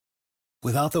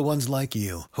Without the ones like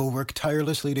you, who work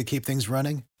tirelessly to keep things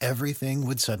running, everything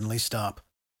would suddenly stop.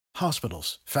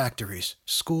 Hospitals, factories,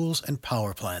 schools, and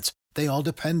power plants, they all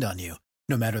depend on you.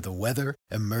 No matter the weather,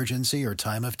 emergency, or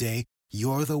time of day,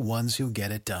 you're the ones who get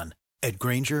it done. At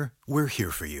Grainger, we're here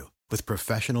for you with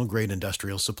professional-grade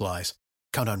industrial supplies.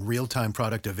 Count on real-time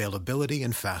product availability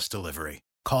and fast delivery.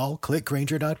 Call,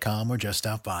 clickgrainger.com, or just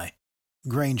stop by.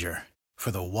 Grainger, for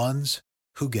the ones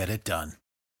who get it done.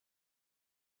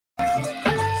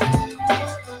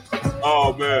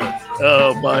 Oh, man.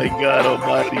 Oh, my God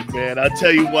almighty, man. I'll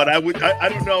tell you what, I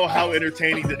don't know how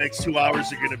entertaining the next 2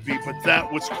 hours are going to be, but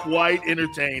that was quite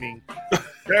entertaining.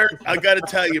 Barrett, I got to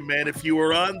tell you, man, if you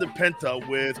were on the Penta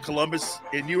with Columbus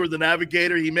and you were the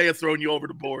navigator, he may have thrown you over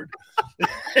the board.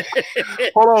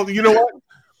 Hold on. You know what?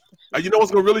 You know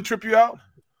what's going to really trip you out?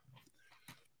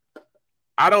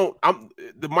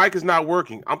 The mic is not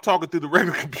working. I'm talking through the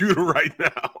regular computer right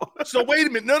now. So wait a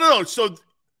minute. No. So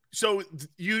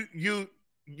you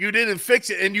didn't fix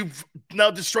it, and you've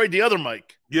now destroyed the other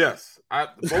mic. Yes,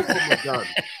 both of them are done.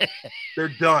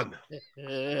 They're done.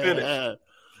 Finished.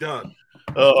 Done.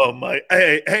 Oh my!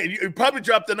 Hey! You probably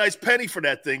dropped a nice penny for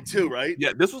that thing too, right?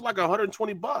 Yeah, this was like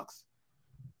 $120.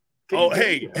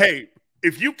 Hey!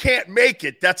 If you can't make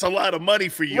it, that's a lot of money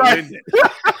for you, right. Isn't it?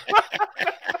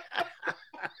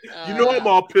 You know I'm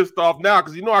all pissed off now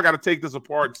because you know I got to take this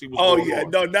apart and see what's going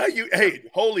on. No, now hey,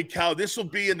 holy cow, this will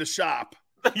be in the shop.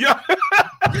 Yeah.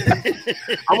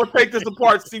 I'm going to take this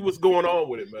apart and see what's going on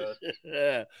with it, man.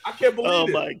 Yeah. I can't believe it. Oh,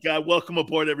 my God. Welcome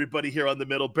aboard, everybody, here on The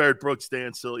Middle. Barrett Brooks,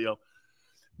 Dan Sileo.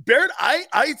 Barrett,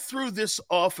 I threw this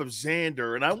off of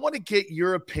Xander, and I want to get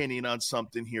your opinion on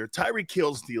something here. Tyreek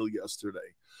Hill's deal yesterday.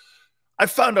 I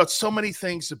found out so many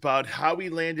things about how he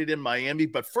landed in Miami,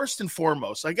 but first and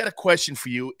foremost, I got a question for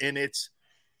you, and it's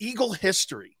Eagle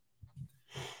history.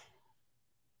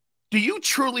 Do you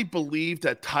truly believe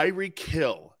that Tyreek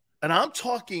Hill, and I'm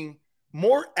talking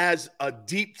more as a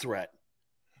deep threat,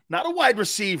 not a wide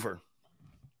receiver,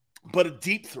 but a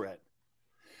deep threat,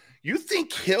 you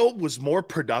think Hill was more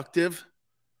productive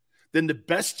than the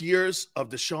best years of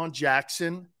Deshaun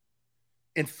Jackson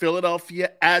in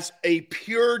Philadelphia as a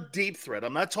pure deep threat?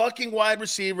 I'm not talking wide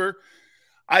receiver.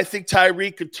 I think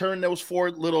Tyreek could turn those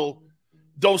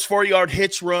 4-yard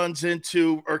hitch runs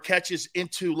into or catches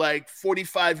into like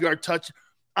 45-yard touch.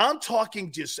 I'm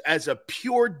talking just as a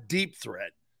pure deep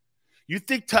threat. You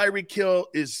think Tyreek Hill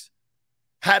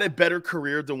had a better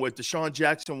career than what Deshaun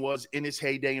Jackson was in his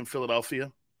heyday in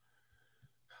Philadelphia?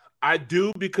 I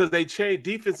do, because they changed.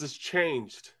 Defenses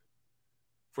changed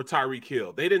for Tyreek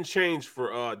Hill. They didn't change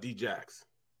for D-Jax.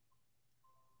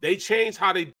 They changed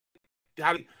how they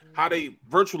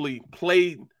virtually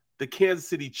played the Kansas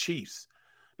City Chiefs.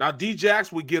 Now,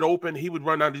 D-Jax would get open. He would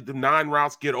run down the 9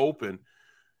 routes, get open,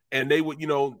 and they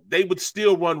would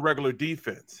still run regular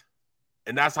defense.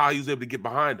 And that's how he was able to get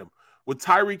behind them. With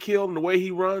Tyreek Hill and the way he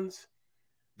runs,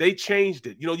 they changed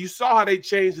it. You saw how they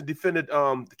changed and defended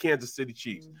the Kansas City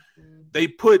Chiefs. They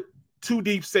put 2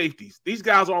 deep safeties. These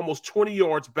guys are almost 20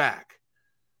 yards back.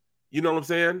 You know what I'm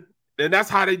saying? And that's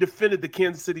how they defended the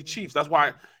Kansas City Chiefs. That's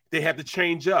why they had to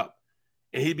change up.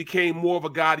 And he became more of a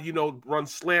guy to, run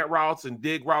slant routes and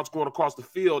dig routes going across the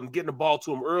field and getting the ball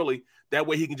to him early. That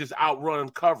way he can just outrun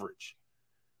coverage.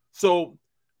 So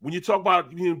when you talk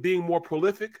about being more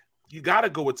prolific, you got to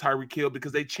go with Tyreek Hill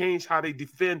because they changed how they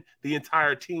defend the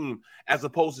entire team as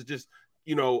opposed to just,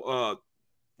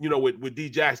 with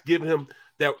D-Jax, giving him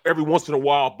that every once in a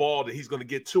while ball that he's going to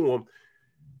get to him.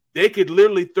 They could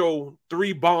literally throw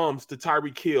 3 bombs to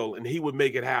Tyreek Hill and he would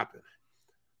make it happen.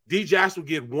 D-Jax would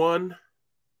get 1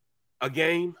 a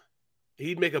game.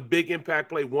 He'd make a big impact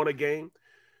play, 1 a game.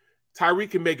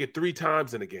 Tyreek can make it 3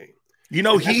 times in a game.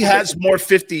 He has more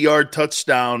 50-yard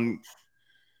touchdown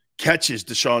catches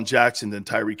Deshaun Jackson than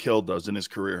Tyreek Hill does in his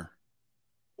career.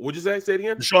 What'd you say? Say it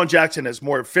again? Deshaun Jackson has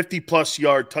more 50-plus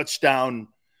yard touchdoin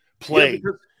play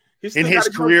in his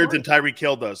career than Tyreek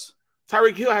Hill does.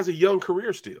 Tyreek Hill has a young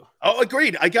career still. Oh,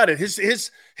 agreed. I got it. His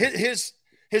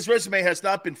resume has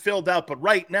not been filled out, but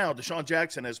right now Deshaun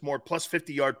Jackson has more plus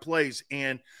 50-yard plays,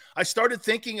 and I started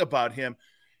thinking about him.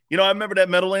 I remember that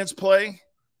Meadowlands play.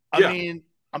 I mean,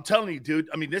 I'm telling you, dude.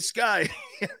 I mean, this guy,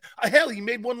 hell, he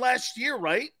made one last year,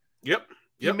 right? Yep.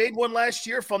 He made one last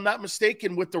year, if I'm not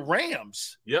mistaken, with the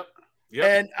Rams. Yep.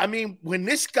 And, I mean, when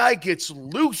this guy gets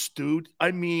loose, dude,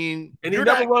 I mean. And he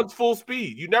never runs full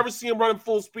speed. You never see him running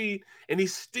full speed, and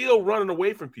he's still running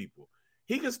away from people.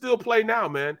 He can still play now,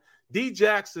 man.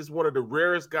 D-Jax is one of the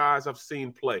rarest guys I've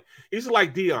seen play. He's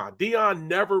like Deion. Deion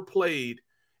never played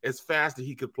as fast as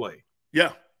he could play.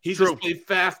 Yeah, he just played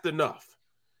fast enough.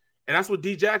 And that's what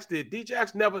D-Jax did.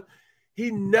 D-Jax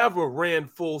he never ran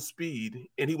full speed,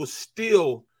 and he was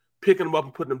still picking them up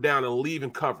and putting them down and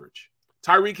leaving coverage.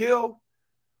 Tyreek Hill,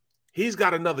 he's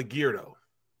got another gear, though.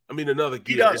 I mean, another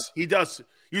gear. He does.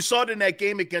 You saw it in that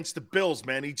game against the Bills,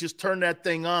 man. He just turned that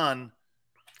thing on.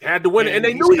 Had to win it, and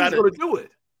they knew he was going to do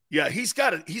it. Yeah, he's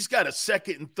got a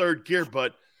second and third gear,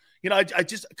 but I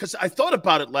just because I thought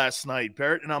about it last night,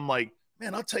 Barrett, and I'm like,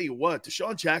 man, I'll tell you what,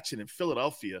 Deshaun Jackson in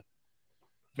Philadelphia,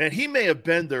 man, he may have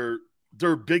been their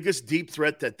biggest deep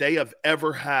threat that they have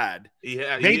ever had.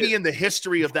 Maybe in the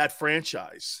history of that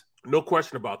franchise. No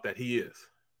question about that. He is.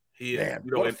 Man,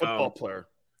 what a football player.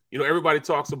 Everybody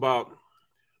talks about,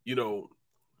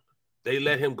 they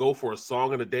let him go for a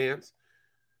song and a dance.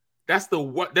 That's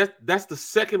the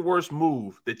second worst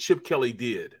move that Chip Kelly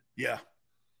did. Yeah.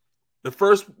 The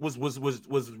first was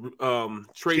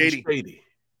trading Shady.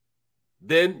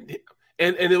 Then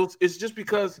it's just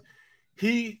because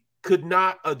he could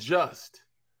not adjust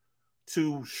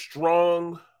to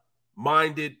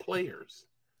strong-minded players.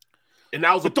 And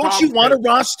that was but don't you want a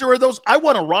roster of those? I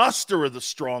want a roster of the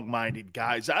strong-minded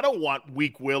guys. I don't want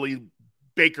weak Willie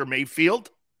Baker Mayfield.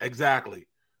 Exactly.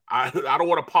 I don't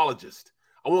want apologists.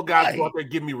 I want guys to go out there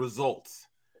and give me results.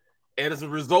 And it's a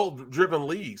result-driven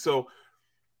league. So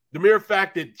the mere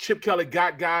fact that Chip Kelly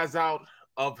got guys out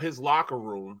of his locker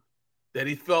room that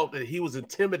he felt that he was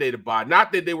intimidated by,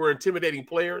 not that they were intimidating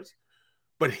players,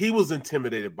 but he was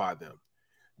intimidated by them.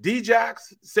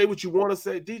 D-Jax, say what you want to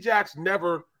say. D-Jax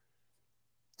never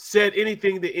said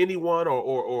anything to anyone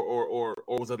or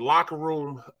was a locker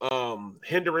room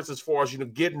hindrance as far as,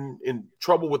 getting in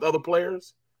trouble with other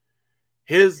players.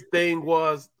 His thing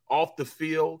was off the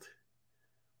field,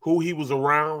 who he was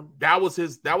around. That was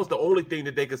the only thing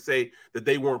that they could say that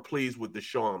they weren't pleased with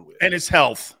Deshaun with. And his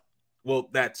health. Well,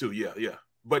 that too, yeah.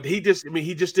 But he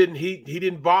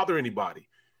didn't bother anybody.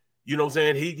 You know what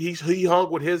I'm saying? He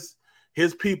hung with his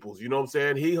peoples, you know what I'm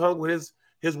saying? He hung with his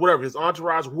whatever, his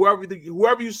entourage,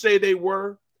 whoever you say they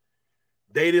were,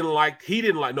 he didn't like,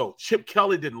 no, Chip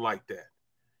Kelly didn't like that.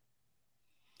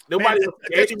 Nobody.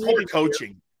 That's poor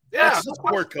coaching. Yeah. That's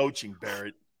poor coaching,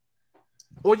 Barrett.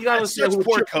 Well, you got to understand who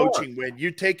poor coaching when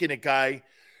you're taking a guy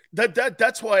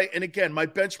that's why, and again, my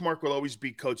benchmark will always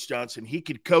be Coach Johnson. He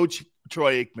could coach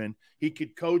Troy Aikman. He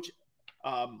could coach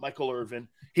Michael Irvin.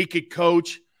 He could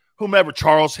coach whomever,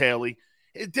 Charles Haley.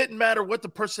 It didn't matter what the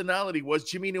personality was.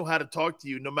 Jimmy knew how to talk to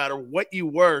you no matter what you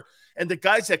were. And the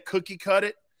guys that cookie cut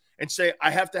it and say,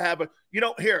 I have to have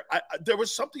there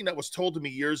was something that was told to me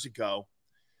years ago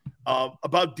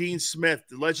about Dean Smith,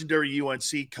 the legendary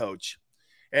UNC coach.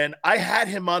 And I had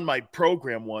him on my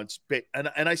program once, and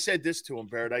I said this to him,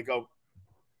 Barrett. I go,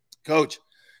 Coach,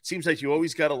 seems like you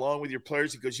always got along with your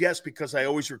players. He goes, yes, because I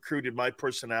always recruited my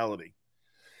personality.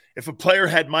 If a player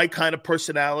had my kind of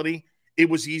personality, it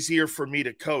was easier for me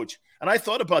to coach. And I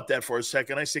thought about that for a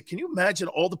second. I said, can you imagine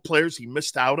all the players he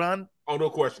missed out on? Oh, no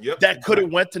question. Yep. That could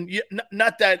have went to –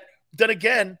 not that – then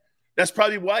again – that's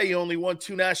probably why he only won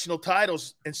 2 national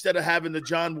titles instead of having the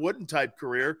John Wooden type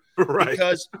career, right?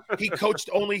 Because he coached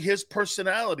only his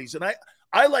personalities. And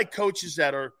I like coaches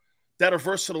that are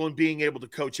versatile in being able to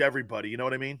coach everybody. You know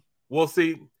what I mean? Well,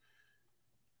 see,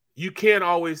 you can't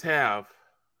always have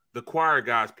the choir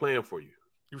guys playing for you.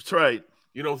 That's right.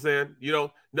 You know what I'm saying?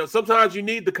 No, sometimes you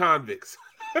need the convicts.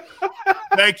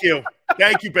 Thank you,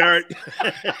 Barrett.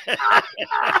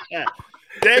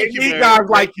 They need guys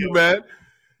like you, man.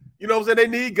 You know what I'm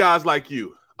saying? They need guys like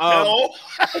you. No.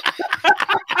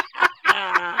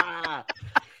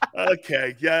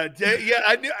 Okay. Yeah.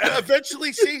 I knew.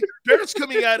 Eventually, see, Barrett's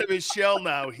coming out of his shell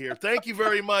now here. Thank you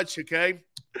very much. Okay.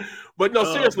 But no,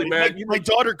 seriously, man. My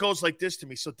daughter goes like this to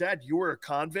me. So, Dad, you were a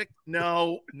convict?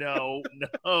 No.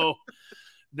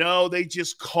 They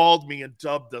just called me and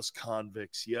dubbed us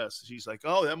convicts. Yes. She's like,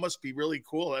 oh, that must be really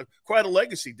cool. Quite a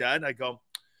legacy, Dad. And I go,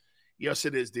 yes,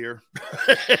 it is, dear.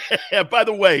 By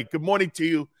the way, good morning to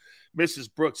you,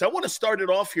 Mrs. Brooks. I want to start it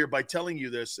off here by telling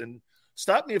you this, and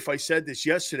stop me if I said this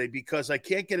yesterday because I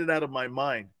can't get it out of my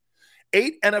mind.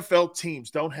 8 NFL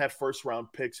teams don't have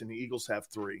first-round picks, and the Eagles have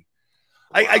 3.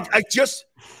 Wow. I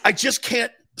just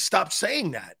can't stop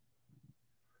saying that.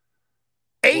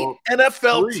 8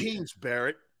 NFL teams,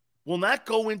 Barrett, will not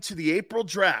go into the April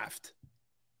draft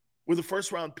with a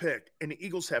first-round pick, and the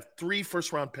Eagles have 3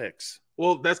 first-round picks.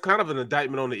 Well, that's kind of an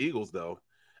indictment on the Eagles, though.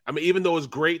 I mean, even though it's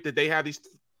great that they have these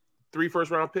 3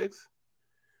 first-round picks,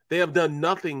 they have done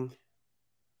nothing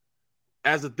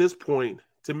as at this point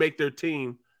to make their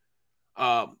team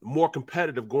more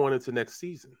competitive going into next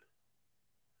season.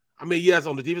 I mean, yes,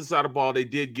 on the defensive side of the ball, they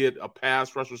did get a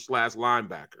pass rusher /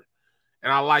 linebacker.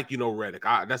 And I like, Reddick.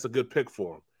 That's a good pick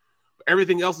for him. But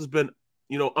everything else has been,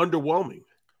 underwhelming.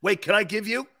 Wait, can I give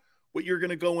you what you're going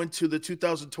to go into the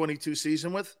 2022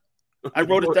 season with? I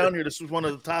wrote it down here. This was one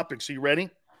of the topics. Are you ready?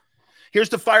 Here's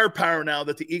the firepower now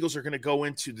that the Eagles are going to go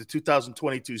into the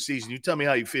 2022 season. You tell me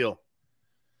how you feel.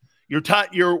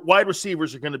 Your wide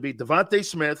receivers are going to be Devontae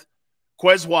Smith,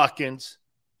 Quez Watkins,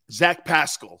 Zach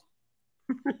Pascal.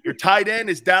 Your tight end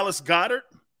is Dallas Goedert,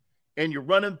 and your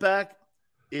running back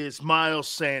is Miles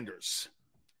Sanders.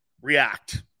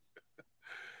 React.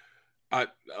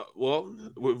 Well,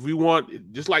 we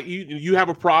want, just like you have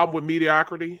a problem with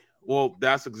mediocrity. Well,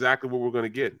 that's exactly what we're going to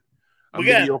get. A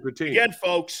mediocre team. Again,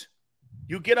 folks,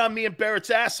 you get on me and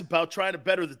Barrett's ass about trying to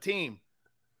better the team.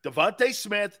 Devontae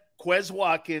Smith, Quez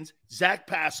Watkins, Zach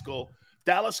Pascal,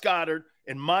 Dallas Goedert,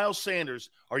 and Miles Sanders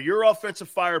are your offensive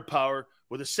firepower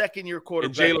with a second-year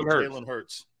quarterback, Jalen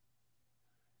Hurts.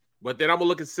 But then I'm going to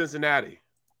look at Cincinnati.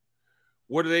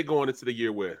 What are they going into the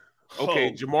year with?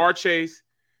 Okay, Jamar Chase,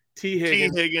 T.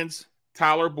 Higgins,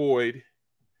 Tyler Boyd,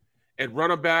 and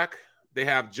running back, they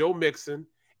have Joe Mixon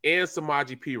and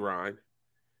Samaje Perine.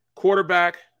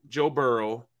 Quarterback, Joe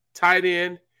Burrow. Tight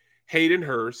end, Hayden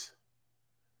Hurst.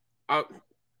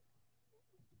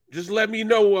 Just let me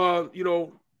know,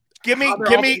 give me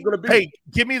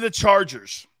the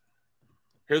Chargers.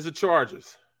 Here's the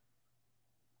Chargers.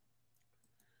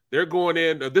 They're going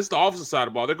in. This is the offensive side of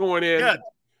the ball. They're going in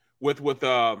with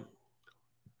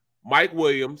Mike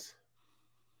Williams,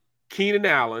 Keenan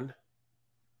Allen.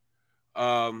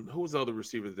 Who was the other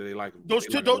receivers that they like? Those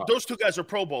two guys are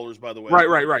Pro Bowlers, by the way.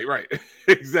 Right.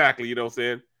 Exactly. You know what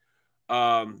I'm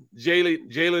saying?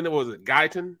 Jalen, was it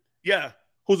Guyton? Yeah.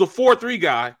 Who's a 4-3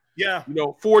 guy. Yeah.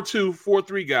 4-2,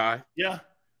 4-3 guy. Yeah.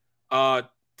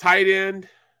 Tight end.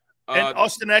 And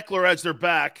Austin Eckler as their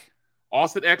back.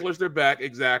 Austin Eckler's their back,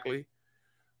 exactly.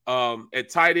 At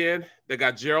tight end, they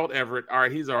got Gerald Everett. All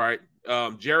right, he's all right.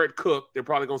 Jared Cook, they're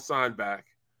probably going to sign back.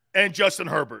 And Justin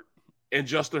Herbert.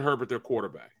 Their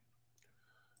quarterback.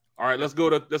 All right, let's go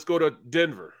to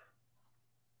Denver.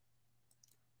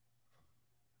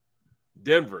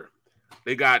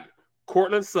 They got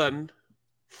Cortland Sutton,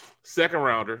 second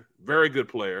rounder, very good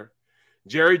player.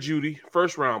 Jerry Jeudy,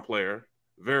 first round player,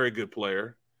 very good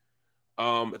player.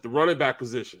 At the running back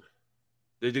position,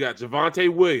 they got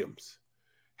Javonte Williams,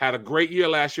 had a great year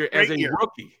last year as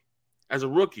a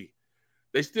rookie.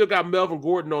 They still got Melvin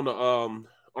Gordon on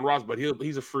roster, but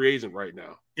he's a free agent right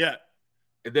now. Yeah.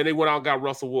 And then they went out and got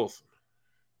Russell Wilson.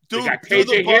 They got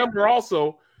KJ Hamler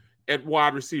also at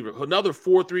wide receiver, another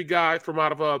 4-3 guy from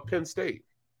out of Penn State.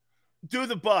 Do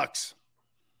the Bucks.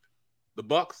 The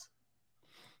Bucks.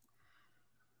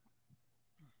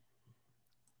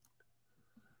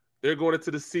 They're going into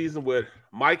the season with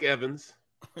Mike Evans,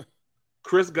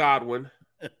 Chris Godwin,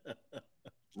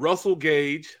 Russell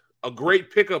Gage, a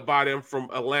great pickup by them from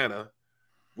Atlanta.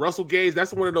 Russell Gage,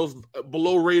 that's one of those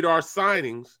below radar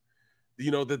signings,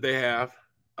 that they have.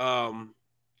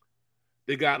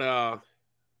 They got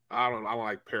I don't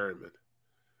like Perriman.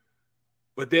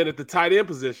 But then at the tight end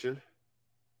position,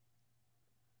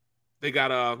 they got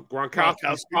Gronkowski.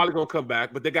 He's probably gonna come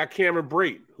back, but they got Cameron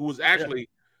Brate, who was actually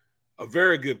a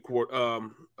very good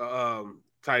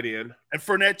tight end. And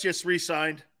Fournette just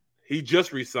re-signed. He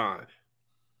just re-signed.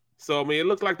 So, it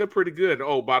looks like they're pretty good.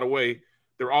 Oh, by the way,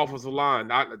 their offensive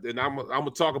line. I'm going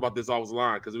to talk about this offensive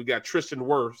line because we got Tristan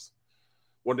Wirfs,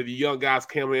 one of the young guys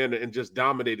came in and just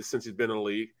dominated since he's been in the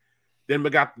league. Then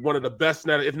we got one of the best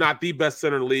center, if not the best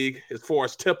center in the league, as far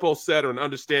as tempo setter and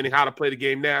understanding how to play the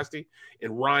game nasty,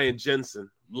 and Ryan Jensen.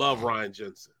 Love Ryan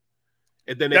Jensen.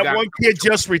 And then that one kid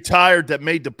just retired that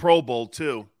made the Pro Bowl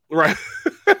too. Right.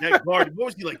 That guard, what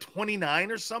was he, like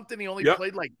 29 or something? He only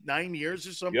played like 9 years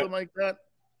or something like that.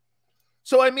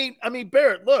 So I mean,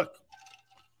 Barrett, look,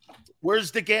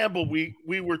 where's the gamble we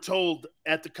were told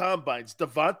at the combines?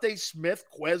 Devontae Smith,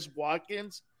 Quez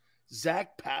Watkins,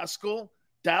 Zach Pascal,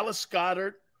 Dallas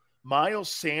Goedert, Miles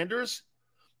Sanders.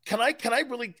 Can I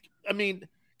really? I'm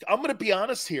going to be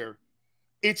honest here.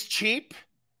 It's cheap.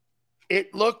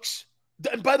 It looks.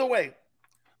 And by the way,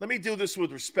 let me do this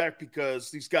with respect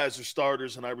because these guys are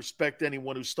starters, and I respect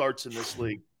anyone who starts in this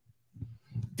league.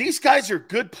 These guys are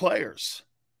good players.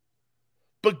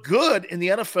 But good in the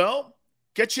NFL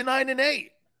gets you 9-8.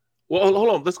 Well, hold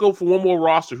on. Let's go for one more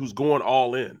roster who's going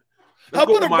all in. How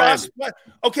about a roster?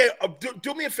 Okay,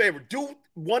 do me a favor. Do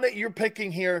one that you're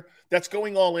picking here that's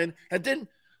going all in, and then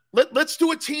let's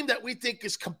do a team that we think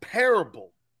is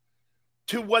comparable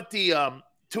to what the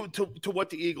to what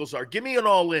the Eagles are. Give me an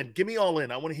all in. Give me all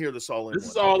in. I want to hear this all in. This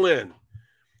is all in.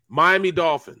 Miami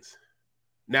Dolphins.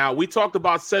 Now, we talked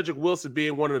about Cedric Wilson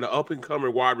being one of the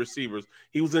up-and-coming wide receivers.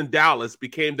 He was in Dallas,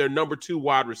 became their number 2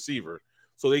 wide receiver.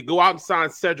 So they go out and sign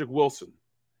Cedric Wilson.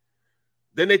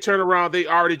 Then they turn around. They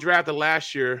already drafted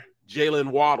last year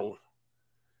Jalen Waddle.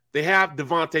 They have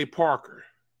Devontae Parker.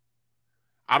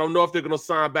 I don't know if they're going to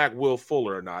sign back Will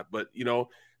Fuller or not, but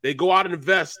they go out and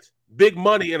invest big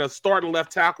money in a starting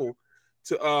left tackle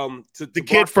to the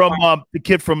kid from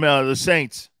the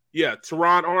Saints. Yeah,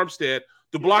 Teron Armstead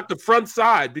to block the front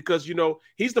side because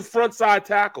he's the front side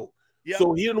tackle. Yep.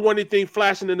 So he didn't want anything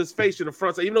flashing in his face in the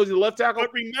front side, even though he's a left tackle.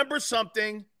 But remember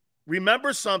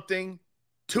something.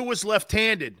 Tua's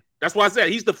left-handed. That's why I said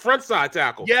he's the front side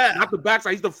tackle. Yeah. Not the back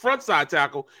side. He's the front side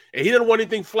tackle. And he didn't want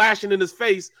anything flashing in his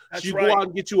face. That's so you right. go out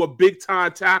and get you a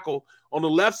big-time tackle on the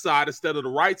left side instead of the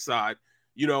right side.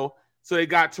 So they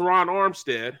got Teron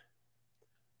Armstead.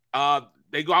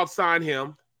 They go out and sign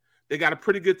him. They got a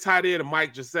pretty good tight end,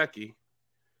 Mike Gesicki.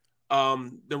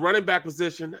 The running back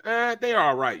position, they are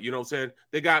all right. You know what I'm saying?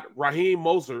 They got Raheem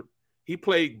Mostert. He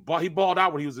balled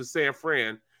out when he was in San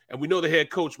Fran. And we know the head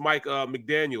coach, Mike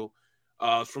McDaniel,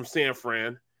 from San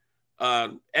Fran.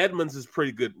 Edmonds is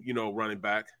pretty good, running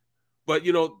back. But,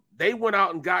 they went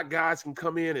out and got guys who can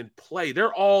come in and play.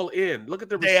 They're all in. Look at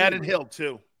the receivers. They added Hill,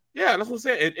 too. Yeah, that's what I'm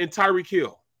saying. And Tyreek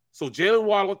Hill. So Jalen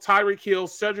Waddle, Tyreek Hill,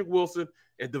 Cedric Wilson,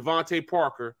 and Devontae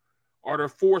Parker are their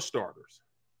 4 starters.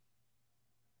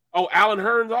 Oh, Allen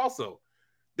Hurns also.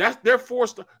 That's their 4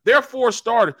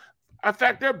 starters. In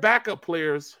fact, their backup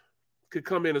players could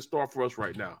come in and start for us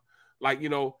right now. Like,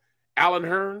 Allen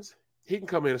Hurns, he can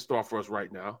come in and start for us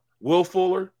right now. Will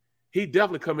Fuller, he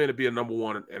definitely come in and be a number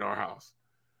 1 in our house.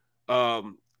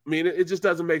 It just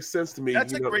doesn't make sense to me.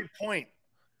 That's a great point.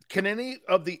 Can any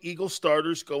of the Eagles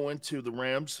starters go into the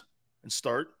Rams and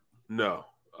start? No.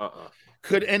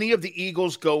 Could any of the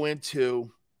Eagles go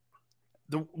into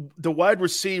the wide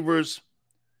receivers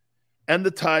and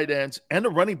the tight ends and the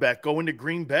running back go into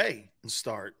Green Bay and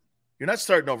start? You're not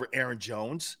starting over Aaron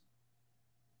Jones.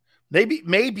 Maybe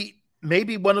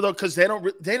one of those, because they don't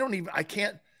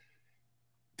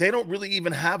really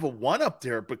even have a 1 up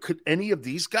there. But could any of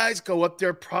these guys go up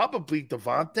there? Probably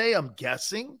Devontae, I'm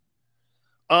guessing.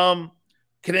 Can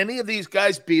any of these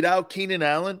guys beat out Keenan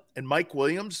Allen and Mike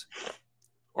Williams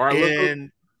in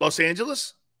Los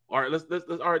Angeles? All right, let's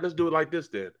do it like this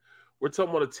then. We're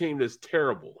talking about a team that's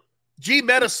terrible. G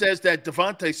Meta says that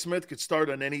Devontae Smith could start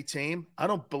on any team. I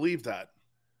don't believe that.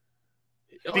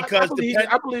 Because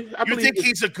I believe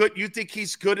you think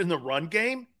he's good in the run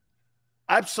game?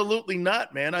 Absolutely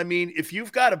not, man. If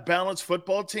you've got a balanced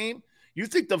football team, you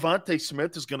think Devontae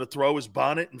Smith is going to throw his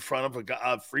bonnet in front of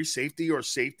a free safety or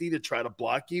safety to try to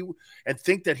block you and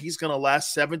think that he's going to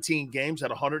last 17 games at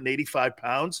 185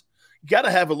 pounds? You got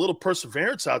to have a little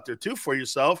perseverance out there too for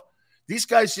yourself. These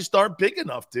guys just aren't big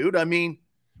enough, dude.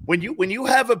 When you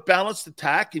have a balanced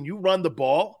attack and you run the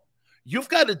ball, you've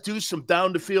got to do some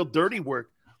down the field dirty work.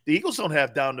 The Eagles don't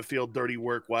have down the field dirty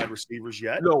work wide receivers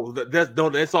yet. No,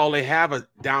 that's all they have is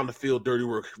down the field dirty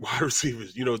work wide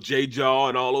receivers. Jay Jaw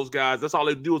and all those guys. That's all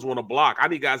they do is want to block. I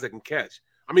need guys that can catch.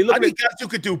 I need guys who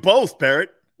could do both,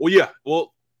 Barrett. Well, yeah.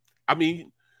 Well, I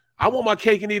want my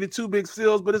cake and eat it 2 big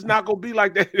seals, but it's not going to be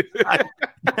like that.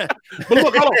 But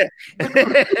look, hold on.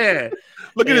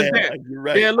 Look at this, man. You're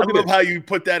right. Dan, I love how you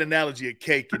put that analogy of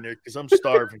cake in there because I'm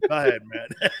starving. Go ahead, man.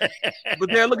 But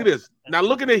Dan, look at this. Now,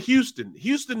 looking at Houston.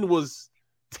 Houston was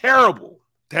terrible.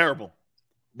 Terrible.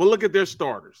 But look at their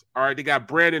starters. All right, they got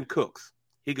Brandon Cooks.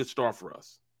 He could start for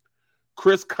us.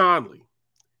 Chris Conley.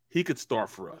 He could start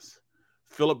for us.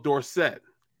 Philip Dorsett.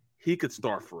 He could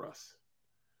start for us.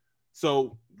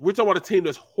 So we're talking about a team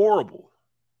that's horrible,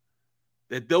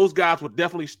 that those guys would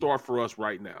definitely start for us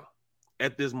right now,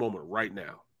 at this moment, right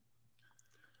now.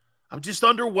 I'm just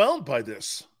underwhelmed by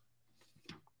this.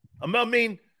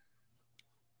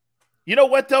 You know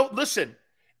what, though? Listen,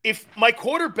 if my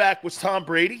quarterback was Tom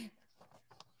Brady,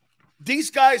 these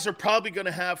guys are probably going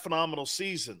to have phenomenal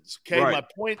seasons, okay? Right. My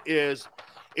point is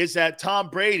that Tom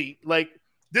Brady, like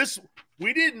this –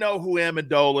 we didn't know who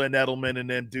Amendola and Edelman and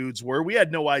them dudes were. We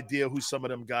had no idea who some of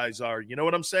them guys are. You know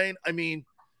what I'm saying? When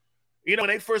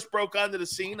they first broke onto the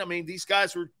scene, these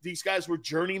guys were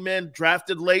journeymen,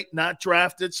 drafted late, not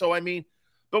drafted. So,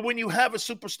 but when you have a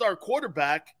superstar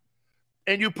quarterback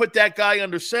and you put that guy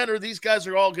under center, these guys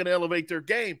are all going to elevate their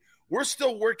game. We're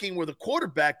still working with a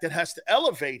quarterback that has to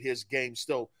elevate his game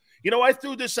still. I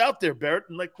threw this out there, Barrett,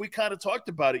 and like we kind of talked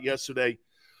about it yesterday.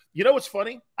 You know what's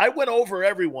funny? I went over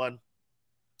everyone.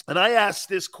 And I asked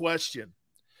this question,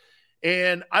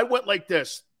 and I went like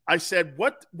this. I said,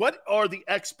 what are the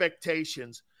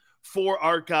expectations for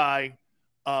our guy,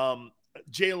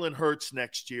 Jalen Hurts,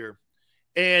 next year?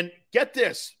 And get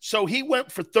this. So he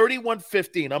went for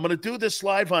 31-15. I'm going to do this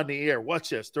live on the air.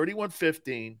 Watch this.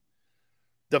 31-15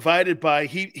 divided by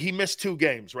he missed 2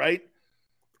 games, right?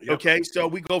 Yep. Okay, so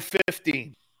we go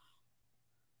 15.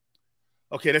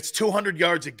 Okay, that's 200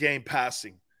 yards a game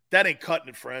passing. That ain't cutting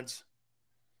it, friends.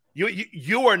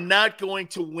 You are not going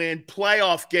to win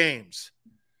playoff games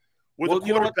with a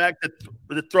quarterback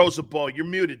that throws the ball. You're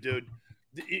muted, dude.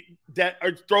 That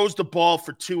throws the ball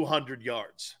for 200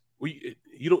 yards.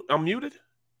 I'm muted.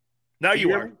 Now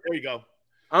you are. There you go.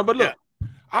 But look,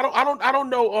 I don't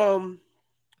know.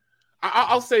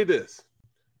 I'll say this.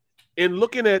 In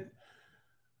looking at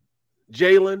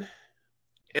Jalen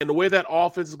and the way that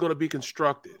offense is going to be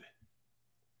constructed,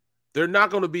 they're not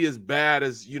going to be as bad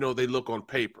as, they look on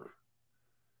paper.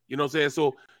 You know what I'm saying?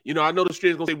 So, I know the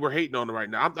street's going to say we're hating on them right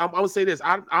now. I'm going to say this.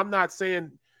 I'm not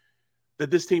saying that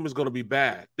this team is going to be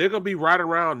bad. They're going to be right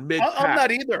around mid-pack. I'm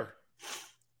not either.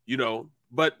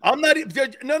 But I'm not.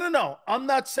 No. I'm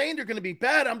not saying they're going to be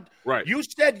bad. Right. You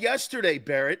said yesterday,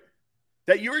 Barrett,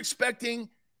 that you're expecting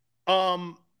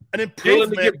an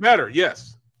improvement. Jalen to get better,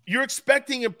 yes. You're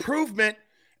expecting improvement.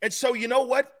 And so, you know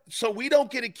what? So we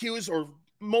don't get accused, or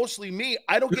mostly me,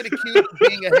 I don't get accused of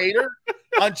being a hater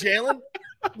on Jalen.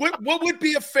 What would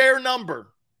be a fair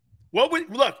number?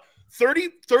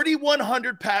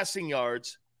 3,100 passing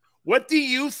yards. What do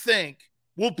you think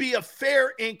will be a fair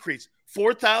increase?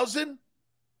 4,000?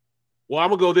 Well, I'm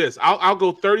gonna go this. I'll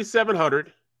go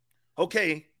 3,700.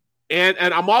 Okay. And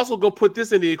I'm also gonna put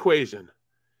this in the equation.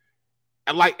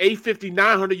 At like 850,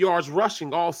 900 yards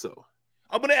rushing also.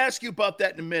 I'm going to ask you about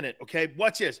that in a minute, okay?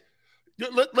 Watch this.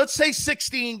 Let's say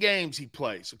 16 games he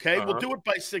plays, okay? We'll do it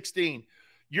by 16.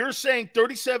 You're saying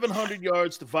 3,700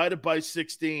 yards divided by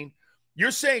 16.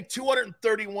 You're saying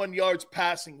 231 yards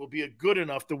passing will be good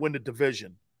enough to win the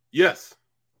division. Yes.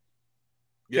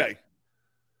 Okay.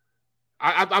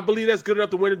 I believe that's good enough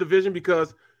to win the division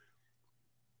because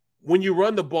when you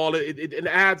run the ball, it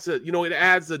adds a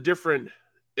different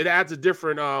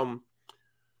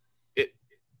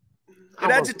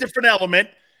element.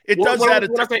 When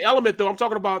I say element, though, I'm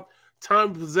talking about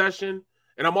time of possession,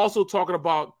 and I'm also talking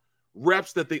about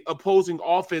reps that the opposing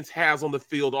offense has on the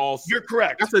field also. You're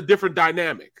correct. That's a different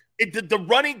dynamic. The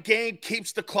running game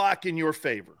keeps the clock in your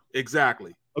favor.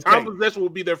 Exactly. Okay. Time of possession will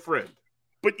be their friend.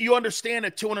 But you understand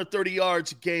that 230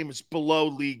 yards a game is below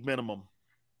league minimum.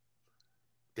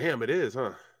 Damn, it is,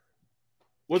 huh?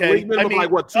 What's league minimum,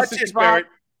 like what, 265?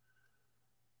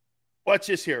 Watch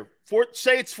this here.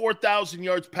 Say it's 4,000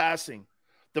 yards passing.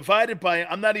 Divided by,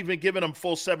 I'm not even giving them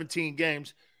full 17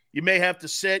 games. You may have to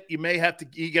sit. You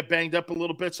get banged up a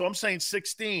little bit. So I'm saying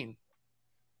 16.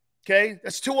 Okay?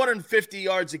 That's 250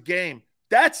 yards a game.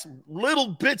 That's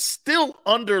little bit still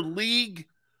under league.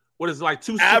 What is it, like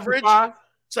 265?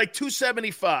 It's like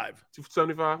 275.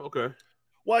 275? Okay.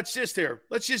 Watch this here.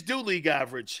 Let's just do league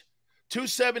average.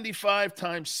 275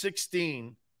 times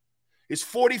 16 is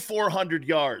 4,400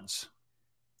 yards.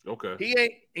 Okay. He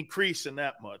ain't increasing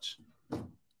that much.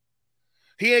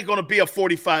 He ain't going to be a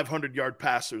 4,500-yard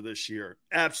passer this year.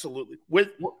 Absolutely. With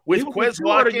Quez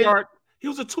Watkins, he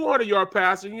was a 200-yard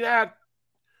passer. You had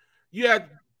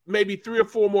maybe 3 or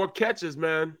 4 more catches,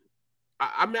 man.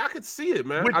 I mean, I could see it,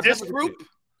 man. With this group?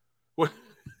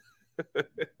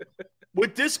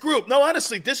 With this group. No,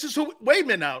 honestly, this is who – wait a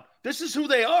minute now. This is who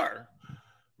they are.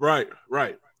 Right.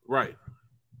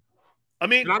 I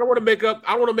mean, and I don't want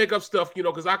to make up stuff,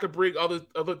 because I could bring other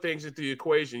things into the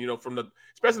equation,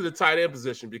 especially the tight end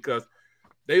position, because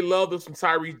they love them some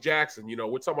Tyree Jackson.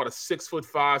 We're talking about a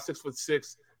 6'5",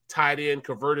 6'6" tight end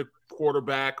converted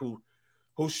quarterback who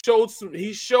showed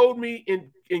me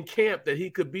in camp that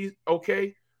he could be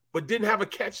okay, but didn't have a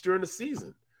catch during the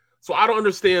season. So I don't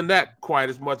understand that quite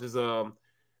as much as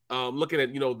looking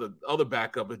at the other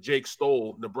backup, Jake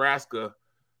Stoll, Nebraska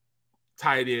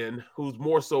tight end, who's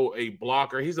more so a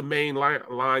blocker. He's a main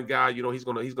line guy. He's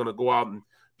gonna go out and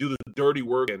do the dirty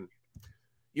work, and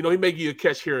he may give you a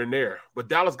catch here and there. But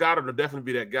Dallas Goedert will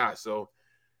definitely be that guy. So,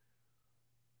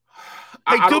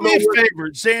 hey, do me a favor,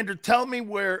 Xander. Tell me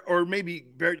where, or maybe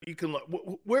Barrett, you can look.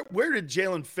 Where did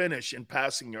Jalen finish in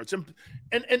passing yards?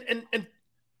 And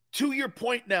to your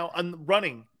point now on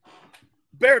running,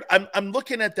 Barrett, I'm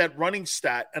looking at that running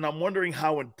stat, and I'm wondering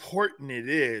how important it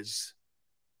is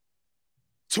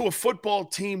to a football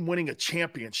team winning a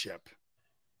championship.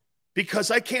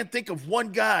 Because I can't think of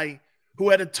one guy who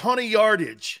had a ton of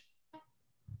yardage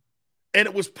and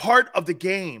it was part of the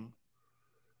game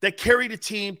that carried a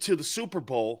team to the Super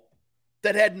Bowl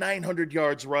that had 900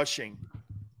 yards rushing.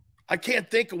 I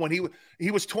can't think of one.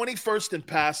 He was 21st in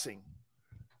passing.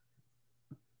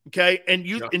 Okay, and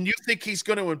you think he's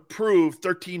going to improve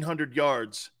 1,300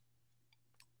 yards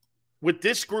with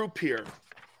this group here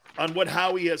on what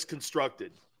Howie has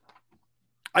constructed?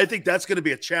 I think that's going to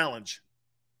be a challenge.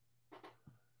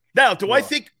 Now, do I No.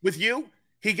 think with you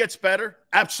he gets better?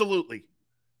 Absolutely.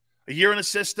 A year in a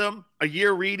system, a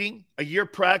year reading, a year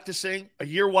practicing, a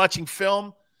year watching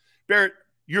film. Barrett,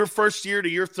 your first year to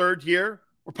your third year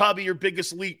were probably your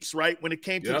biggest leaps, right? When it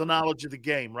came to Yep. the knowledge of the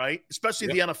game, right? Especially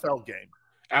the NFL game.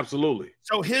 Absolutely.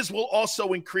 So his will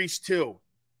also increase too.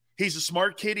 He's a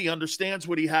smart kid. He understands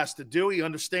what he has to do. He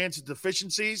understands the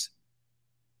deficiencies.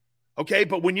 Okay,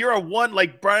 but when you're a one,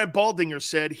 like Brian Baldinger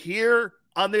said here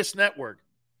on this network,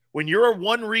 when you're a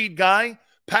one-read guy,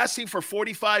 passing for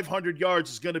 4,500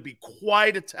 yards is going to be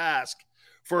quite a task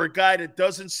for a guy that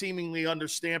doesn't seemingly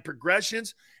understand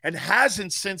progressions and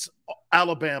hasn't since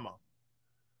Alabama.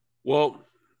 Well,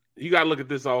 you got to look at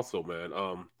this also, man.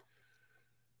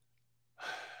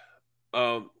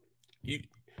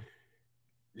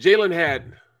 Jalen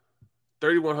had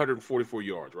 3,144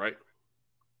 yards, right?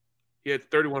 He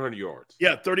had 3,100 yards.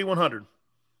 Yeah, 3,100.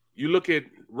 You look at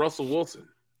Russell Wilson.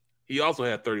 He also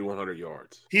had 3,100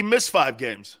 yards. He missed 5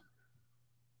 games.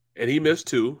 And he missed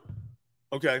 2.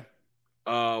 Okay.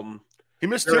 He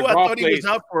missed Jared 2. I Goff thought he was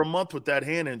out for a month with that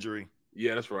hand injury.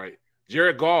 Yeah, that's right.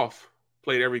 Jared Goff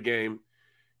played every game.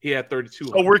 He had 32.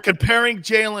 So we're comparing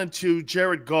Jalen to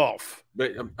Jared Goff.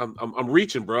 But I'm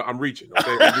reaching, bro. I'm reaching.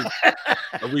 Okay?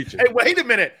 I'm reaching. Hey, wait a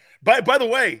minute. By the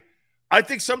way, I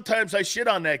think sometimes I shit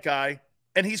on that guy,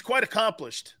 and he's quite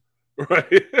accomplished.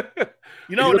 Right.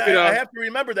 You know, and I have to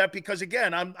remember that because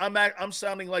again, I'm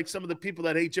sounding like some of the people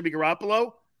that hate Jimmy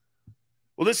Garoppolo.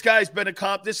 Well, this guy's been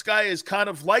this guy is kind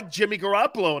of like Jimmy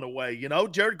Garoppolo in a way. You know,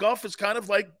 Jared Goff is kind of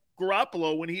like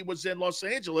Garoppolo when he was in Los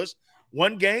Angeles.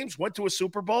 Won games, went to a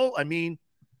Super Bowl. I mean,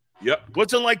 yep.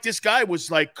 Wasn't like this guy was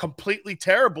like completely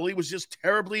terrible. He was just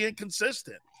terribly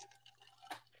inconsistent.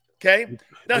 Okay.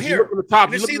 Now but here, the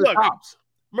top,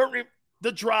 Murray,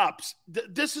 the drops.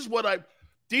 This is what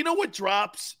do you know what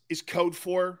drops is code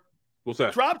for? What's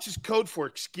that? Drops is code for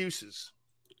excuses.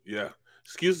 Yeah.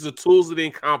 Excuses are tools of the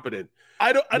incompetent.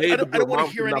 I don't want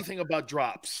to hear anything about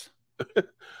drops.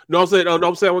 I'm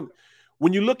saying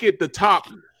when you look at the top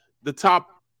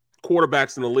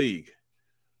quarterbacks in the league,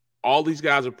 all these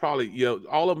guys are probably,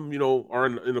 all of them, are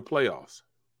in the playoffs.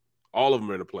 All of them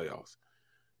are in the playoffs.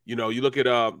 You look at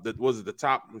the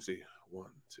top, let me see, 1,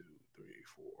 2, 3,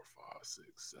 4, 5, 6,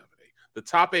 7, 8. The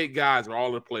top 8 guys are all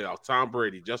in the playoffs. Tom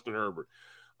Brady, Justin Herbert,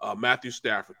 Matthew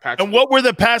Stafford, Patrick. And what were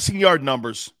the passing yard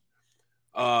numbers?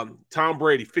 Tom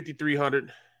Brady,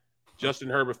 5,300. Justin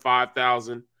Herbert,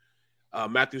 5,000.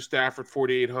 Matthew Stafford,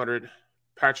 4,800.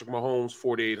 Patrick Mahomes,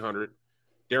 4,800.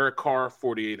 Derek Carr,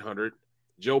 4,800.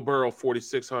 Joe Burrow,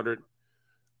 4,600.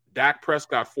 Dak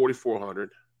Prescott,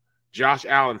 4,400. Josh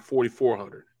Allen,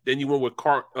 4,400. Then you went with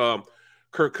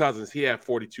Kirk Cousins. He had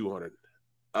 4,200.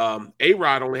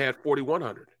 A-Rod only had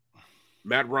 4,100.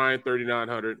 Matt Ryan,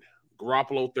 3,900.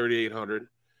 Garoppolo, 3,800.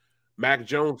 Mac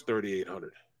Jones,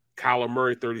 3,800. Kyler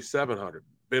Murray, 3,700.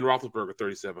 Ben Roethlisberger,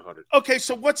 3,700. Okay,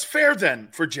 so what's fair then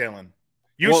for Jalen?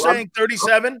 You're saying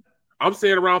 37? I'm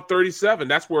saying around 37.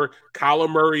 That's where Kyler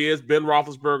Murray is, Ben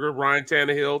Roethlisberger, Ryan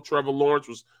Tannehill, Trevor Lawrence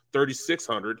was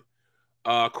 3,600.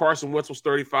 Carson Wentz was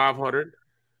 3,500.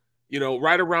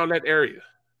 Right around that area.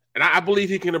 And I believe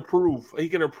he can improve. He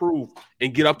can improve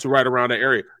and get up to right around that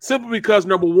area. Simply because,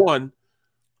 number one,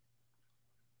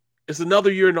 it's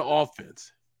another year in the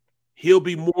offense. He'll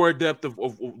be more adept of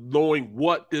knowing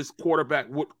what his quarterback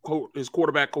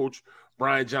coach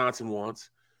Brian Johnson wants,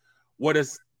 what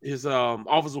his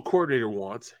offensive coordinator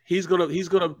wants. He's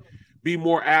gonna be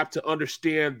more apt to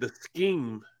understand the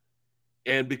scheme,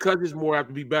 and because he's more apt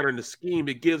to be better in the scheme,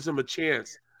 it gives him a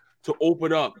chance to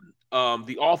open up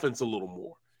the offense a little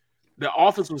more. The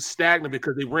offense was stagnant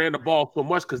because they ran the ball so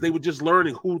much because they were just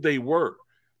learning who they were.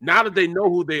 Now that they know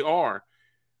who they are,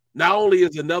 not only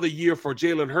is another year for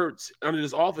Jalen Hurts under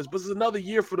this offense, but it's another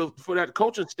year for that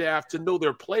coaching staff to know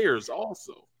their players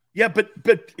also. Yeah, but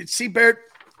see, Barrett,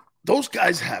 those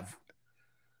guys have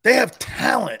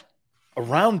talent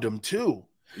around them too.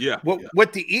 Yeah.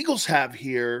 What the Eagles have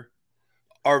here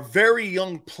are very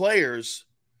young players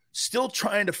still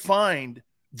trying to find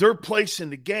their place in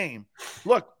the game.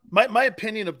 Look, my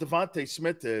opinion of Devontae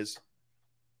Smith is,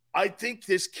 I think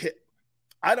this kid,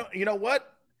 you know what?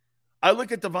 I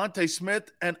look at Devontae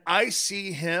Smith and I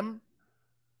see him,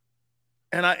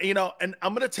 and and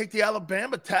I'm going to take the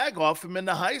Alabama tag off him in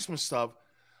the Heisman stuff.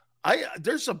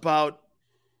 There's about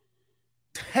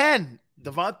 10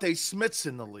 Devontae Smiths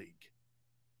in the league.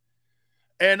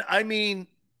 And I mean,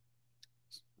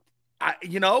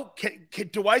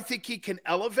 do I think he can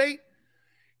elevate?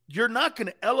 You're not going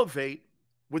to elevate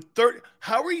with 30.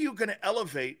 How are you going to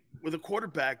elevate with a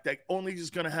quarterback that only is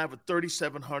going to have a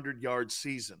 3,700 yard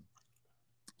season?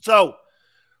 So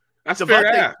That's fair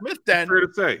to ask. Smith then.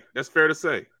 That's fair to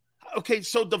say. Okay,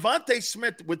 so Devontae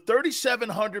Smith with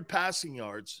 3,700 passing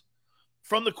yards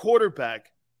from the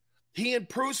quarterback, he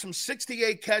improves from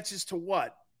 68 catches to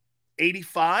what?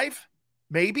 85,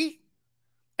 maybe?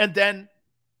 And then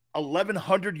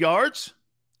 1,100 yards?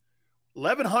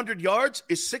 1,100 yards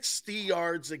is 60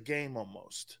 yards a game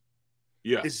almost.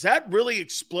 Yeah. Is that really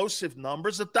explosive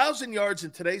numbers? 1,000 yards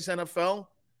in today's NFL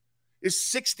is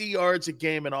 60 yards a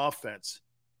game in offense.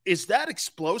 Is that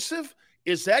explosive?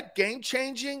 Is that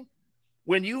game-changing?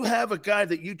 When you have a guy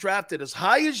that you drafted as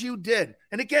high as you did,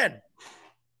 and again,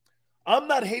 I'm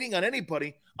not hating on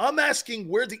anybody. I'm asking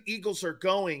where the Eagles are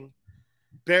going,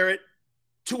 Barrett,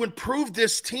 to improve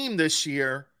this team this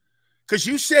year, because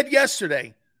you said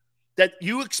yesterday that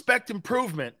you expect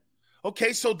improvement.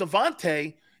 Okay, so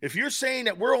Devontae, if you're saying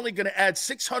that we're only going to add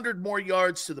 600 more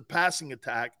yards to the passing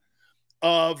attack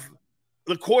of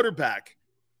the quarterback,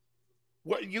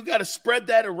 what you got to spread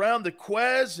that around the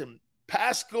Quez and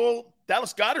Pascal.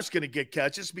 Dallas Goedert's going to get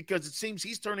catches because it seems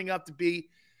he's turning out to be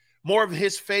more of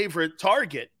his favorite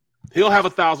target. He'll have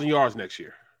 1,000 yards next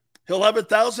year. He'll have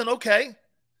 1,000. Okay.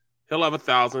 He'll have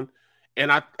 1,000,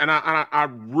 and I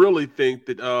really think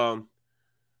that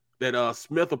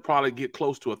Smith will probably get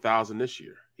close to 1,000 this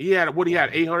year. He had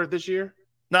 800 this year.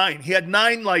 9. He had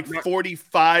 9 like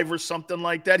 45 or something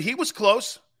like that. He was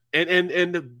close.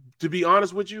 And to be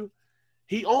honest with you,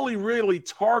 he only really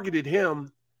targeted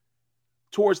him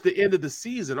towards the end of the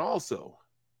season also.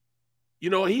 You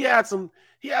know, he had some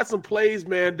plays,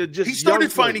 man, that just he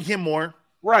started finding him more.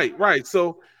 Right.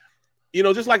 So, you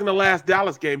know, just like in the last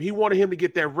Dallas game, he wanted him to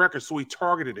get that record, so he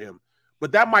targeted him.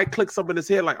 But that might click something in his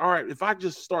head like, all right, if I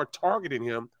just start targeting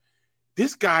him,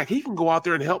 this guy, he can go out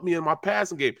there and help me in my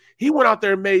passing game. He went out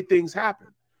there and made things happen.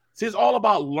 See, it's all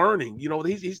about learning. You know,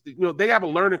 he's they have a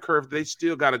learning curve they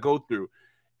still got to go through.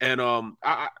 And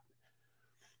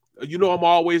you know, I'm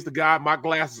always the guy. My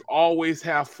glass is always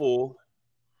half full.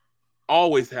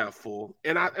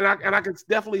 And I can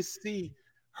definitely see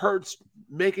Hurts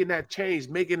making that change,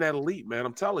 making that leap, man.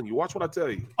 I'm telling you. Watch what I tell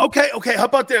you. Okay. How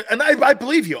about that? And I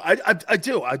believe you. I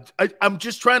do. I'm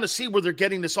just trying to see where they're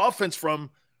getting this offense from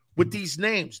with these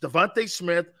names: Devontae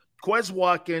Smith, Quez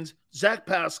Watkins, Zach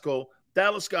Pascal,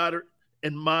 Dallas Goedert,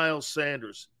 and Miles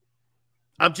Sanders.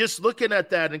 I'm just looking at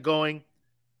that and going,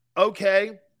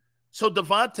 okay, so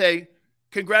Devontae,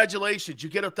 congratulations. You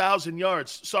get 1,000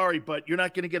 yards. Sorry, but you're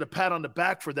not going to get a pat on the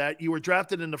back for that. You were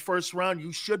drafted in the first round.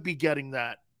 You should be getting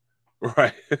that.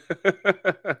 Right.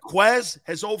 Quez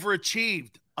has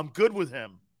overachieved. I'm good with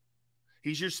him.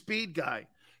 He's your speed guy.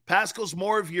 Pascal's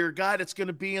more of your guy that's going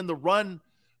to be in the run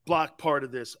block part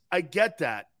of this. I get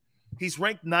that. He's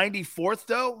ranked 94th,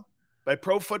 though, by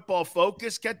Pro Football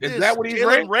Focus. Get this. Is that what he's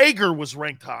Jalen ranked? Reagor was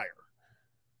ranked higher.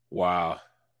 Wow.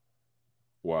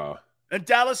 And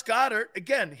Dallas Goedert,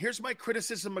 again, here's my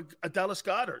criticism of Dallas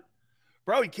Goedert.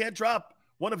 Bro, he can't drop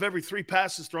one of every 3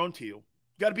 passes thrown to you.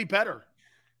 You got to be better.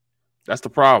 That's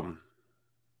the problem.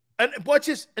 And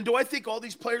do I think all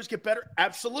these players get better?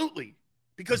 Absolutely.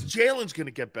 Because Jalen's going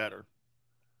to get better.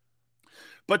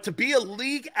 But to be a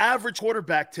league average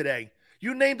quarterback today,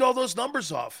 you named all those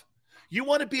numbers off. You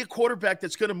want to be a quarterback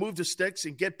that's going to move the sticks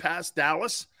and get past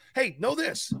Dallas? Hey, know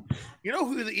this. You know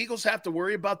who the Eagles have to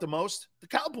worry about the most? The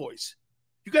Cowboys.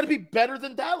 You got to be better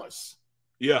than Dallas.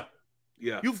 Yeah.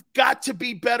 You've got to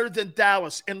be better than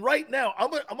Dallas. And right now,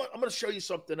 I'm going to show you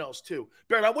something else too.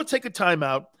 Barrett, I want to take a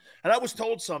timeout, and I was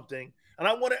told something, and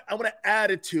I want to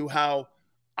add it to how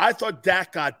I thought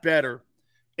Dak got better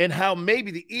and how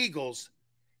maybe the Eagles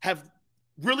have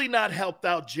really not helped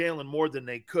out Jalen more than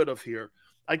they could have here.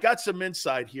 I got some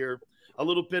insight here, a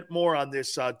little bit more on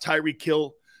this Tyreek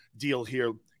Hill deal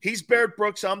here. He's Barrett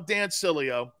Brooks. I'm Dan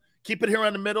Sileo. Keep it here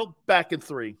on the middle. Back in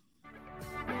 3.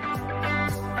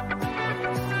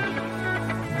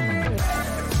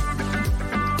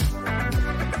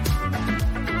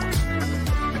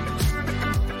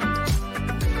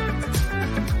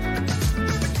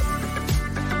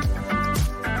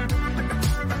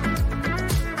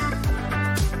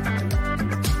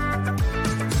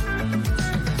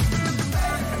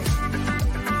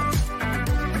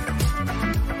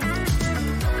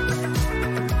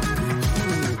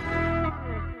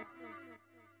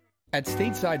 At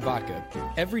Stateside Vodka,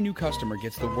 every new customer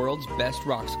gets the world's best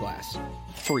rocks glass.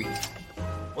 Free.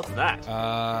 What's that?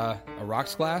 A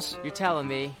rocks glass? You're telling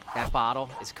me that bottle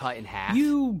is cut in half?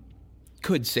 You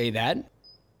could say that.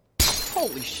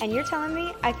 Holy shit. And you're telling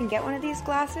me I can get one of these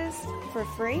glasses for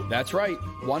free? That's right.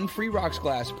 1 free rocks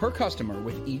glass per customer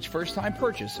with each first-time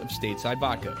purchase of Stateside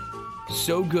Vodka.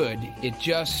 So good, it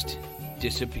just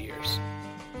disappears.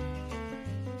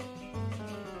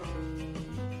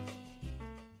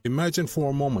 Imagine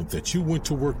for a moment that you went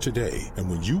to work today and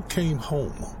when you came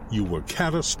home, you were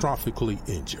catastrophically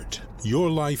injured. Your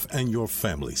life and your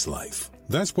family's life.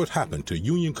 That's what happened to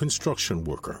union construction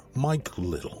worker Mike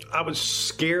Little. I was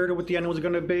scared of what the end was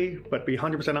going to be, but to be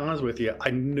 100% honest with you, I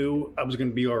knew I was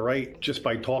going to be all right just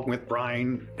by talking with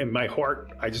Brian. In my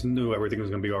heart, I just knew everything was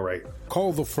going to be all right.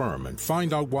 Call the firm and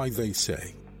find out why they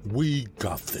say, "We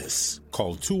got this."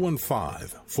 Call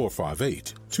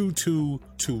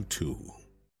 215-458-2222.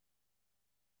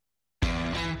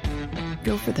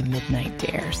 Go for the midnight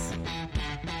dares.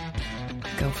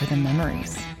 Go for the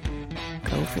memories.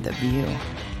 Go for the view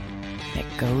that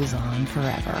goes on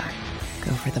forever.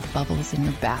 Go for the bubbles in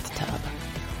your bathtub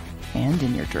and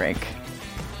in your drink.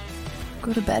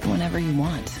 Go to bed whenever you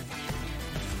want.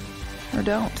 Or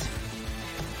don't.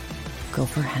 Go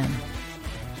for him.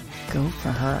 Go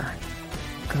for her.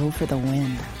 Go for the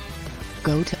win.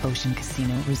 Go to Ocean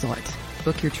Casino Resort.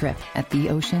 Book your trip at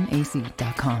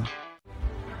theoceanac.com.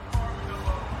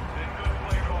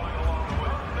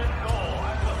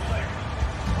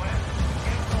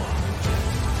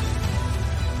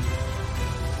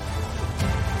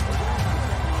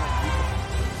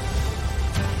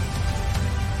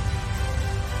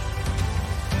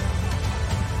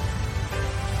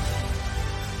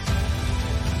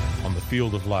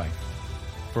 Field of life,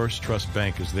 First Trust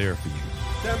Bank is there for you.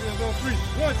 Champions on three.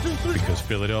 1, 2, 3. Because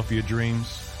Philadelphia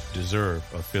dreams deserve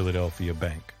a Philadelphia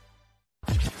bank.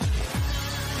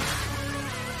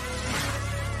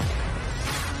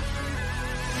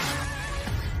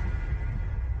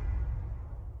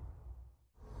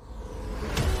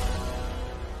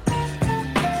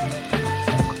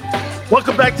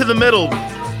 Welcome back to the middle.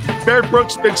 Barrett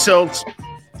Brooks, Big Cells.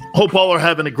 Hope all are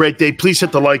having a great day. Please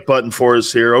hit the like button for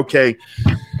us here. Okay.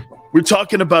 We're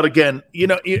talking about, again,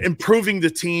 improving the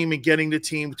team and getting the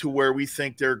team to where we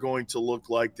think they're going to look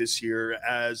like this year,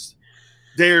 as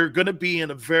they're going to be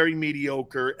in a very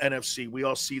mediocre NFC. We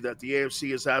all see that. The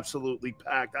AFC is absolutely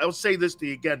packed. I will say this to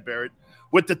you again, Barrett.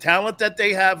 With the talent that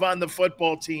they have on the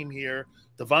football team here,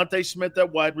 Devontae Smith at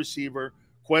wide receiver,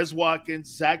 Quez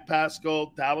Watkins, Zach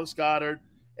Pascal, Dallas Goedert,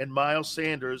 and Miles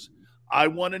Sanders, I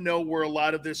want to know where a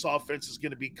lot of this offense is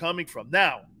going to be coming from.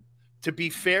 Now, to be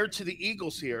fair to the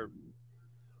Eagles here,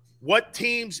 what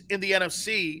teams in the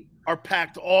NFC are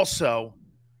packed also?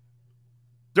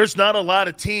 There's not a lot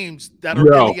of teams that are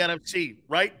in the NFC,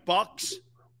 right? Bucks,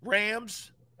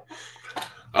 Rams.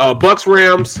 Bucks,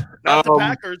 Rams. Not the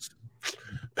Packers.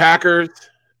 Packers.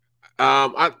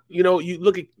 You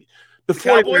look at the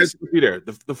 49ers will be there.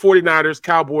 The 49ers,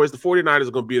 Cowboys, the 49ers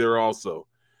are going to be there also.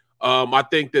 I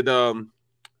think that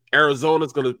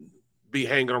Arizona's going to be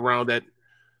hanging around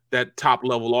that top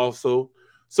level also.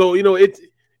 So,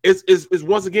 it's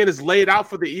once again, it's laid out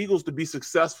for the Eagles to be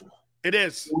successful. It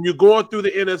is. When you're going through the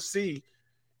NFC,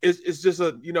 it's just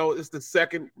it's the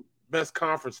second best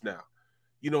conference now.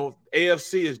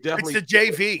 AFC is definitely. It's the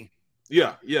JV.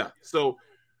 Yeah. So,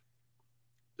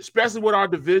 especially with our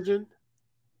division,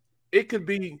 it could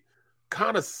be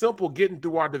kind of simple getting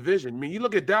through our division. I mean, you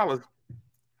look at Dallas.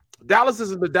 Dallas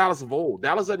isn't the Dallas of old.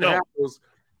 Dallas doesn't have those.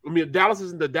 Dallas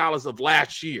isn't the Dallas of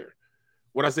last year.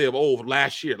 When I say of old,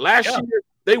 last year. Last year,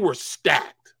 they were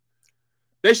stacked.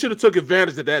 They should have took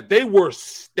advantage of that. They were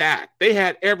stacked. They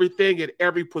had everything at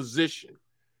every position.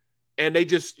 And they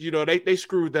just, they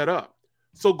screwed that up.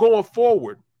 So going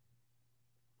forward,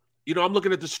 I'm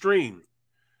looking at the stream.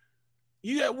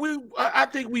 Yeah, I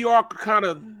think we are kind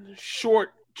of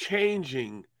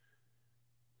short-changing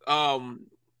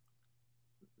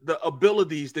the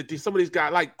abilities that some of these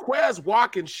guys, like Quez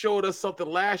Watkins, showed us something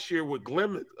last year with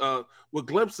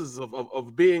glimpses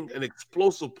of being an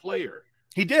explosive player.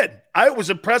 He did. I was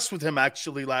impressed with him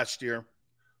actually last year.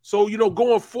 So,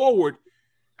 going forward,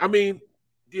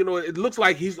 it looks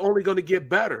like he's only going to get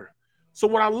better. So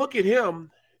when I look at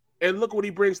him and look what he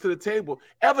brings to the table,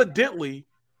 evidently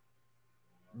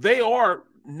they are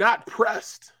not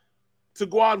pressed to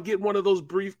go out and get one of those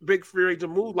big free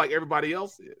agent moves like everybody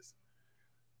else is.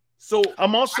 So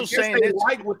I'm also saying they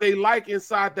like what they like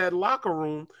inside that locker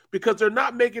room because they're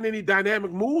not making any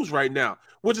dynamic moves right now,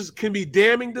 which can be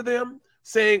damning to them,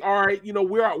 saying, all right,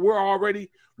 we're already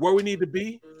where we need to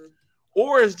be.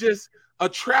 Or it's just a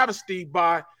travesty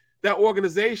by that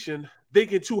organization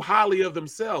thinking too highly of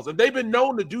themselves. And they've been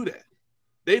known to do that.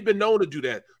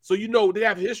 So, they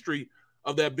have history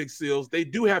of that, Big Seals. They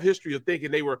do have history of thinking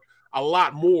they were a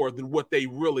lot more than what they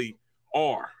really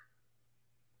are.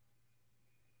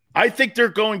 I think they're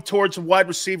going towards a wide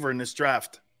receiver in this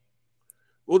draft.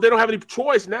 Well, they don't have any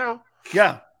choice now.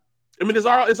 Yeah.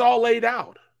 It's all laid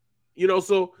out.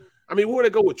 So, I mean, where they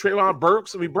go with Traylon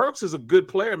Burks? I mean, Burks is a good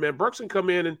player, man. Burks can come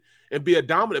in and be a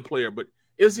dominant player, but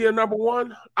is he a number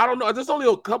one? I don't know. There's only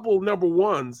a couple of number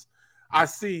ones I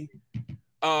see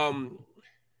in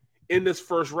this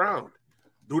first round.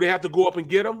 Do they have to go up and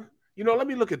get him? Let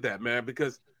me look at that, man,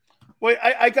 because wait,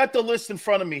 I got the list in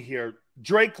front of me here.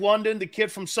 Drake London, the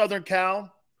kid from Southern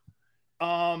Cal.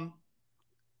 Traylon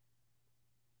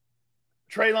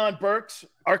Burks,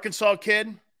 Arkansas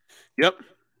kid. Yep.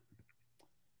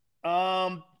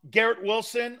 Garrett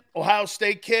Wilson, Ohio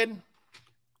State kid.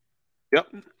 Yep.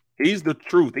 He's the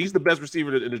truth. He's the best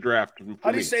receiver in the draft.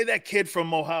 How do you say that kid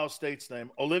from Ohio State's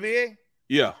name? Olivier?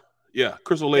 Yeah.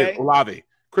 Chris Olave.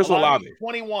 Chris Olave.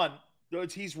 21.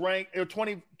 He's ranked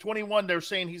 21. They're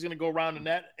saying he's going to go around in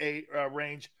that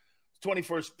range.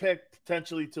 21st pick,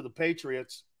 potentially to the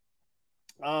Patriots.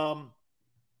 Jahan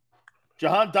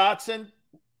Dotson,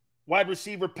 wide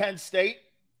receiver, Penn State.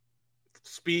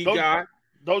 Speed guy.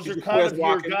 Those are kind of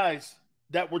your guys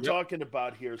that we're talking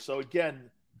about here. So, again.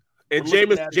 And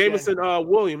Jameson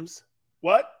Williams.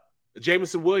 What?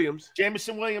 Jameson Williams.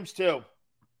 Jameson Williams, too.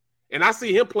 And I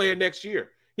see him playing next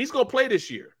year. He's going to play this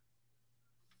year.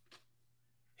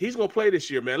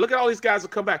 Man. Look at all these guys that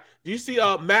come back. Do you see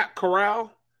Matt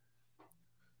Corral?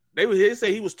 They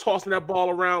say he was tossing that ball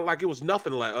around like it was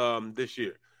nothing this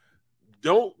year.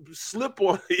 Don't slip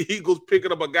on the Eagles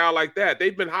picking up a guy like that.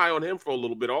 They've been high on him for a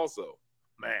little bit also.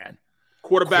 Man.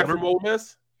 Quarterback from Ole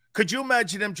Miss. Could you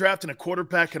imagine them drafting a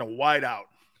quarterback and a wideout?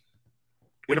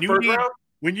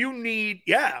 When you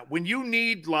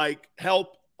need like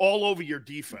help all over your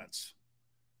defense.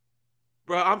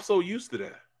 Bro, I'm so used to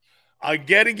that. I'm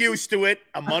getting used to it.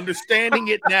 I'm understanding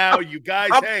it now. You guys,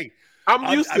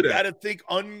 I'm used to that. I got to think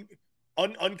I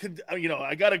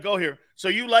got to go here. So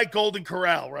you like Golden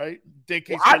Corral, right? No.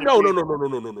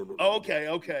 Oh,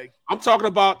 okay. I'm talking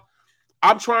about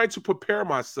I'm trying to prepare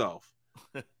myself.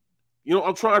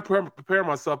 I'm trying to prepare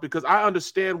myself because I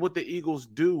understand what the Eagles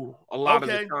do a lot of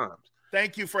the times.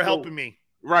 Thank you for helping me.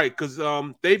 Right, because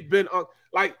they've been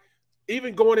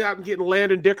even going out and getting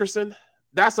Landon Dickerson.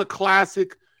 That's a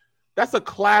classic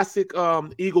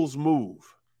Eagles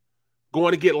move.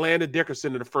 Going to get Landon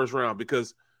Dickerson in the first round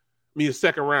the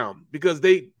second round because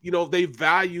they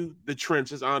value the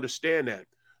trenches. I understand that,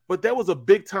 but there was a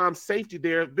big time safety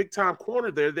there, big time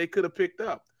corner there they could have picked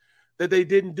up that they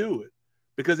didn't do it.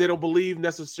 Because they don't believe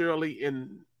necessarily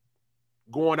in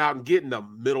going out and getting a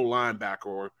middle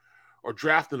linebacker or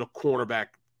drafting a cornerback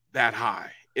that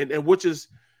high. And which is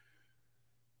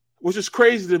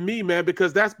crazy to me, man,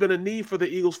 because that's been a need for the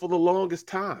Eagles for the longest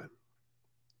time.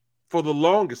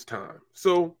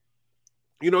 So,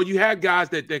 you had guys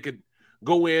that could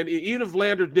go in, even if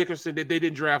Landon Dickerson, that they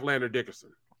didn't draft Landon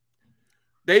Dickerson.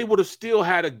 They would have still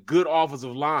had a good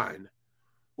offensive line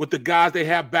with the guys they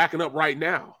have backing up right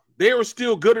now. They were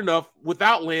still good enough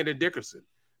without Landon Dickerson.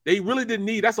 They really didn't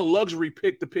need – that's a luxury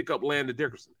pick to pick up Landon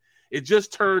Dickerson. It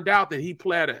just turned out that he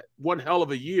played one hell of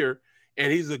a year,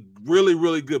 and he's a really,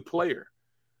 really good player.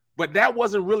 But that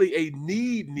wasn't really a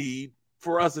need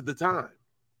for us at the time.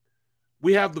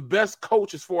 We have the best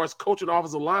coach as far as coaching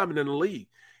offensive linemen in the league.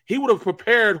 He would have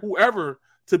prepared whoever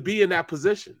to be in that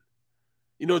position.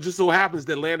 It just so happens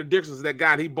that Landon Dickerson is that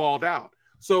guy and he balled out.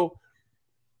 So –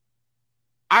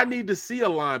 I need to see a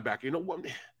linebacker.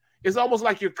 It's almost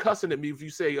like you're cussing at me if you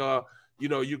say, you're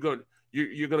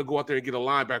gonna go out there and get a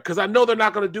linebacker because I know they're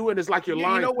not gonna do it. And it's like you're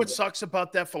lying. You know what sucks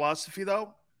about that philosophy,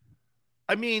 though?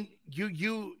 I mean,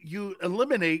 you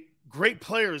eliminate great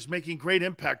players making great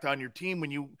impact on your team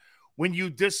when you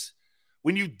diss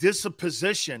a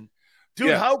position, dude.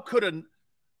 Yeah. How could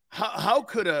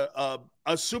a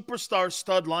superstar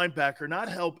stud linebacker not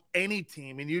help any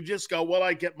team? And you just go, well,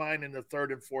 I get mine in the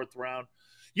third and fourth round.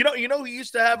 He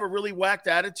used to have a really whacked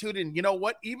attitude, and you know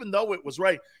what? Even though it was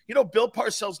right, Bill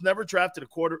Parcells never drafted a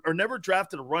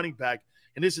running back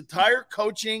in his entire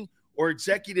coaching or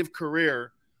executive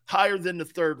career higher than the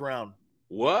third round.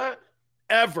 What?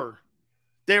 Ever.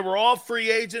 They were all free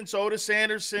agents, Otis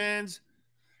Andersons,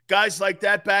 guys like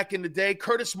that back in the day.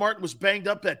 Curtis Martin was banged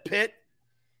up at Pitt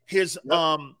his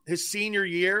senior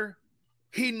year.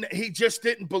 He just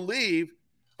didn't believe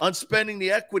on spending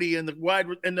the equity in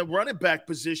the running back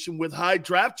position with high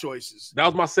draft choices. That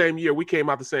was my same year. We came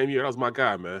out the same year. That was my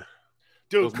guy, man.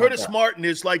 Dude, Curtis Martin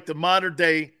is like the modern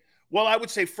day. Well, I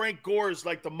would say Frank Gore is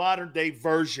like the modern day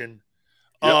version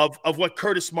of what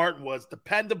Curtis Martin was.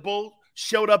 Dependable,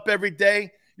 showed up every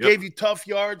day, gave you tough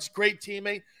yards, great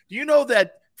teammate. Do you know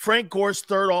that Frank Gore's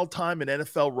third all time in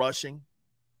NFL rushing?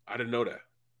 I didn't know that.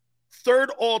 Third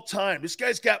all time. This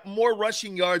guy's got more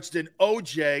rushing yards than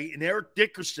OJ and Eric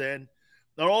Dickerson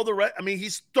and all the rest. I mean,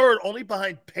 he's third only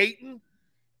behind Peyton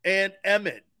and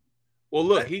Emmett. Well,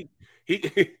 look, he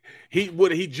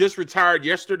just retired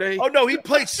yesterday. Oh, no, he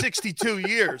played 62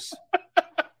 years.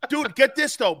 Dude, get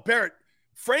this, though, Barrett.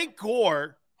 Frank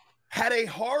Gore had a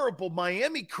horrible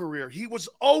Miami career. He was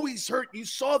always hurt. You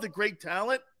saw the great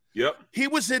talent. Yep. He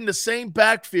was in the same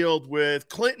backfield with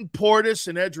Clinton Portis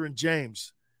and Edgerrin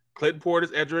James. Clinton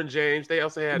Portis, Edgerrin James. They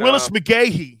also had Willis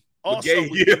McGahee. Also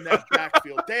was yeah. in that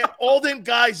backfield. They had all them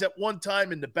guys at one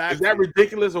time in the backfield. Is that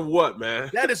ridiculous or what,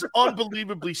 man? That is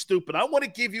unbelievably stupid. I want to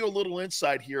give you a little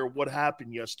insight here of what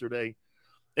happened yesterday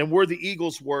and where the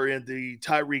Eagles were in the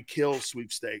Tyreek Hill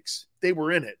sweepstakes. They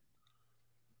were in it.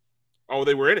 Oh,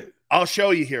 they were in it. I'll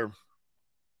show you here.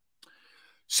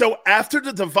 So after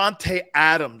the Davante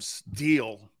Adams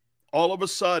deal, all of a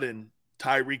sudden,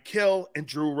 Tyreek Hill and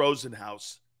Drew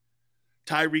Rosenhaus,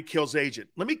 Tyreek Hill's agent.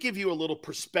 Let me give you a little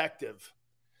perspective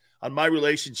on my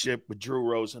relationship with Drew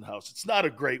Rosenhaus. It's not a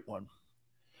great one.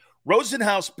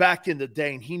 Rosenhaus back in the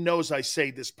day, and he knows I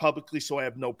say this publicly, so I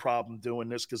have no problem doing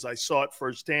this because I saw it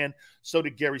firsthand. So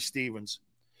did Gary Stevens.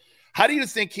 How do you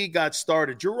think he got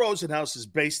started? Drew Rosenhaus is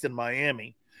based in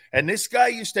Miami, and this guy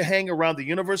used to hang around the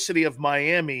University of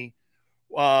Miami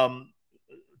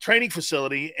training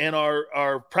facility and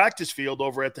our practice field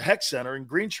over at the Heck Center in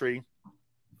Greentree,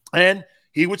 and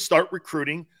he would start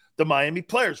recruiting the Miami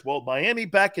players. Well, Miami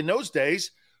back in those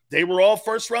days, they were all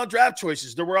first-round draft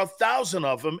choices. There were 1,000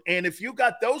 of them, and if you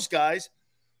got those guys,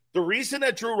 the reason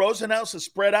that Drew Rosenhaus has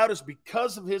spread out is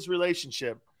because of his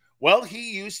relationship. Well,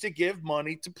 he used to give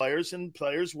money to players, and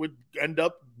players would end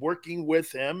up working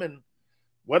with him and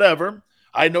whatever.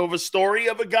 I know of a story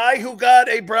of a guy who got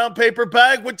a brown paper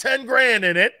bag with 10 grand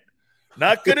in it.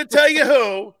 Not going to tell you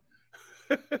who.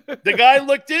 The guy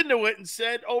looked into it and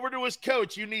said over to his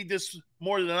coach, "You need this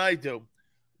more than I do."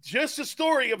 Just a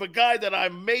story of a guy that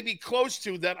I'm maybe close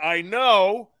to that I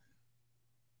know.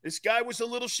 This guy was a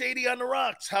little shady on the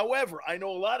rocks. However, I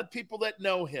know a lot of people that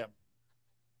know him.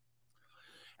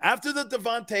 After the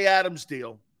Davante Adams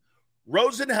deal,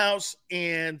 Rosenhaus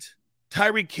and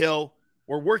Tyreek Hill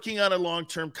were working on a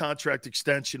long-term contract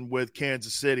extension with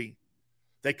Kansas City.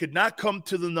 They could not come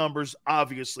to the numbers,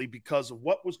 obviously, because of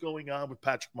what was going on with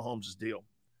Patrick Mahomes' deal.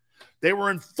 They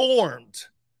were informed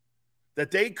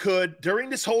that they could, during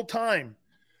this whole time,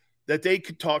 that they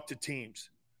could talk to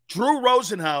teams. Drew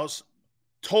Rosenhaus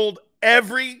told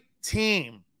every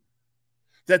team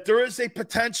that there is a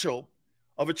potential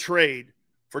of a trade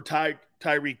for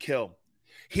Tyreek Hill.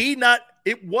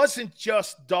 It wasn't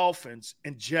just Dolphins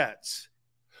and Jets.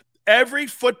 Every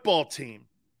football team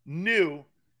knew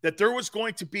that there was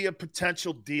going to be a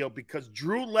potential deal because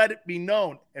Drew let it be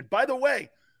known. And by the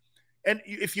way, and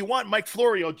if you want, Mike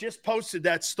Florio just posted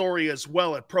that story as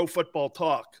well at Pro Football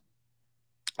Talk.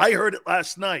 I heard it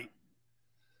last night.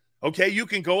 Okay, you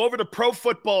can go over to Pro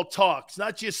Football Talk. It's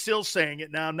not just Sil saying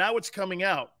it now. Now it's coming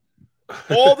out.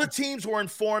 All the teams were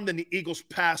informed, and the Eagles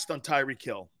passed on Tyreek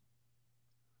Hill.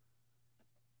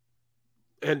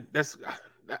 And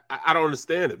I don't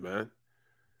understand it, man.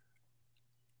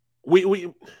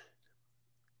 You're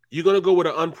gonna go with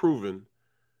an unproven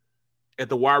at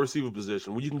the wide receiver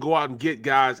position when you can go out and get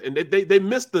guys, and they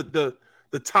missed the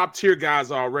top tier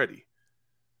guys already.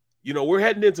 You know, we're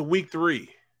heading into week 3,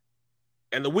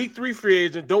 and the week 3 free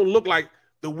agents don't look like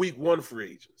the week 1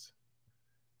 free agents.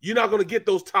 You're not going to get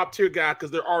those top tier guys because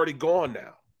they're already gone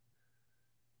now.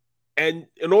 And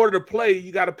in order to play,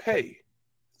 you got to pay.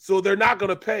 So they're not going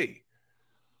to pay.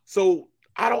 So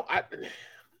I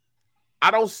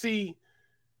don't see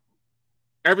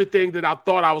everything that I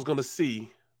thought I was going to see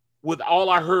with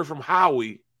all I heard from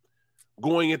Howie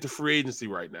going into free agency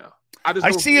right now.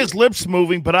 I see his lips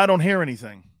moving, but I don't hear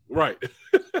anything. Right.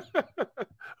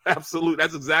 Absolutely.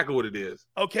 That's exactly what it is.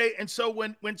 Okay. And so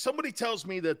when somebody tells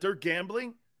me that they're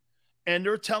gambling and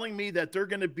they're telling me that they're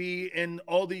going to be in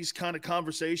all these kind of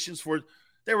conversations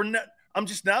I'm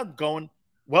just now going,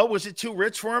 well, was it too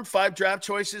rich for him? 5 draft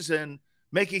choices and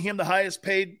making him the highest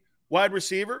paid wide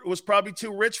receiver? It was probably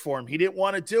too rich for him. He didn't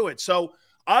want to do it. So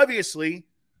obviously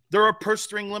there are purse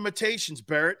string limitations,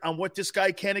 Barrett, on what this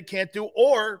guy can and can't do,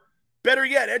 or better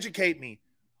yet, educate me.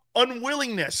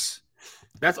 Unwillingness.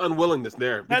 That's unwillingness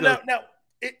there.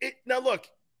 Now, look,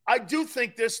 I do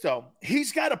think this, though.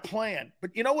 He's got a plan.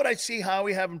 But you know what I see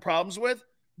Howie having problems with?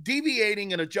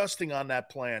 Deviating and adjusting on that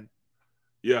plan.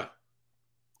 Yeah.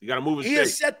 You got to move his He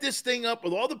has set this thing up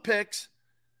with all the picks,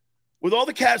 with all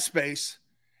the cap space,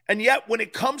 and yet when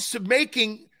it comes to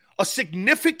making a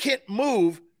significant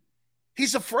move,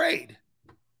 he's afraid.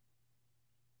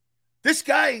 This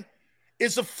guy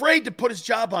is afraid to put his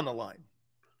job on the line.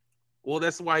 Well,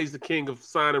 that's why he's the king of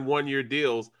signing 1-year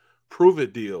deals,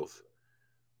 prove-it deals.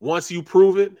 Once you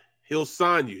prove it, he'll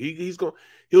sign you.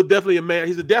 He'll definitely a man.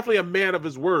 He's definitely a man of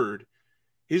his word.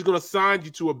 He's going to sign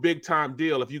you to a big time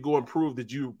deal if you go and prove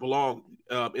that you belong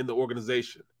in the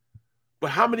organization. But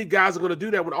how many guys are going to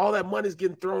do that when all that money's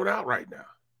getting thrown out right now?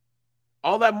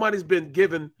 All that money's been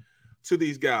given to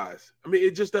these guys. I mean,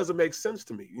 it just doesn't make sense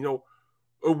to me.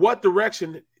 Or what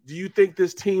direction do you think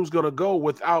this team's going to go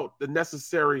without the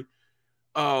necessary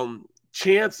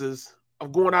chances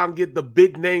of going out and get the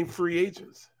big name free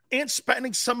agents and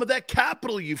spending some of that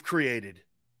capital you've created?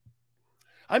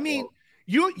 I mean,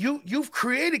 you've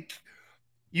created.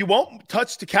 You won't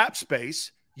touch the cap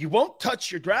space. You won't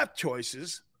touch your draft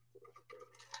choices.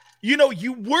 You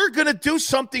were going to do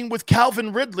something with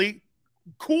Calvin Ridley.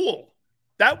 Cool.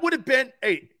 That would have been,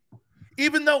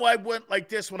 even though I went like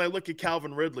this when I look at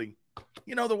Calvin Ridley,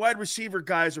 the wide receiver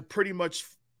guys are pretty much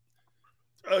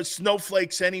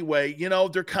snowflakes anyway.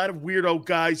 They're kind of weirdo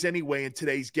guys anyway in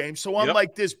today's game. So I'm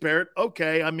like this, Barrett.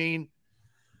 Okay. I mean,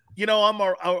 I'm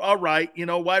all right.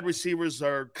 Wide receivers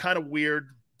are kind of weird.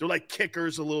 They're like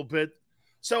kickers a little bit.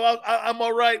 So I'm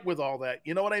all right with all that.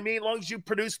 You know what I mean? As long as you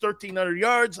produce 1,300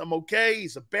 yards, I'm okay.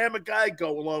 He's a Bama guy.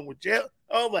 Go along with jail.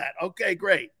 All that. Okay,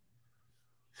 great.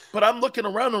 But I'm looking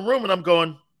around the room and I'm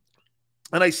going,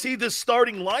 and I see this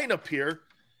starting lineup here,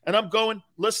 and I'm going,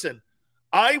 listen,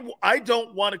 I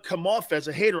don't want to come off as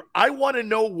a hater. I want to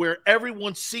know where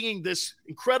everyone's seeing this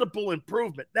incredible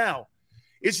improvement. Now,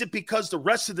 is it because the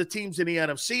rest of the teams in the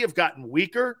NFC have gotten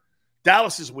weaker?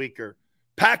 Dallas is weaker.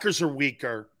 Packers are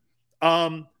weaker.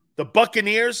 The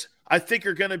Buccaneers, I think,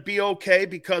 are going to be okay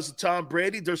because of Tom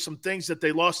Brady. There's some things that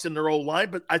they lost in their old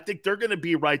line, but I think they're going to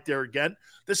be right there again.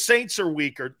 The Saints are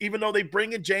weaker. Even though they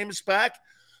bring in Jameis back,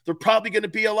 they're probably going to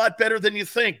be a lot better than you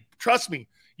think. Trust me.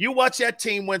 You watch that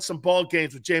team win some ball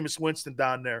games with Jameis Winston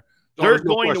down there. They're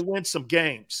going to win some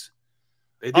games.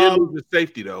 They did lose their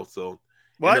safety, though. So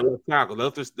what? Their left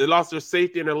tackle. They lost their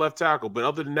safety and their left tackle. But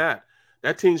other than that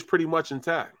team's pretty much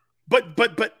intact.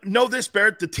 But know this,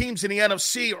 Barrett, the teams in the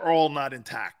NFC are all not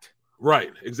intact.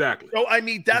 Right, exactly. So, I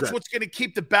mean, that's what's going to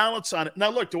keep the balance on it. Now,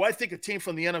 look, do I think a team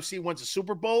from the NFC wins a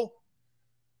Super Bowl?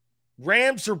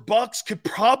 Rams or Bucks could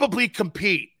probably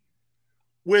compete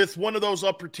with one of those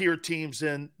upper-tier teams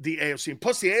in the AFC. And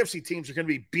plus, the AFC teams are going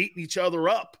to be beating each other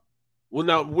up. Well,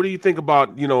 now, what do you think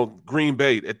about, Green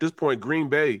Bay? At this point, Green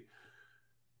Bay,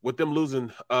 with them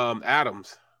losing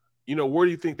Adams, where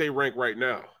do you think they rank right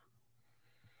now?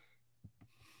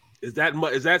 Is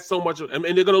that so much? I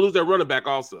mean, they're going to lose their running back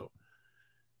also.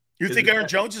 You think Aaron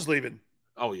Jones is leaving?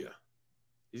 Oh yeah,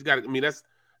 he's got. I mean, that's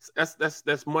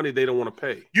money they don't want to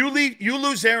pay. You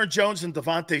lose Aaron Jones and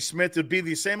Devontae Smith. It'd be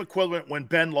the same equivalent when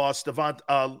Ben lost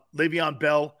Le'Veon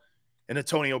Bell and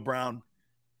Antonio Brown.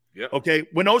 Yeah. Okay.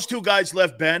 When those two guys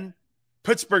left Ben,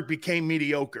 Pittsburgh became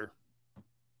mediocre.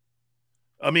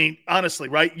 I mean, honestly,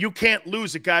 right? You can't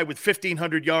lose a guy with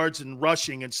 1,500 yards in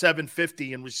rushing and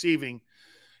 750 in receiving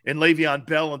and Le'Veon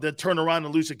Bell, and then turn around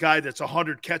and lose a guy that's a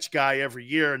 100-catch guy every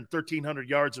year and 1,300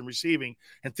 yards in receiving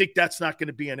and think that's not going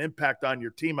to be an impact on your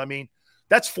team. I mean,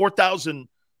 that's 4,000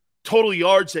 total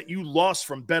yards that you lost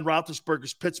from Ben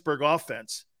Roethlisberger's Pittsburgh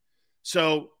offense.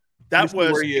 So that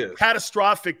was a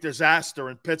catastrophic disaster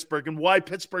in Pittsburgh, and why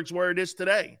Pittsburgh's where it is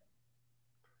today.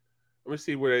 Let me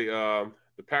see where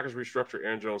the Packers restructured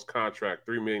Aaron Jones' contract,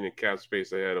 $3 million in cap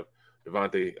space ahead of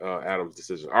Devontae Adams'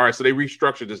 decision. All right, so they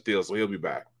restructured this deal, so he'll be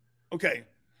back. Okay.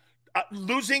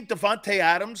 Losing Devontae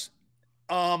Adams,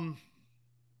 I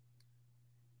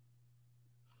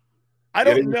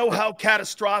don't know how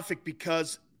catastrophic,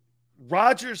 because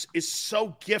Rodgers is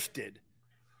so gifted.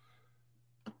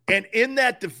 And in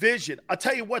that division, I'll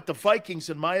tell you what, the Vikings,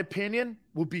 in my opinion,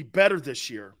 will be better this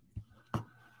year.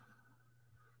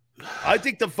 I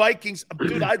think the Vikings,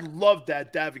 dude, I love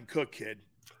that Dalvin Cook kid.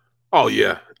 Oh,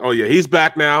 yeah. He's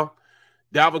back now.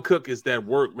 Dalvin Cook is that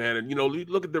work, man. And,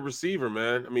 look at the receiver,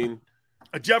 man. I mean.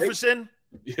 Jefferson?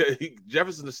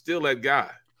 Jefferson is still that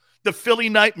guy. The Philly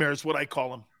Nightmare is what I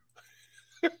call him.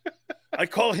 I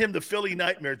call him the Philly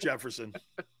Nightmare, Jefferson.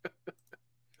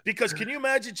 Because can you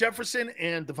imagine Jefferson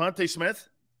and Devontae Smith?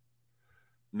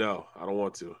 No, I don't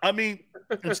want to. I mean,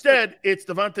 instead, it's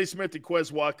Devontae Smith and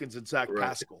Quez Watkins and Zach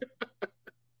Pascal.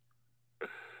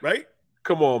 Right?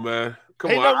 Come on, man.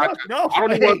 Come on. I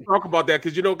don't even want to talk about that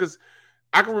because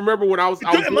I can remember when I was.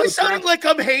 Am I sounding like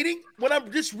I'm hating when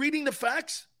I'm just reading the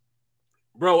facts?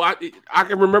 Bro, I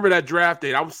can remember that draft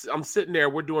date. I'm sitting there.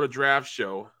 We're doing a draft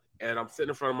show, and I'm sitting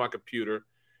in front of my computer,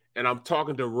 and I'm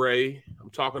talking to Ray. I'm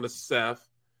talking to Seth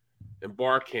and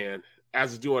Barkan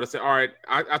as it's doing. I said, all right,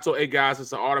 I told, hey, guys,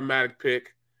 it's an automatic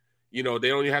pick. They don't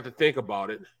even have to think about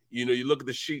it. You look at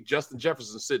the sheet, Justin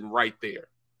Jefferson sitting right there.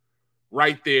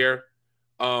 Right there.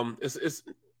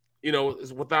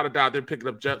 it's without a doubt they're picking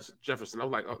up Jefferson. I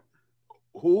was like,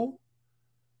 who?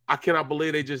 I cannot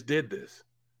believe they just did this.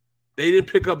 They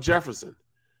didn't pick up Jefferson.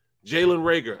 Jalen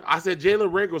Reagor. I said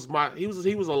Jalen Reagor was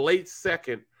he was a late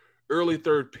second, early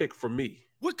third pick for me.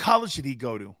 What college did he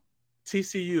go to?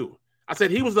 TCU. I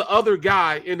said he was the other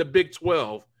guy in the Big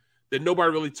 12 that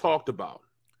nobody really talked about.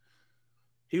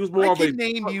 He was more I of a. can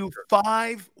name you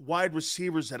 5 wide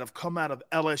receivers that have come out of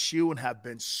LSU and have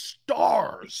been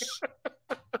stars.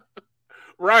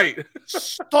 Right.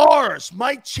 Stars.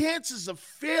 My chances of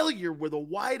failure with a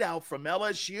wideout from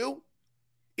LSU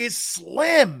is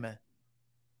slim.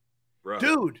 Right.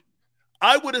 Dude,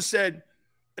 I would have said,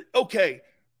 okay,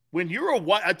 when you're a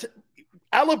wide,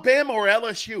 Alabama or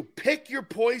LSU, pick your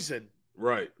poison.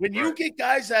 Right. When you get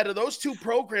guys out of those 2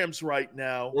 programs right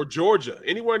now. Or Georgia,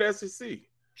 anywhere in the SEC.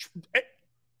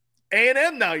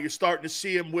 A&M now you're starting to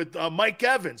see him with Mike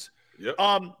Evans. Yep.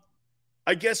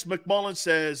 I guess McMullen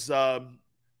says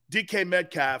DK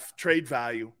Metcalf trade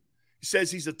value. He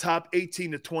says he's a top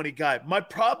 18 to 20 guy. My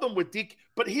problem with DK,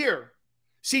 but here,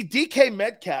 see, DK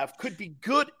Metcalf could be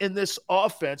good in this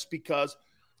offense because,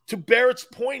 to Barrett's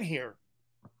point here,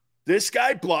 this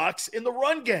guy blocks in the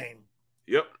run game.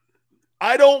 Yep.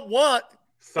 I don't want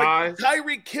size. Like,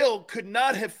 Tyreek Hill could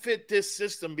not have fit this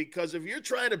system because if you're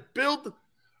trying to build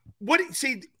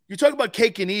you're talking about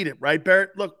cake and eat it, right,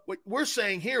 Barrett? Look, what we're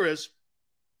saying here is,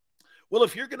 well,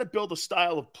 if you're going to build a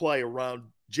style of play around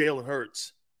Jalen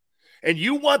Hurts and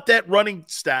you want that running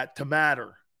stat to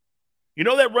matter, you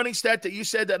know that running stat that you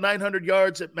said, that 900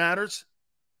 yards, it matters?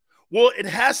 Well, it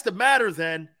has to matter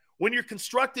then when you're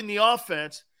constructing the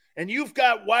offense and you've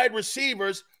got wide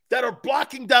receivers that are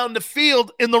blocking down the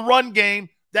field in the run game.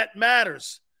 That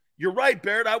matters. You're right,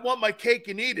 Barrett. I want my cake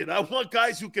and eat it. I want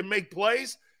guys who can make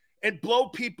plays and blow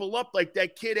people up like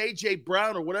that kid A.J.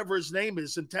 Brown or whatever his name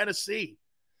is in Tennessee.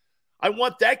 I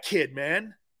want that kid,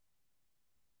 man.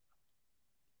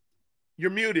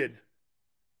 You're muted.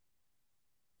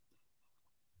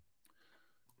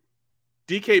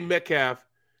 DK Metcalf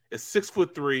is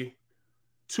 6'3",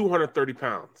 230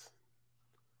 pounds.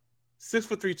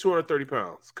 6'3", 230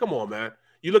 pounds. Come on, man.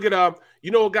 You look at a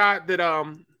guy that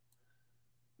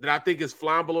I think is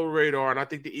flying below the radar, and I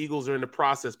think the Eagles are in the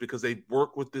process because they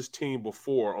worked with this team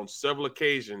before on several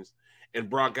occasions and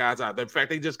brought guys out. In fact,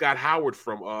 they just got Howard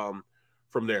from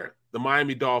there, the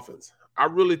Miami Dolphins. I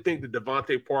really think that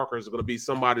Devontae Parker is going to be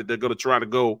somebody they're going to try to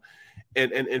go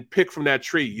and pick from that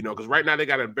tree, because right now they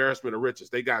got an embarrassment of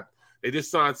riches. They just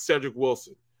signed Cedric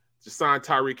Wilson, just signed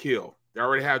Tyreek Hill. They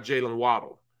already have Jalen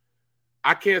Waddle.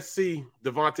 I can't see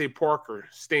Devontae Parker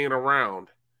staying around.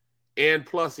 And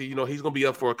plus, he's going to be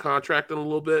up for a contract in a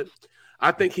little bit.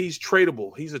 I think he's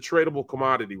tradable. He's a tradable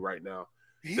commodity right now.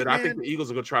 I think the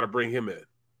Eagles are going to try to bring him in.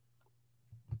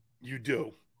 You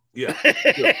do. Yeah.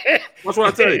 That's what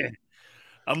I tell you.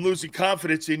 I'm losing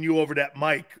confidence in you over that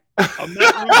mic. I'm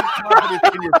not losing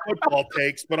confidence in your football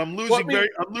takes, but I'm losing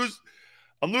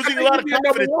I'm losing a lot of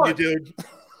confidence in you, dude.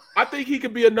 I think he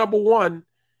could be a number 1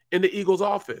 in the Eagles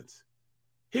offense.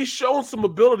 He's shown some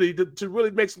ability to really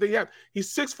make something happen.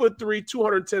 He's 6'3",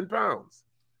 210 pounds.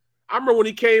 I remember when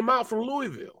he came out from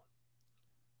Louisville.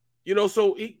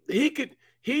 So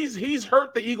he's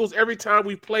hurt the Eagles every time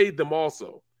we played them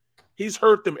also. He's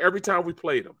hurt them every time we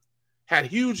played them. Had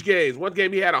huge games. One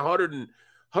game he had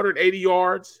 180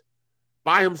 yards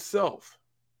by himself.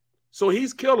 So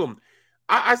he's killed them.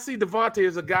 I see Devontae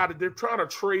as a guy that they're trying to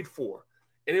trade for.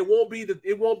 And it won't be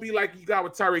like you got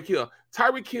with Tyreek Hill.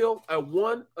 Tyreek Hill, a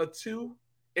 1, a 2,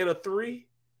 and a 3.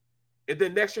 And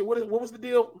then next year, what was the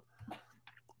deal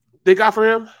they got for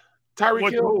him?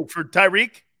 Tyreek Hill? For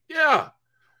Tyreek? Yeah.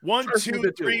 1,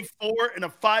 2, 3, 4, and a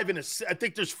 5 and a 6. I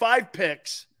think there's 5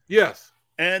 picks. Yes.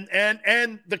 And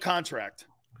the contract.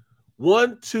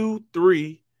 1, 2,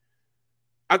 3.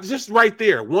 Just right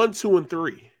there. 1, 2, and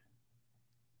 3.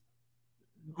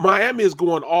 Miami is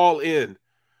going all in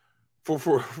for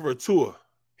Tua.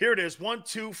 Here it is. 1,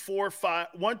 2, 4, 5.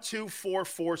 1, 2, 4,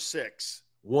 4, 6.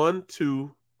 1,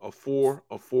 2, a 4,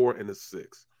 a 4, and a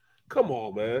 6. Come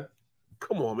on, man.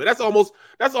 That's almost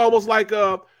like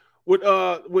what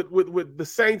the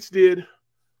Saints did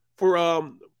for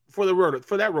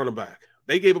that running back.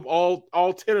 They gave up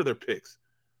all 10 of their picks.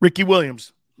 Ricky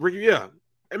Williams. Yeah.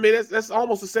 I mean, that's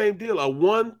almost the same deal. A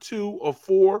 1, 2, a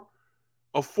 4,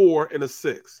 a 4, and a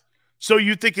 6. So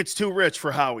you think it's too rich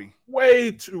for Howie?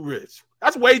 Way too rich.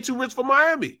 That's way too rich for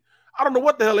Miami. I don't know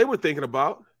what the hell they were thinking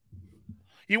about.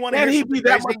 You want to Can he be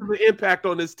that much of an impact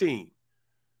on this team?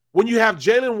 When you have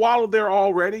Jalen Waddle there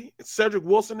already, Cedric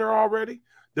Wilson there already,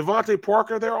 Devontae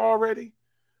Parker there already,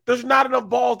 there's not enough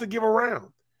balls to give around.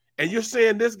 And you're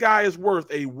saying this guy is worth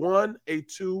a 1, a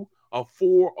 2, a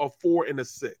 4, a 4, and a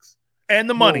 6. And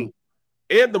the money.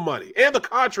 And the money. And the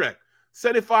contract.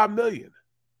 $75 million.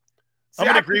 See, I'm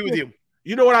going to agree with you.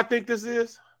 You know what I think this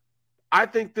is? I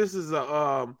think this is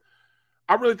I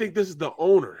really think this is the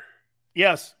owner.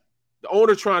 Yes. The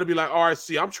owner trying to be like, all right,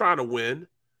 see, I'm trying to win.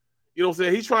 You know what I'm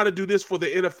saying? He's trying to do this for the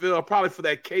NFL, probably for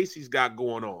that case he's got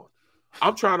going on.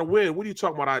 I'm trying to win. What are you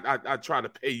talking about? I try to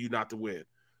pay you not to win.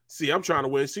 See, I'm trying to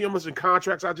win. See how much in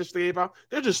contracts I just gave out?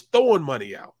 They're just throwing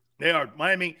money out. They are.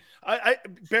 Miami.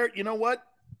 Barrett, you know what?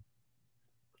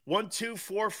 1, 2,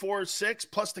 4, 4, 6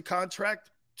 plus the contract.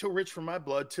 Too rich for my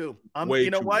blood, too. You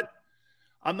know what?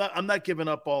 I'm not giving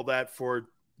up all that for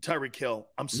Tyreek Hill.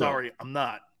 I'm sorry. No. I'm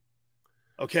not.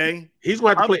 Okay? He's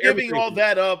going to have to play giving all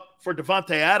that up for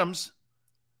Devontae Adams.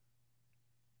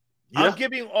 Yeah. I'm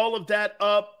giving all of that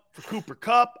up for Cooper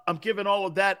Kupp. I'm giving all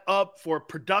of that up for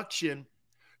production.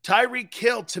 Tyreek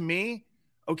Hill, to me,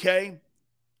 okay,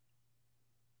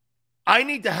 I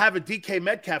need to have a DK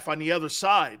Metcalf on the other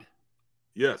side.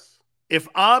 Yes. If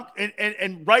I'm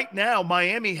and right now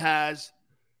Miami has,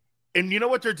 and you know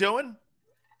what they're doing?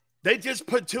 They just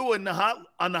put Tua on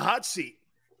the hot seat.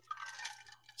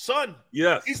 Son,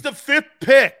 yes, he's the 5th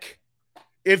pick.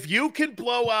 If you can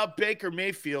blow out Baker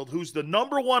Mayfield, who's the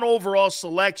number 1 overall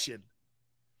selection,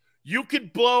 you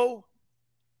could blow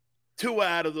Tua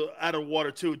out of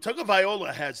water too.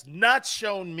 Tagovailoa has not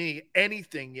shown me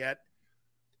anything yet.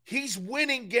 He's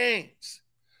winning games.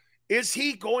 Is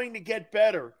he going to get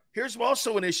better? Here's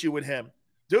also an issue with him.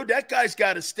 Dude, that guy's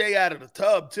got to stay out of the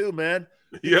tub too, man.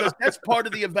 Because that's part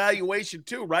of the evaluation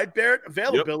too, right, Barrett?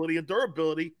 Availability and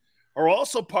durability are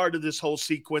also part of this whole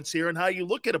sequence here and how you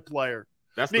look at a player.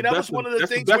 That was one of the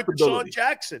things with Deshaun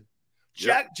Jackson.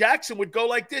 Jackson would go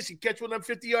like this. He'd catch one of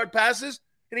them 50-yard passes,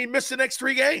 and he'd miss the next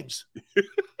 3 games.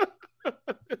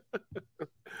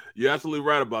 You're absolutely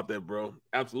right about that, bro.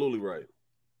 Absolutely right.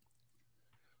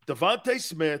 Devontae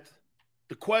Smith,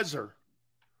 the Quezzer,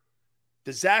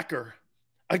 the Zacher.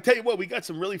 I tell you what, we got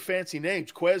some really fancy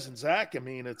names, Quez and Zach. I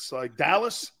mean, it's like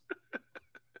Dallas.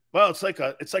 Well, it's like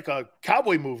a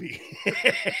cowboy movie.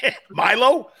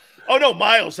 Milo? Oh, no,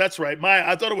 Miles. That's right.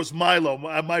 I thought it was Milo.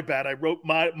 My bad. I wrote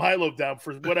Milo down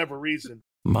for whatever reason.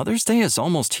 Mother's Day is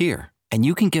almost here, and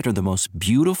you can get her the most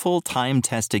beautiful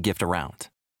time-tested gift around.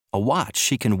 A watch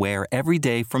she can wear every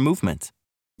day from Movement.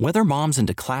 Whether mom's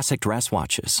into classic dress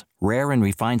watches, rare and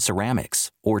refined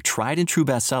ceramics, or tried-and-true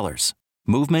bestsellers,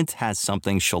 Movement has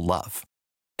something she'll love.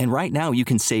 And right now, you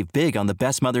can save big on the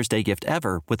best Mother's Day gift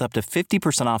ever with up to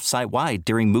 50% off site-wide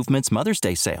during Movement's Mother's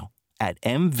Day sale at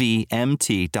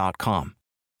MVMT.com.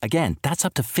 Again, that's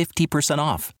up to 50%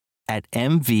 off at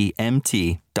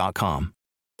MVMT.com.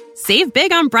 Save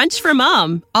big on brunch for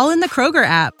mom, all in the Kroger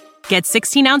app. Get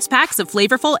 16-ounce packs of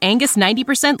flavorful Angus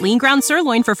 90% lean ground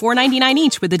sirloin for $4.99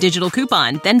 each with a digital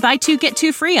coupon. Then buy 2, get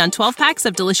 2 free on 12 packs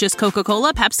of delicious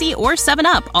Coca-Cola, Pepsi, or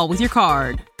 7-Up, all with your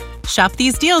card. Shop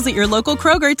these deals at your local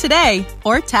Kroger today,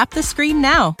 or tap the screen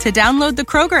now to download the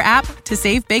Kroger app to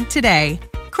save big today.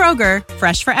 Kroger,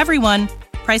 fresh for everyone.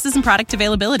 Prices and product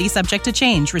availability subject to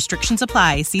change. Restrictions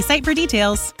apply. See site for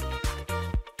details.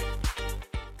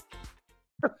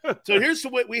 So here's the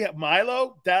way we have: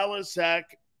 Milo, Dallas,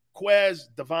 Zach, Quez,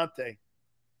 Devontae.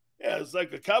 Yeah, it's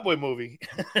like a cowboy movie.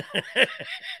 I'm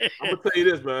gonna tell you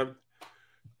this, man.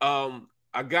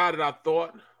 A guy that I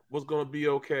thought was gonna be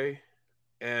okay,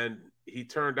 and he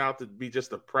turned out to be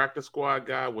just a practice squad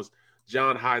guy, was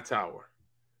John Hightower.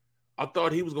 I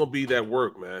thought he was gonna be that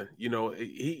work, man. You know,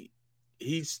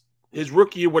 he's his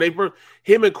rookie year,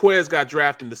 him and Quez got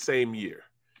drafted in the same year.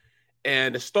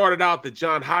 And it started out that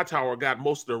John Hightower got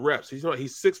most of the reps. He's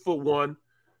 6'1",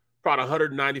 probably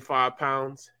 195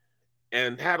 pounds,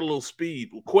 and had a little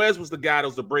speed. Quez was the guy that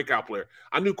was the breakout player.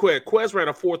 I knew Quez. Quez ran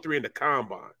a 4.3 in the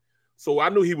combine. So I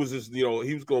knew he was just, he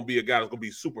was going to be a guy that's going to be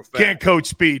super fast. Can't coach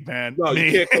speed, man. No,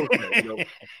 you can't coach that,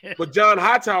 But John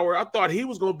Hightower, I thought he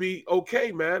was going to be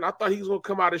okay, man. I thought he was going to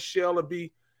come out of his shell and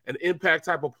be an impact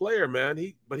type of player,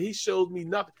 man. But he showed me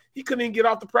nothing. He couldn't even get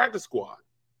off the practice squad.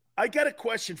 I got a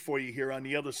question for you here on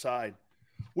the other side.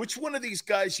 Which one of these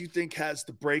guys you think has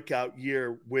the breakout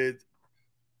year with,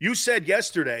 you said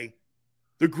yesterday,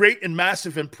 the great and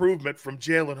massive improvement from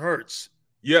Jalen Hurts?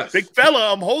 Yes. Big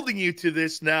fella, I'm holding you to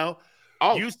this now.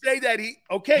 Oh. You say that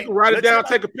okay. You can write it down,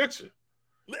 take a picture.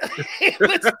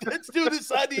 let's do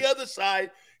this on the other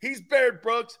side. He's Barrett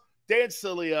Brooks, Dan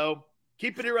Sileo.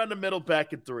 Keep it here on the middle,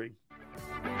 back at 3.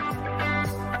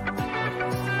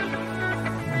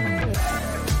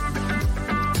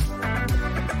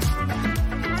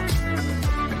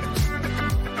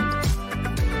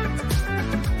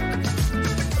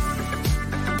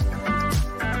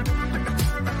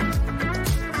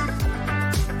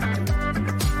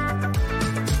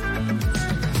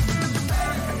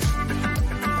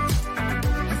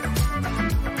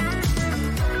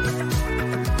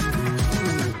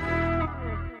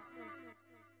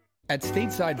 At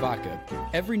Stateside Vodka,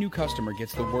 every new customer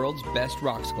gets the world's best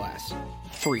rocks glass.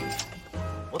 Free.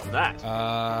 What's that?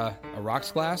 A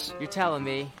rocks glass? You're telling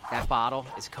me that bottle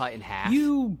is cut in half?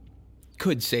 You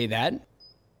could say that.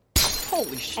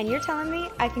 Holy shit. And you're telling me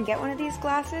I can get one of these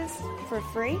glasses for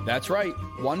free? That's right.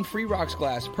 One free rocks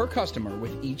glass per customer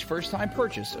with each first-time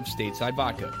purchase of Stateside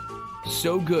Vodka.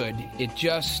 So good, it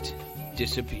just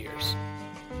disappears.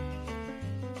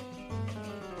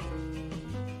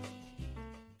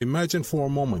 Imagine for a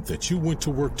moment that you went to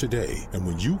work today and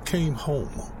when you came home,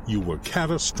 you were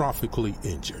catastrophically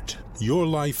injured. Your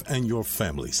life and your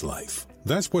family's life.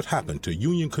 That's what happened to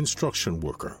union construction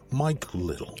worker Mike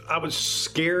Little. I was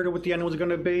scared of what the end was going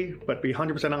to be, but to be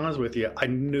 100% honest with you, I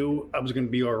knew I was going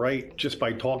to be all right just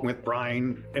by talking with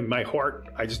Brian. In my heart,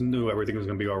 I just knew everything was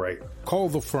going to be all right. Call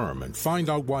the firm and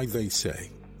find out why they say,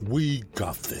 "We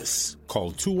got this."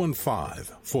 Call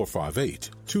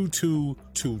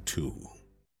 215-458-2222.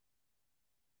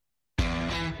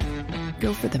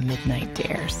 Go for the midnight